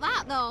worried about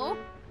that, though.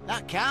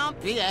 That can't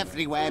be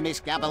everywhere,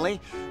 Miss Gabberly.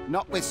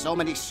 Not with so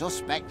many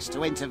suspects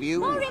to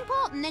interview. More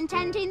important than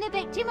tending the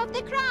victim of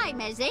the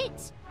crime, is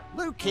it?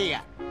 Look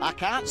here, I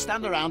can't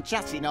stand around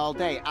chatting all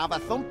day. I've a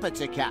thumper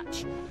to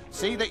catch.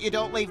 See that you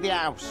don't leave the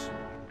house.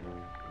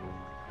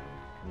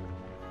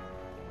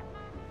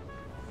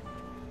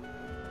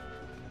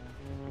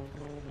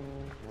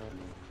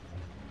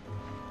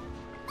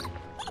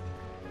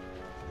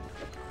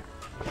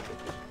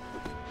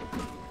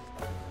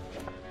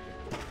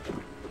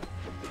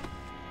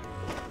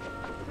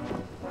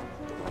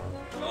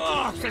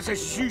 Oh, this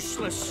is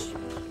useless.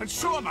 And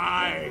so am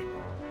I.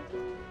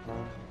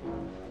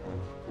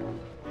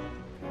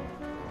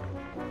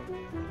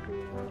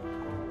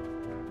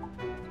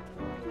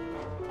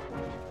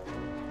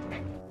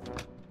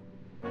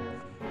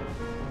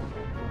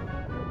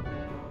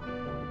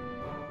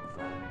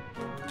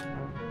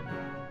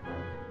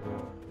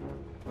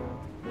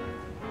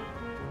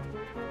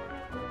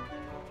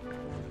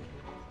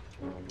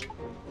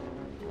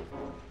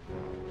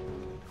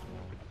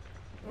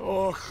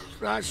 Oh,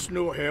 that's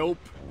no help.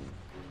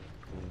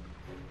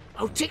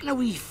 I'll take a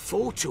wee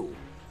photo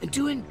and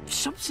doing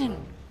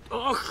something.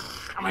 Oh,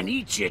 I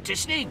need you to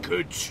stay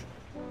good.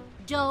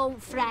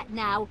 Don't fret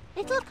now.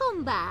 It'll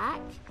come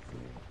back.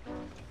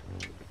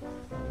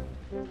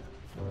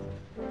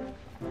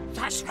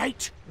 That's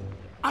right.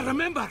 I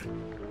remember.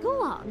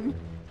 Go on.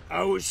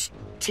 I was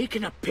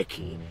taking a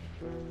picky,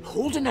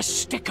 holding a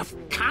stick of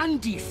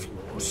candy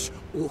floss.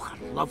 Oh,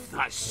 I love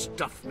that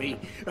stuff, me.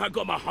 I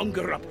got my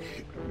hunger up.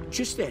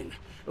 Just then,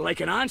 like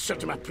an answer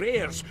to my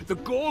prayers, the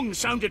gong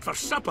sounded for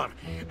supper.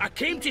 I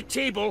came to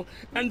table,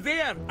 and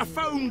there I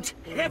found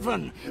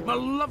Heaven, my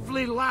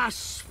lovely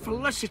lass,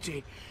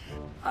 Felicity.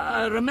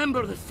 I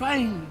remember the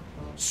fine,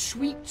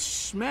 sweet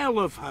smell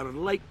of her,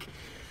 like...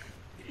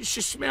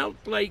 She smelled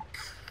like...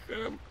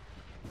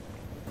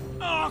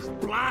 Oh,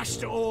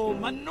 blast it all.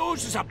 My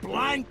nose is a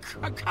blank.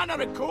 I cannot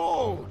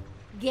recall.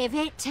 Give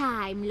it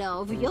time,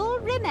 love. You'll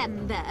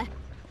remember.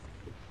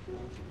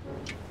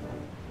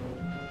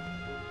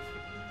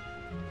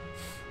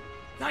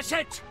 That's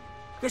it.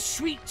 The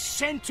sweet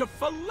scent of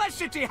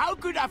Felicity. How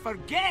could I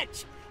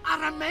forget?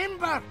 I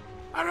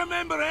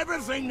remember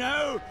everything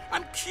now.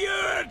 I'm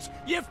cured.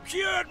 You've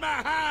cured my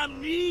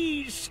ham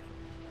knees.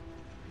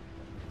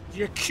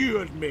 You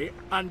cured me,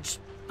 and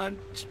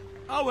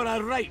I were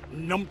a right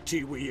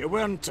numpty with you,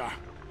 weren't I?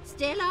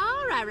 Still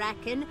are, I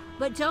reckon.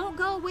 But don't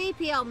go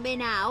weepy on me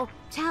now.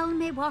 Tell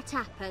me what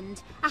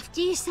happened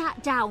after you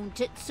sat down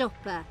at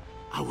supper.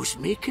 I was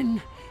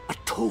making a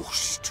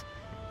toast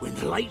when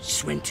the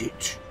lights went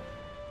out.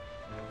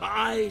 My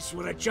eyes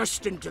were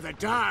adjusting to the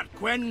dark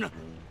when...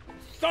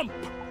 Thump!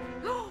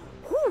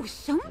 Who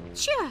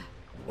thumped you?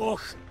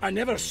 Och, I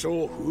never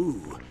saw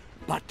who,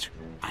 but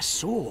I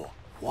saw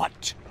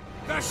what.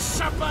 The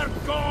supper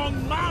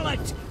gong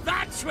mallet!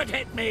 That's what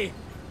hit me!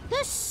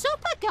 The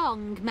supper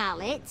gong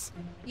mallet?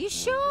 You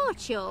sure,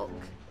 Chuck?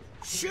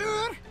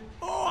 Sure?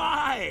 Oh,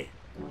 aye.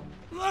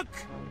 Look,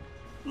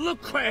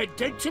 Look what it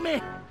did to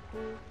me.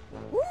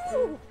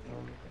 Ooh!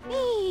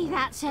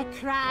 That's a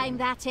crime,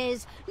 that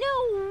is.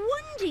 No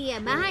wonder your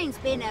mind's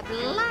been a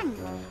blank.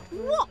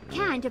 What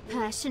kind of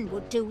person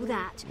would do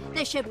that?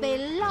 They should be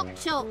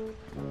locked up.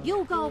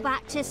 You go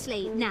back to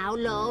sleep now,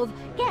 love.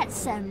 Get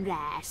some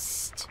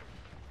rest.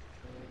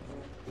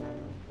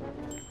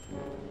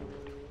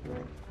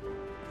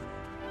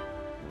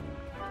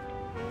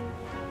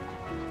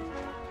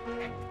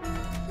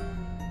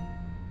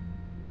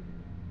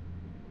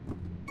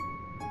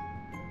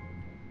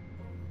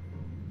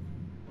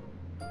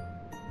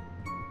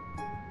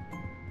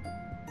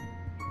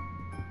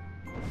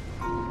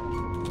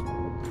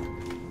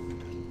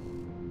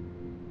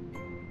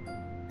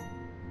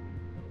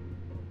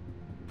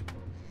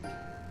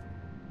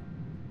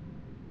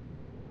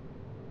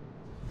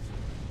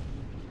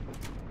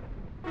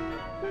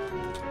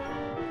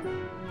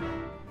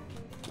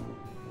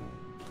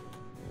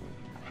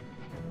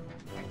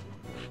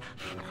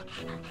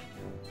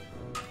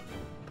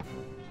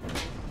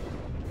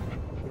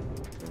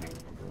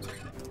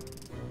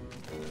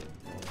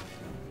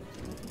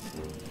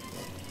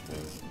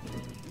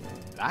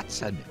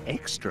 That's an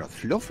extra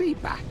fluffy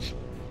batch.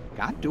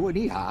 Can't do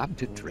any harm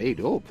to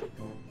trade up.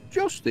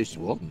 Just this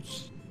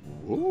once.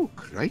 Oh,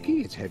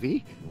 crikey, it's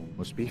heavy.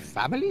 Must be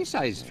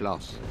family-sized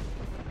floss.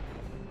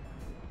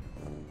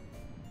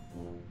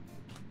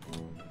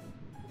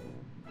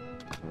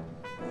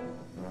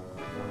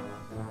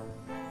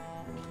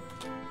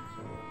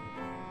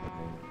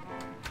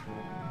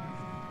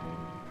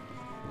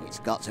 It's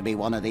got to be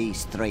one of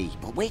these three,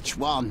 but which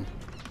one?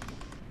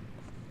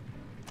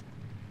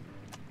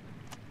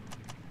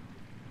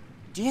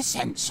 Do you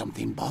sense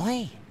something,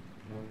 boy?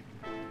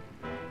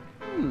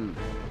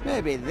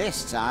 Maybe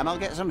this time I'll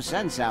get some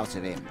sense out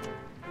of him.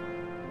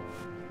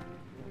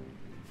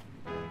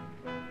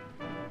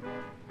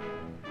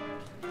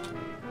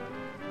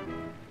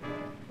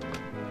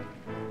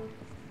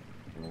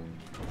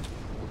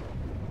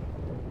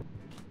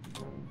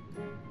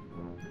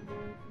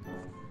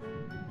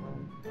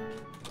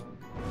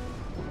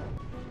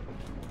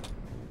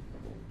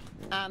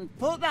 And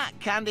put that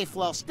candy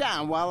floss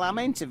down while I'm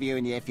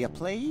interviewing you, if you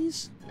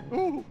please.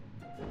 Oh,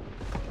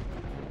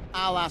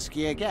 I'll ask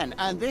you again,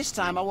 and this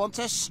time I want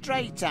a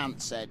straight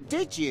answer.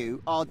 Did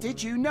you, or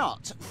did you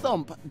not,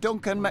 thump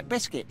Duncan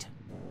McBiscuit?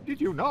 did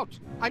you not?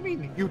 I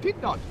mean, you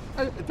did not.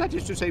 That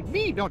is to say,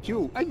 me, not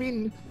you. I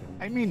mean,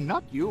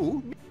 not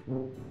you.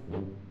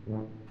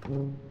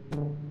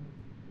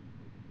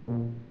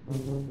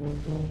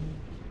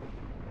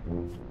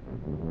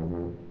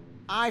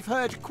 I've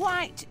heard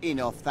quite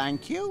enough,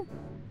 thank you.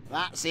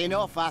 That's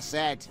enough, I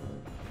said.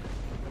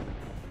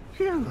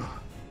 Phew.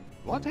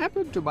 What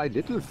happened to my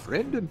little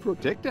friend and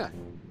protector?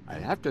 I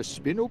have to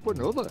spin up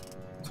another.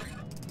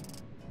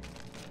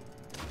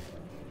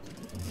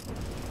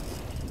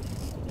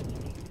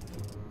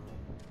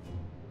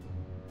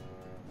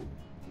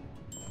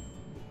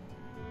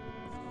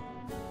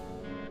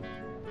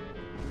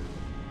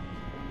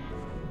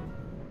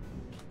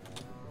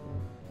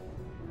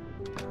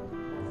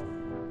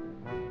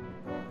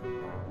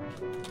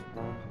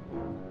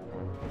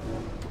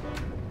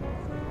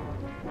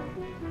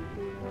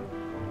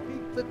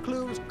 The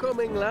clues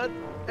coming, lad.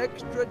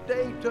 Extra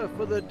data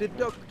for the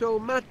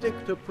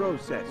deductomatic to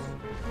process.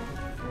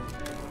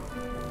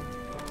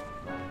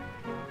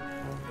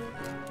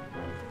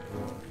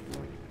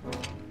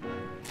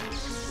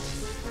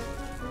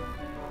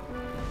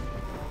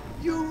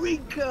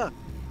 Eureka!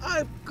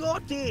 I've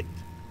got it!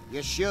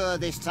 You sure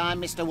this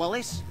time, Mr.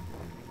 Wallace?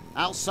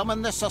 I'll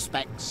summon the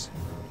suspects.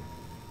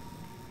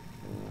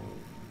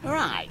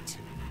 Right.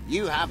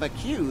 You have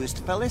accused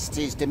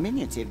Felicity's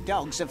diminutive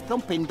dogs of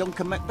thumping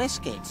Duncan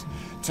McBiscuit.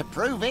 To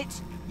prove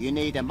it, you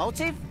need a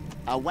motive,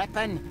 a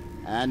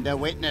weapon, and a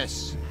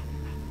witness.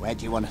 Where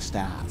do you want to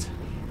start?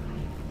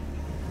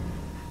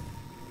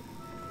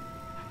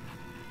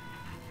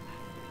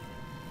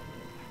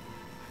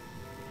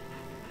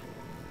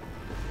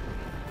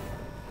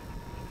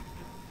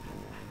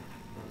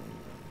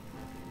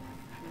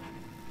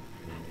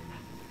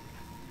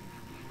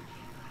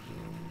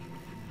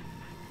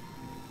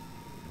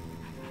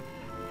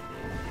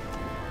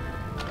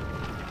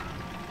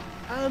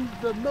 And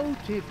the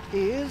motive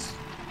is...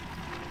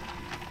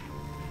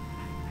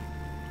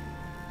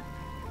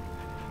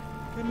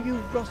 Can you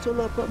rustle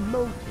up a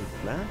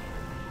motive, lad?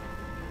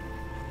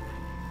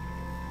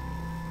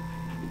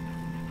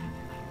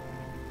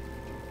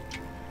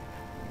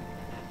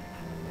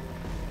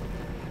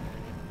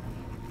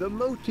 The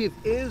motive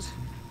is...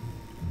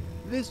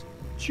 this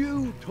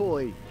chew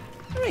toy.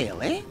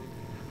 Really?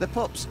 The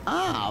pups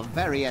are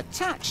very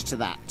attached to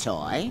that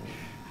toy.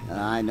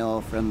 I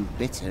know from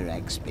bitter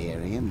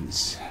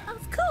experience.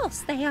 Of course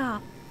they are.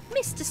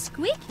 Mr.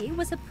 Squeaky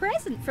was a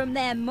present from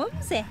their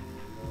mumsy.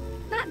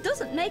 That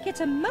doesn't make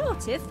it a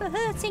motive for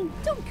hurting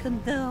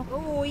Duncan, though.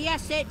 Oh,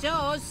 yes, it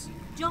does.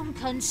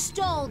 Duncan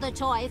stole the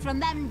toy from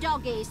them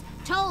doggies.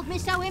 Told me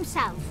so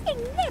himself. He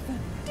never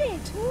did.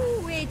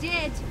 Oh, he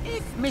did.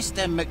 If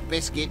Mr.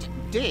 McBiscuit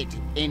did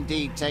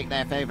indeed take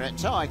their favourite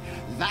toy,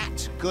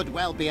 that could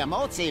well be a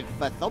motive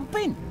for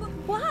thumping. But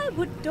why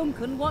would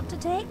Duncan want to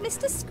take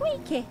Mr.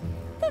 Squeaky?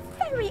 The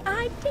very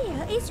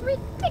idea is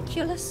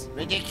ridiculous.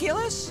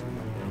 Ridiculous?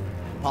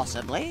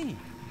 Possibly.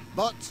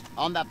 But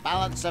on the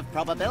balance of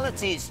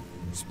probabilities,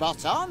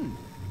 spot on.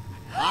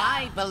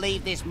 I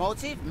believe this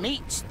motive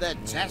meets the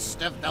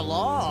test of the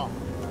law.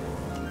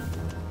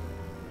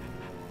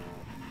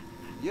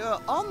 You're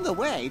on the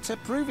way to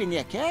proving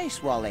your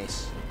case,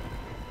 Wallace.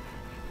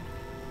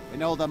 We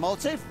know the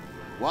motive.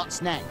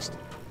 What's next?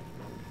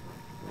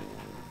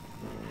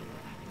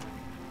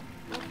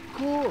 Of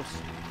course.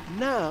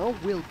 Now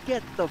we'll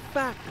get the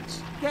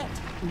facts. Get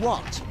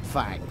what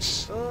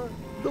facts?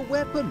 The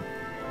weapon.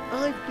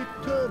 I've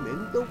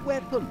determined the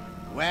weapon.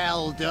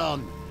 Well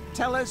done.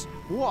 Tell us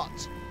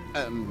what,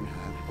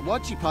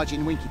 Wodgy Podge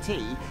and Winky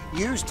T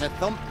used to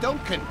thump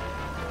Duncan.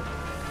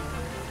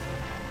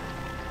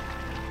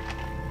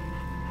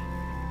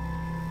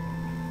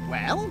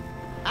 Well,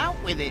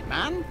 out with it,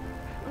 man.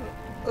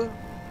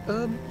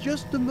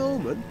 Just a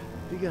moment.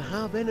 Do you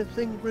have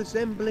anything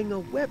resembling a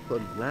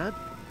weapon, lad?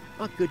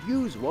 I could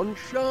use one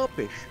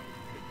sharpish.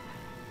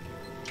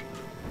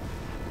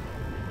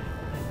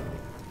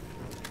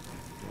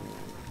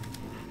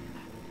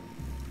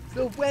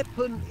 The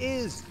weapon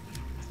is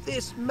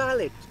this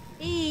mallet.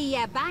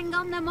 You bang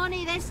on the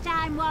money this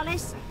time,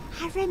 Wallace.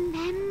 I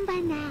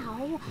remember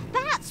now.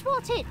 That's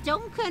what it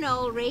Duncan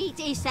all read.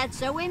 He said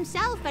so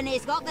himself, and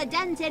he's got the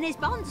dent in his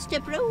bonds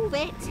to prove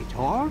it. It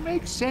all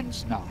makes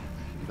sense now.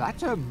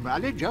 That's a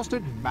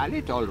maladjusted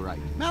mallet, all right.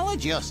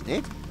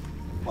 Maladjusted?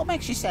 What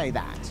makes you say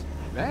that?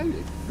 Well,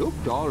 it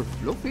looked all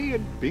fluffy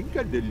and pink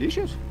and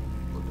delicious,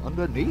 but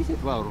underneath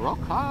it was rock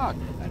hard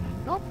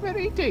and not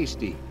very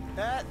tasty.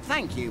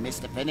 Thank you,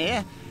 Mr.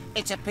 Pannier.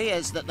 It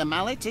appears that the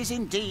mallet is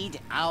indeed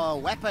our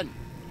weapon.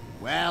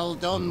 Well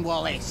done,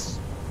 Wallace.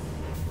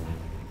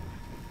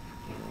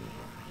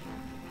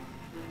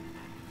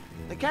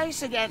 The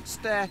case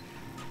against,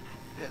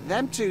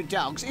 them two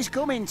dogs is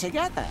coming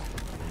together.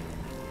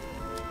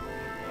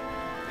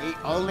 The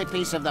only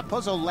piece of the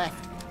puzzle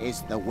left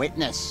is the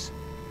witness.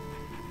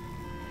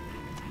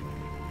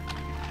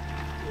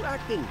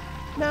 Cracking.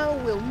 Now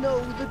we'll know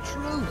the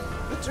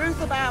truth. The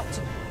truth about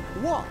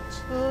what?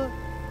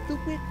 The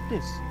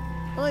witness.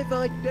 I've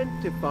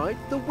identified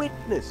the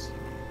witness.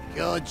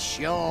 Good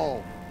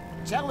show.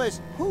 Tell us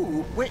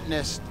who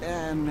witnessed,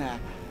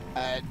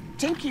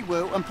 Tinky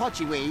Woo and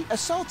Podgy Wee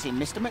assaulting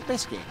Mr.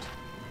 McBiscuit.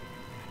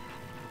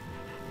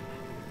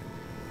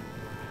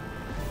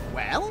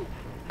 Well,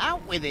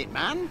 out with it,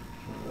 man.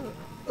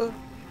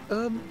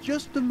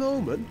 Just a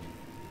moment.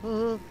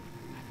 Who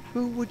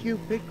would you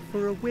pick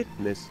for a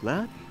witness,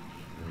 lad?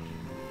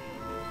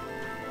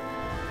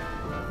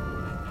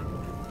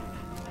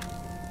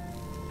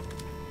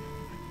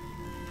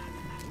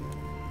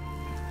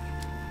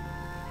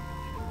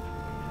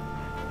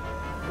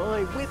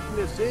 My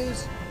witness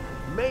is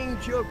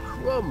Major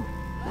Crumb.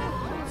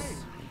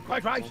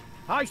 Quite right.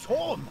 I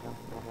saw him.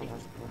 It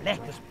was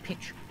black as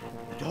pitch.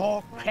 The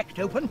door cracked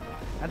open,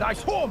 and I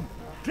saw him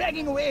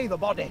dragging away the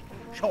body.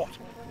 Short,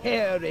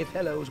 hairy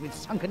fellows with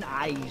sunken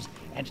eyes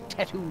and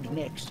tattooed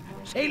necks.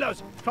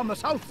 Sailors from the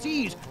South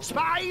Seas.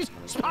 Spies!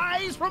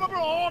 Spies from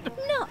abroad!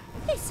 Not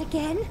this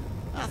again.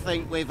 I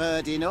think we've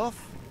heard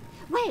enough.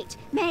 Wait,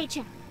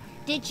 Major.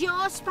 Did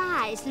your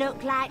spies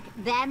look like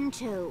them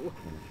two?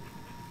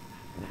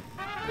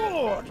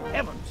 Good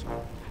heavens!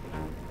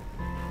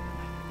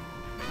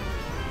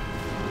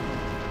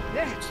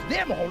 That's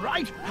them, all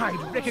right.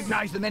 I'd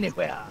recognize them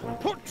anywhere.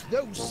 Put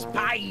those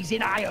spies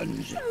in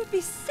irons. Don't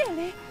be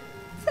silly.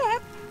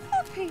 They're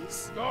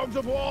puppies. Dogs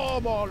of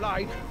war, more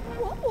like.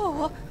 What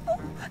war?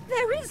 Oh,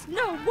 there is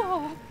no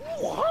war.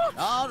 What?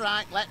 All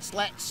right, let's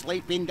let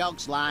sleeping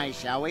dogs lie,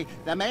 shall we?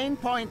 The main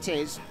point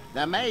is,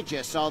 the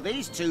Major saw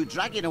these two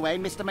dragging away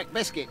Mr.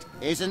 McBiscuit.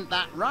 Isn't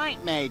that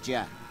right,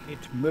 Major?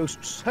 It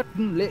most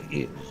certainly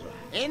is.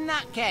 In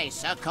that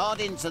case,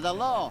 according to the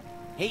law,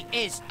 he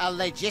is a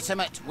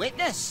legitimate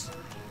witness.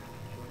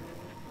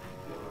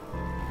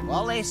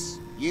 Wallace,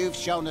 you've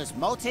shown us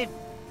motive,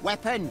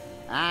 weapon,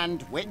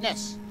 and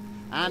witness.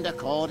 And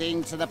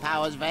according to the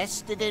powers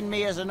vested in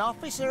me as an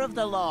officer of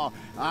the law,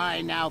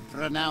 I now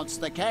pronounce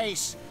the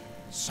case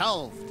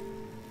solved.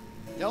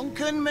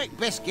 Duncan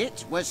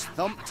McBiscuit was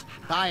thumped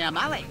by a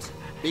mallet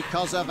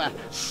because of a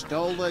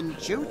stolen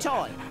chew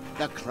toy,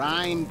 the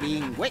crime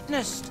being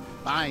witnessed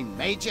by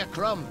Major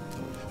Crumb.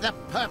 The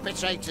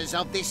perpetrators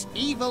of this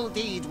evil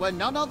deed were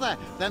none other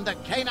than the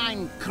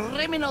canine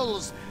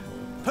criminals,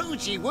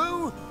 Podgy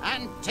Woo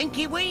and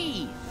Tinky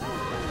Wee.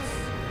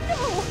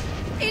 No,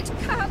 it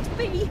can't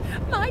be.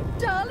 My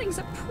darlings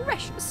are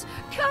precious,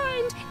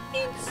 kind,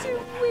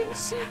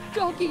 incy-wincy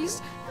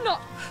doggies,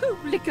 not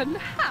hooligan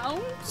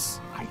hounds.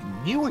 I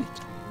knew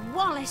it.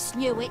 Wallace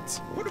knew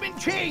it. Put them in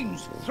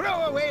chains.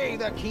 Throw away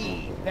the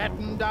key.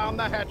 Batten down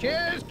the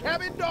hatches.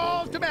 Cabin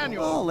doors to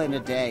manual. All in a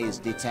day's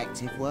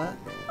detective work.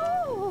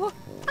 Oh, Oh,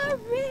 I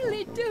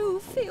really do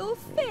feel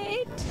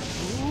faint.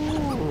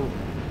 Ooh.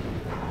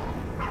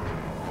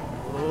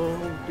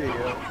 Oh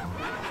dear.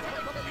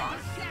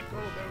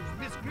 Shackle those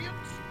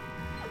miscreants.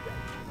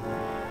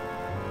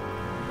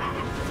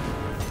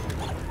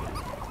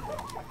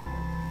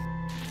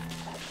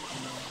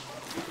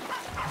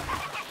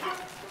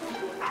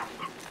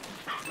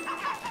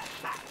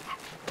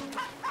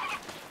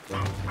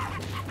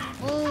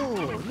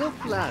 Oh,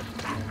 look, lad.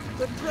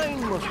 The drain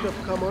must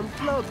have come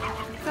unplugged.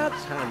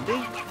 That's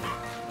handy.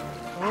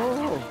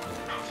 Oh,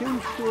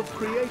 seems to have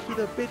created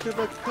a bit of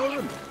a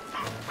current.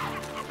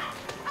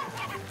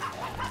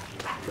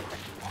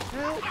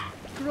 Help,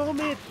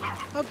 Gromit!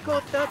 I've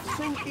got that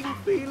sinking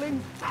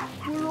feeling.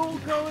 We're all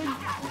going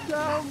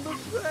down the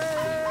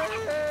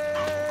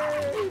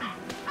drain!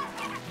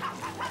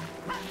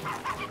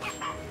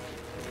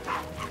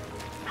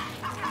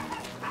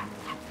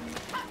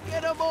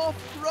 Get 'em off,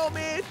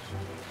 Gromit!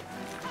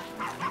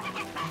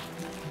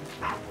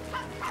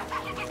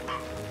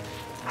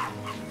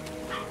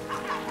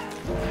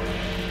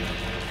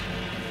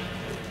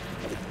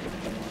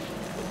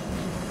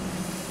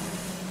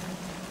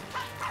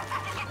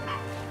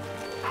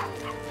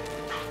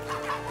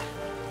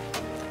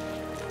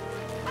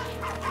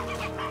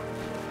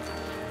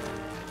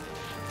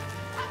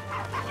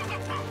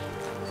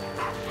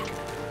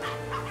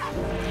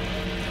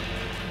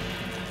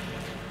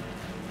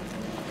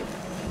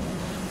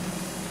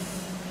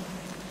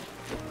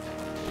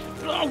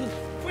 Oh,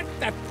 what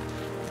the...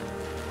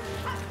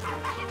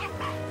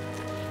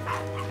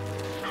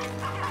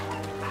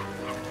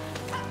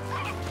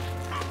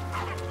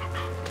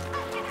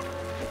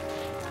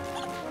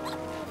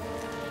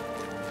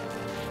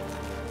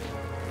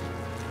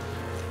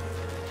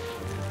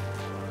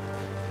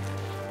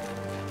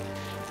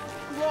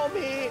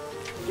 Gromit!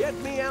 Get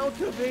me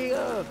out of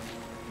here!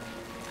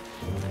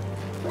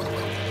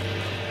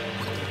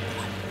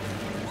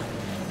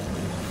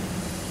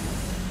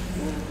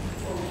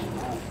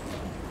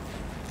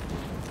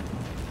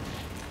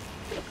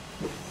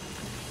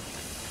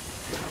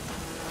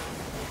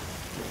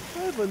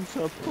 Heavens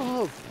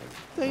above!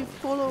 They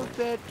followed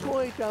their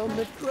toy down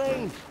the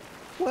drain.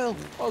 Well,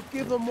 I'll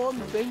give them one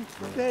thing.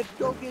 They're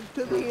dogged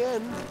to the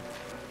end.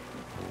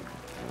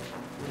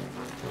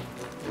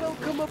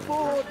 Welcome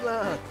aboard,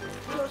 lad.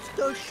 Just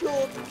a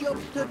short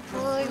jump to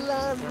dry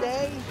land,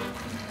 eh?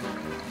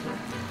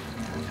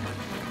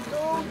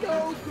 No,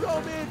 no,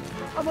 Gromit!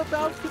 I'm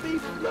about to be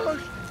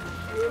flushed!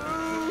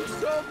 Do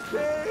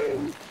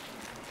something!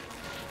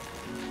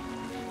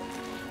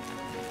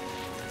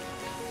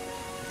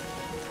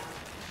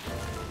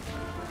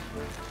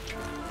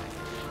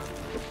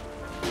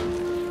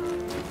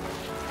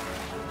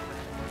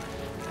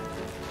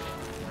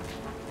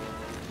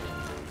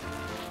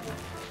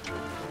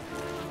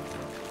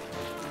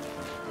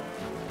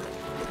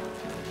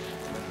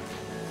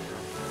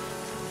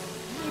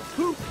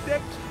 Poop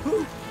decks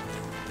poop!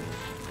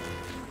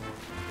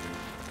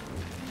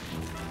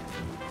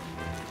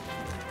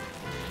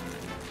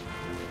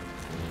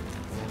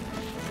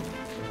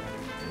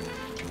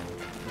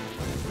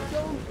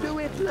 Don't do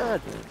it,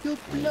 lad! You'll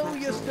blow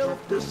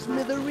yourself to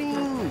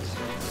smithereens!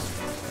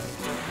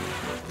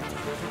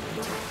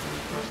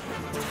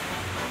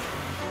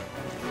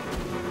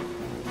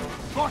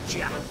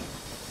 Gotcha!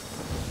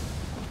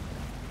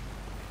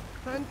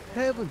 Thank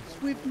heavens,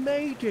 we've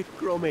made it,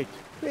 Gromit!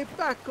 We're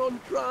back on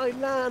dry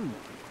land!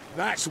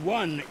 That's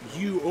one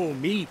you owe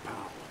me,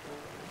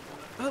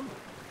 pal.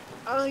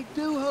 I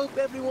do hope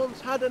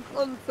everyone's had an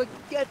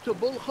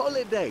unforgettable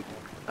holiday,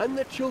 and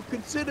that you'll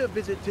consider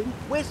visiting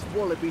West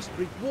Wallaby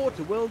Street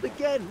Waterworld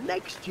again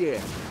next year.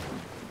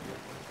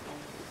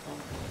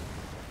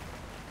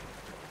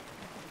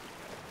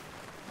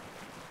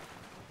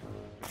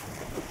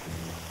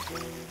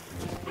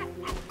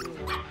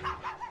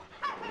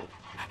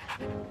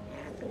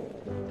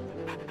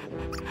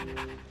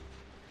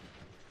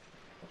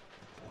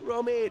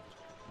 Gromit,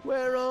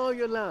 where are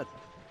you, lad?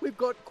 We've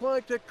got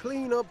quite a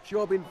clean-up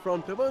job in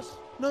front of us.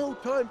 No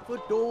time for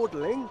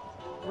dawdling.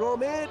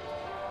 Gromit!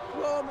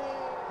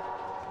 Gromit!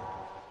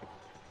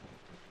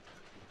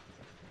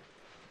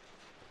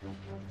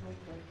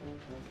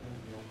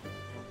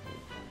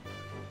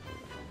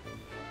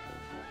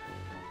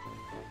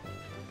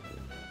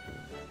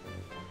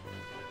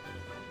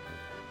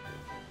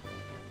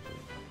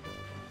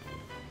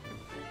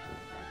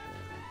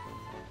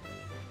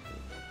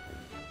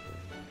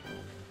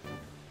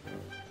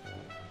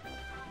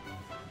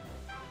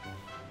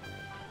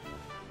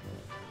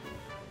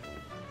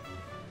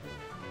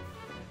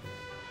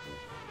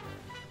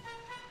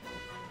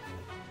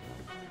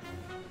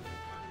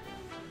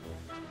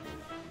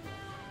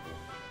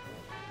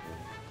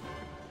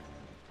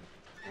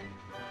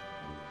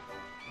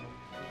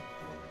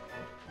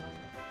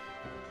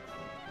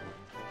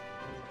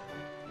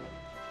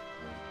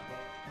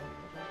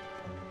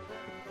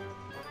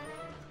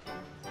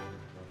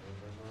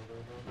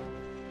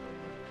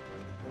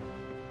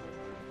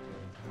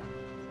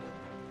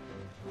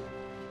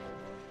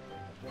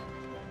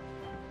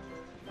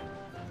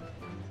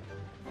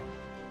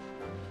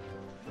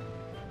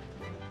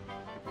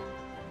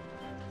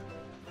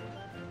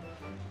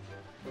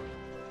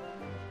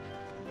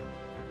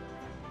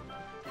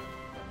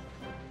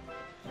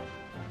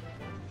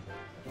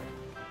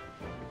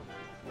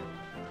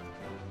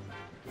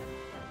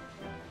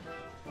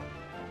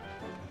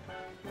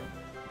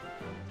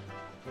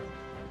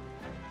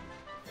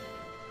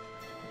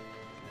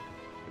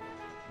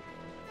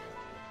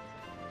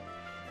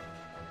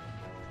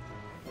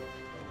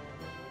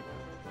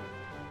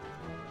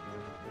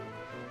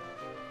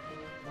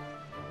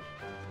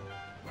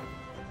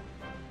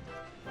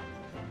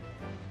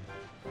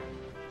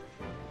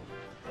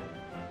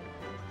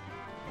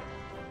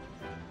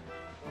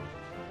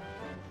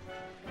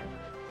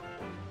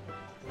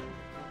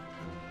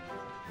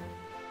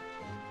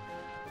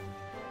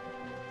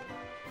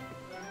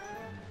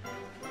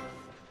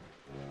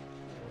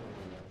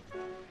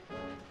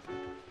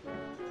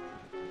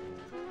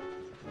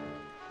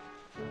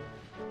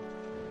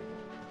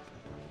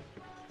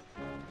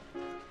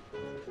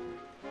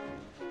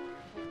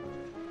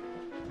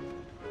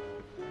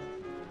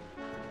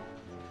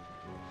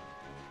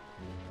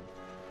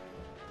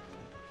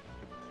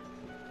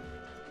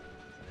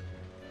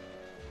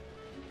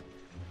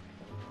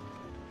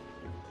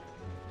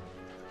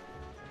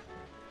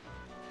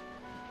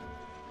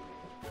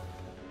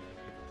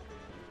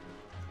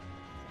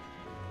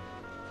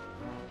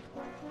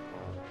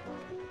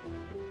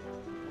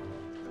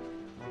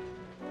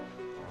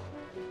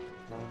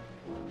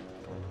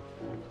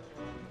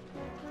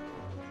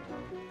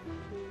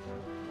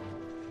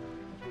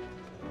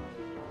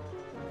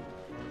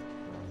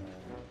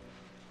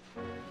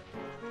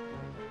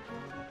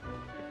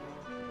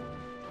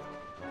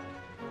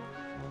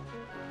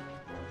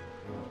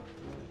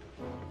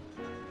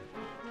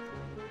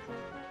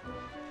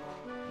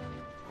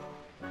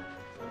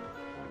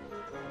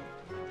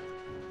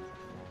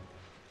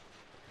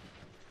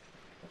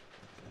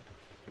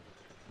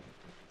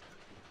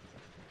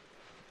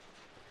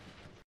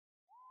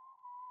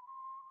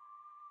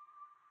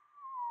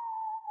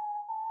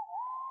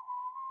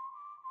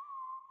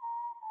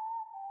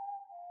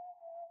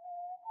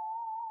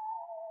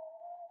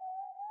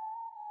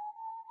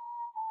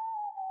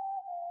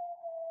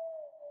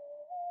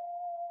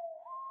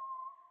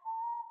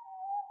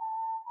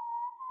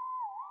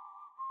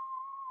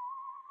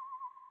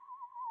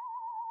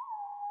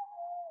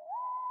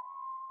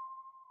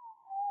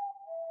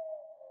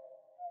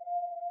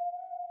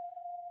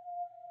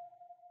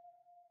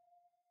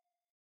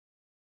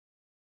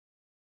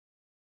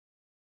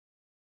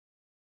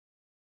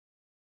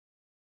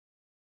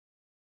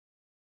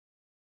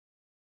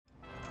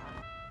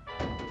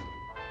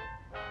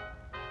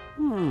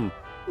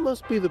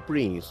 Must be the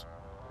breeze.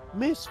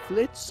 Miss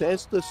Flitz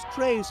says the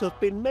strays have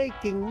been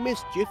making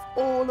mischief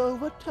all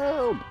over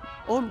town.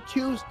 On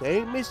Tuesday,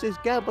 Mrs.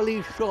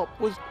 Gabberly's shop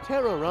was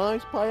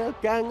terrorised by a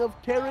gang of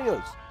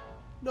terriers.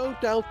 No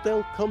doubt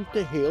they'll come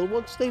to heel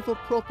once they've a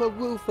proper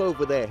roof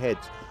over their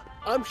heads.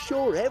 I'm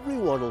sure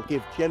everyone will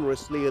give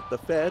generously at the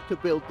fair to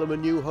build them a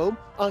new home.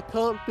 I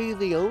can't be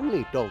the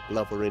only dog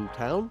lover in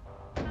town.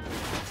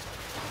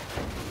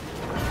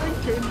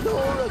 Drinking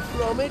Laura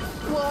Gromit,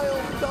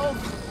 wild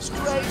dogs,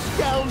 stray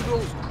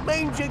scoundrels,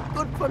 mangy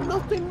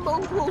good-for-nothing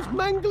mongrels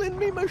mangling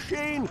me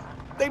machine.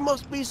 They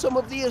must be some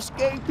of the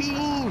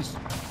escapees.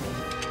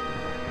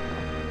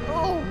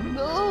 Oh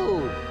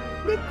no,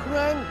 me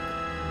crank.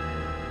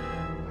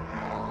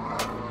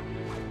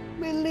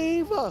 Me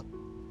lever.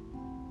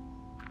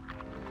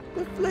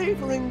 The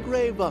flavour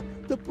engraver,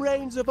 the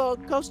brains of our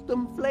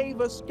custom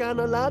flavour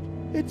scanner, lad.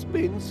 It's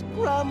been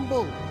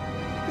scrambled.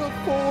 The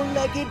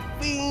four-legged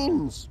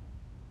fiends.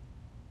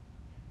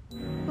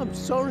 I'm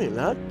sorry,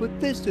 lad, but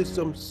this is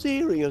some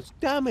serious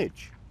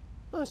damage.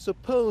 I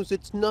suppose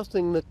it's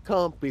nothing that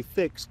can't be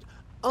fixed.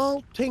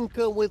 I'll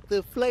tinker with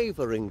the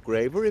flavour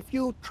engraver if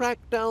you track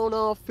down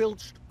our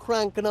filched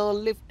crank and our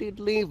lifted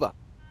lever.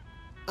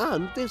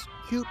 And this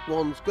cute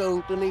one's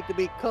going to need to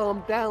be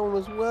calmed down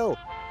as well.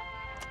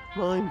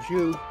 Mind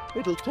you,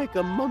 it'll take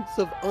a month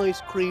of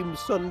ice cream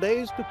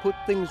sundaes to put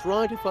things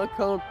right if I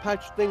can't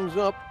patch things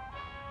up.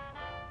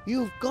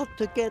 You've got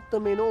to get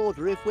them in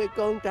order if we're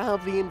going to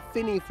have the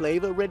Infini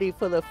flavour ready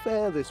for the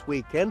fair this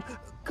weekend.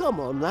 Come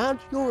on, lad,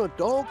 you're a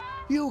dog.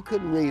 You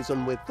can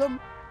reason with them.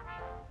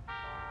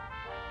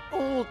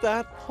 All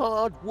that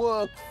hard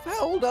work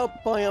fouled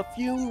up by a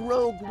few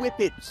rogue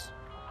whippets.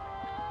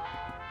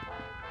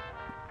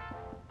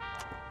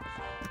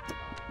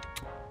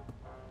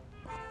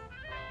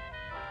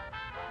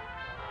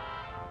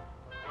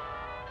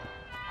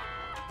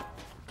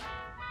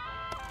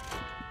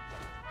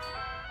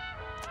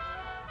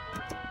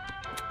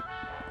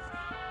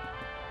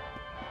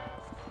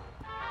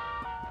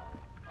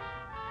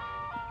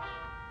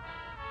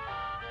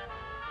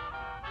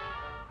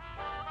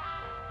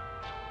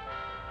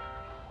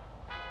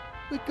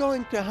 We're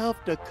going to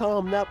have to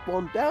calm that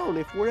one down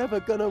if we're ever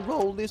going to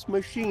roll this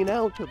machine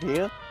out of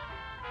here.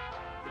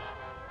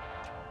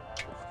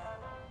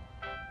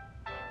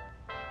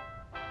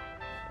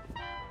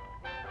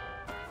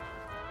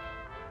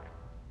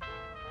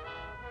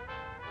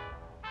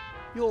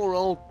 Your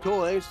old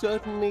toy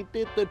certainly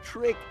did the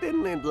trick,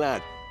 didn't it,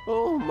 lad?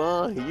 Oh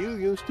my, you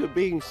used to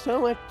be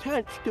so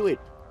attached to it.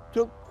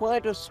 Took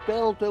quite a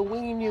spell to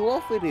wean you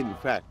off it, in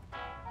fact.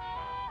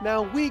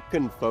 Now we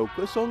can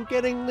focus on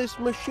getting this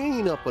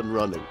machine up and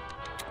running.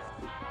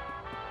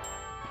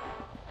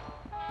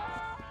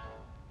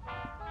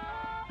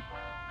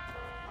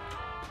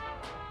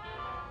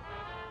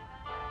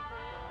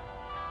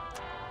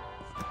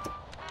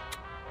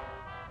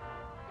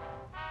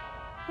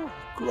 Oh,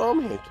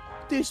 Gromit,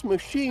 this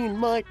machine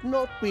might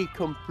not be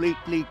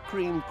completely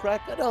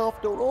cream-crackered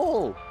after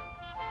all.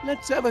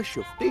 Let's have a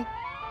shufty.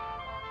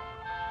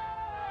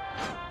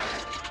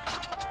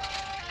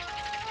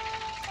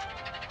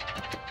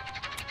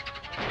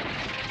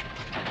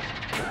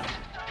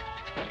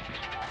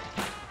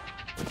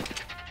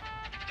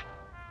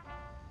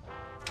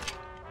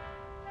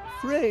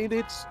 Afraid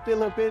it's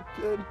still a bit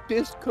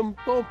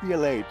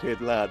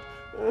discombobulated, lad.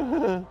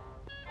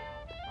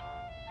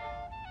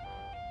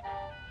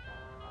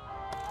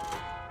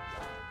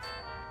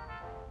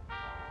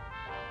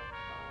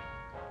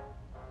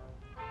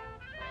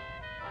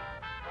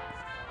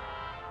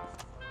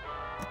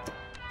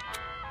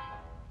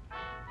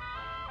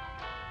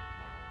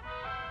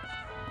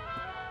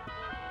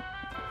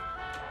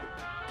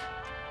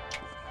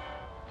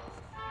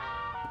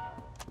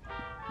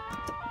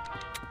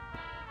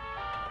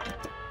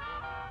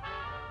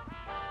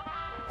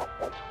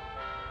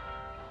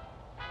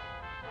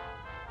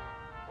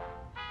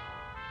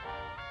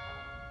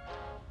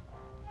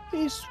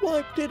 He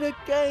swiped it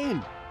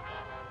again.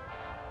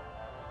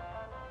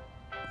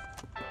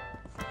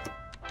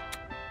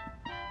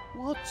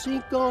 What's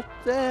he got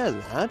there,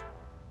 lad?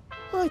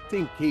 I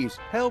think he's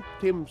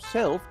helped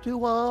himself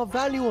to our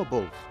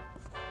valuables.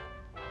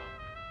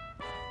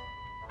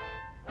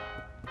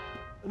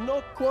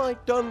 Not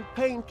quite done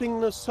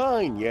painting the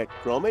sign yet,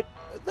 Gromit.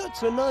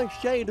 That's a nice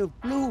shade of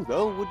blue,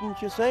 though,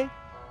 wouldn't you say?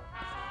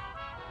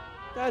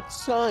 That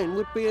sign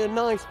would be a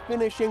nice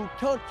finishing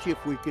touch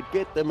if we could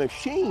get the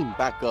machine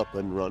back up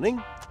and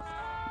running.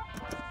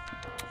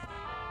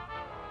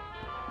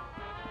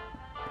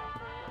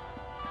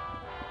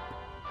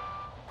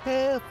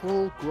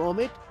 Careful,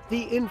 Gromit.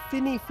 The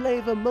Infini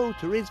flavour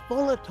motor is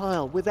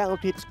volatile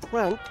without its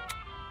crank.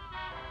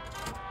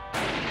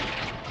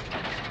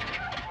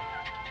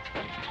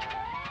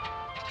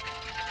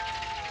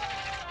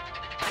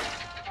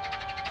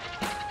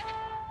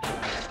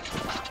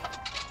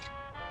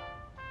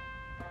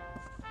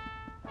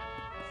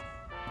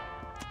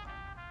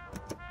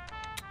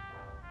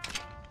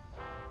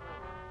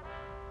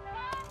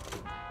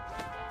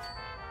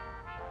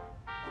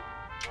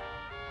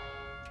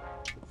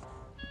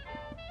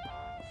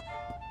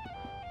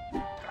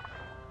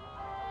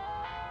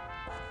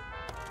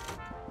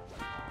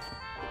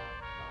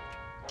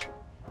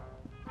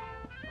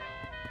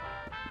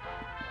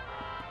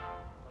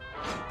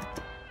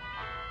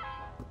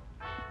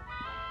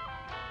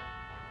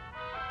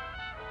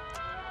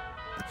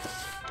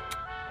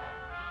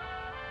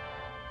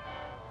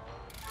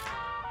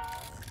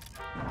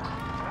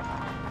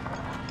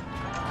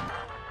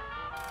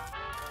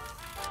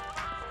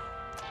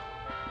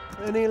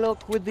 Any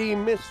luck with the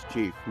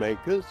mischief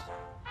makers?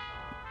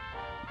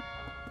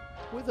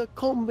 With a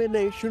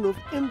combination of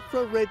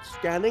infrared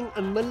scanning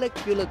and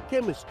molecular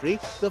chemistry,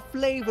 the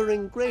flavor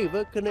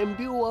engraver can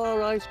imbue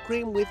our ice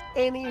cream with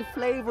any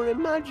flavor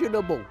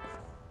imaginable.